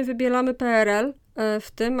całkiem wybielamy PRL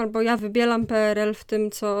w tym, albo ja wybielam PRL w tym,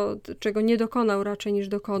 czego nie dokonał raczej niż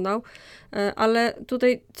dokonał, ale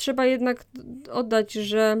tutaj trzeba jednak oddać,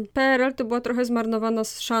 że PRL to była trochę zmarnowana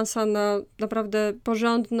szansa na naprawdę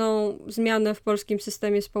porządną zmianę w polskim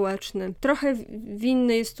systemie społecznym. Trochę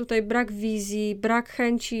winny jest tutaj brak wizji, brak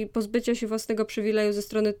chęci pozbycia się własnego przywileju ze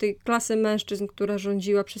strony tej klasy mężczyzn, która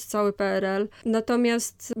rządziła przez cały PRL.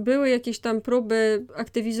 Natomiast były jakieś tam próby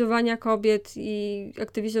aktywizowania kobiet i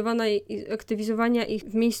aktywizowania ich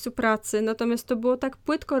w miejscu pracy, natomiast to było tak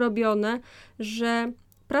płytko robione, że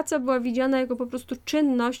praca była widziana jako po prostu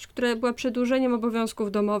czynność, która była przedłużeniem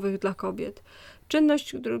obowiązków domowych dla kobiet.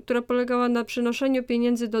 Czynność, która polegała na przynoszeniu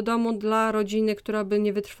pieniędzy do domu dla rodziny, która by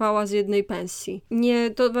nie wytrwała z jednej pensji. Nie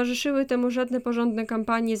towarzyszyły temu żadne porządne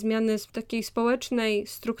kampanie zmiany takiej społecznej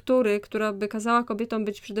struktury, która by kazała kobietom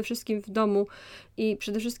być przede wszystkim w domu i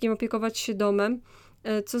przede wszystkim opiekować się domem,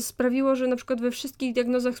 co sprawiło, że na przykład we wszystkich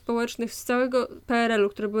diagnozach społecznych z całego PRL-u,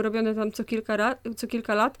 które były robione tam co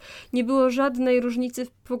kilka lat, nie było żadnej różnicy w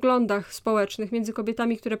poglądach społecznych między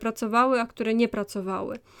kobietami, które pracowały, a które nie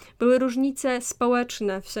pracowały. Były różnice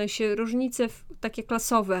społeczne, w sensie różnice takie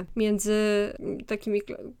klasowe między takimi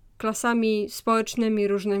klasami społecznymi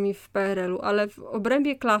różnymi w PRL-u, ale w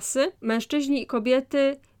obrębie klasy mężczyźni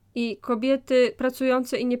i kobiety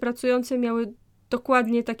pracujące i niepracujące miały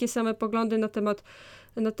dokładnie takie same poglądy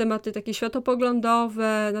na tematy takie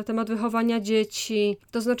światopoglądowe, na temat wychowania dzieci.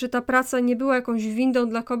 To znaczy ta praca nie była jakąś windą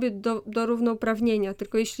dla kobiet do równouprawnienia,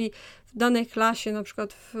 tylko jeśli w danej klasie, na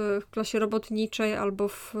przykład w klasie robotniczej albo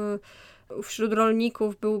wśród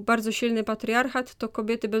rolników był bardzo silny patriarchat, to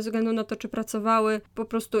kobiety bez względu na to, czy pracowały, po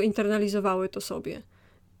prostu internalizowały to sobie.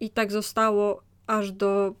 I tak zostało aż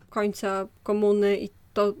do końca komuny i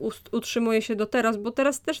to utrzymuje się do teraz, bo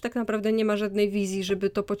teraz też tak naprawdę nie ma żadnej wizji, żeby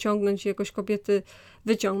to pociągnąć i jakoś kobiety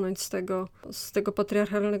wyciągnąć z tego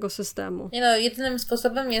patriarchalnego systemu. Nie no, jedynym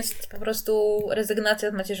sposobem jest po prostu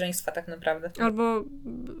rezygnacja z macierzyństwa tak naprawdę. Albo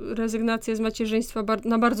rezygnacja z macierzyństwa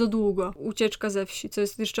na bardzo długo. Ucieczka ze wsi, co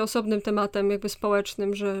jest jeszcze osobnym tematem jakby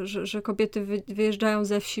społecznym, że kobiety wyjeżdżają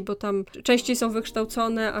ze wsi, bo tam częściej są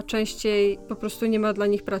wykształcone, a częściej po prostu nie ma dla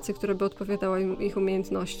nich pracy, która by odpowiadała ich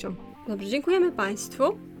umiejętnościom. Dobrze, dziękujemy Państwu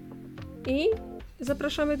i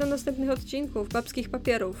zapraszamy do następnych odcinków Babskich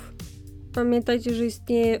Papierów. Pamiętajcie, że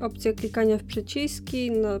istnieje opcja klikania w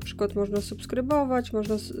przyciski, na przykład można subskrybować,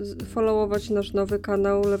 można followować nasz nowy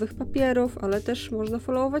kanał Lewych Papierów, ale też można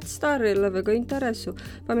followować stary, Lewego Interesu.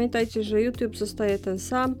 Pamiętajcie, że YouTube zostaje ten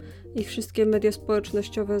sam i wszystkie media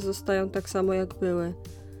społecznościowe zostają tak samo jak były.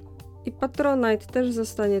 I Patronite też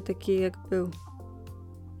zostanie taki jak był.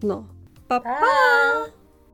 No. Pa, pa!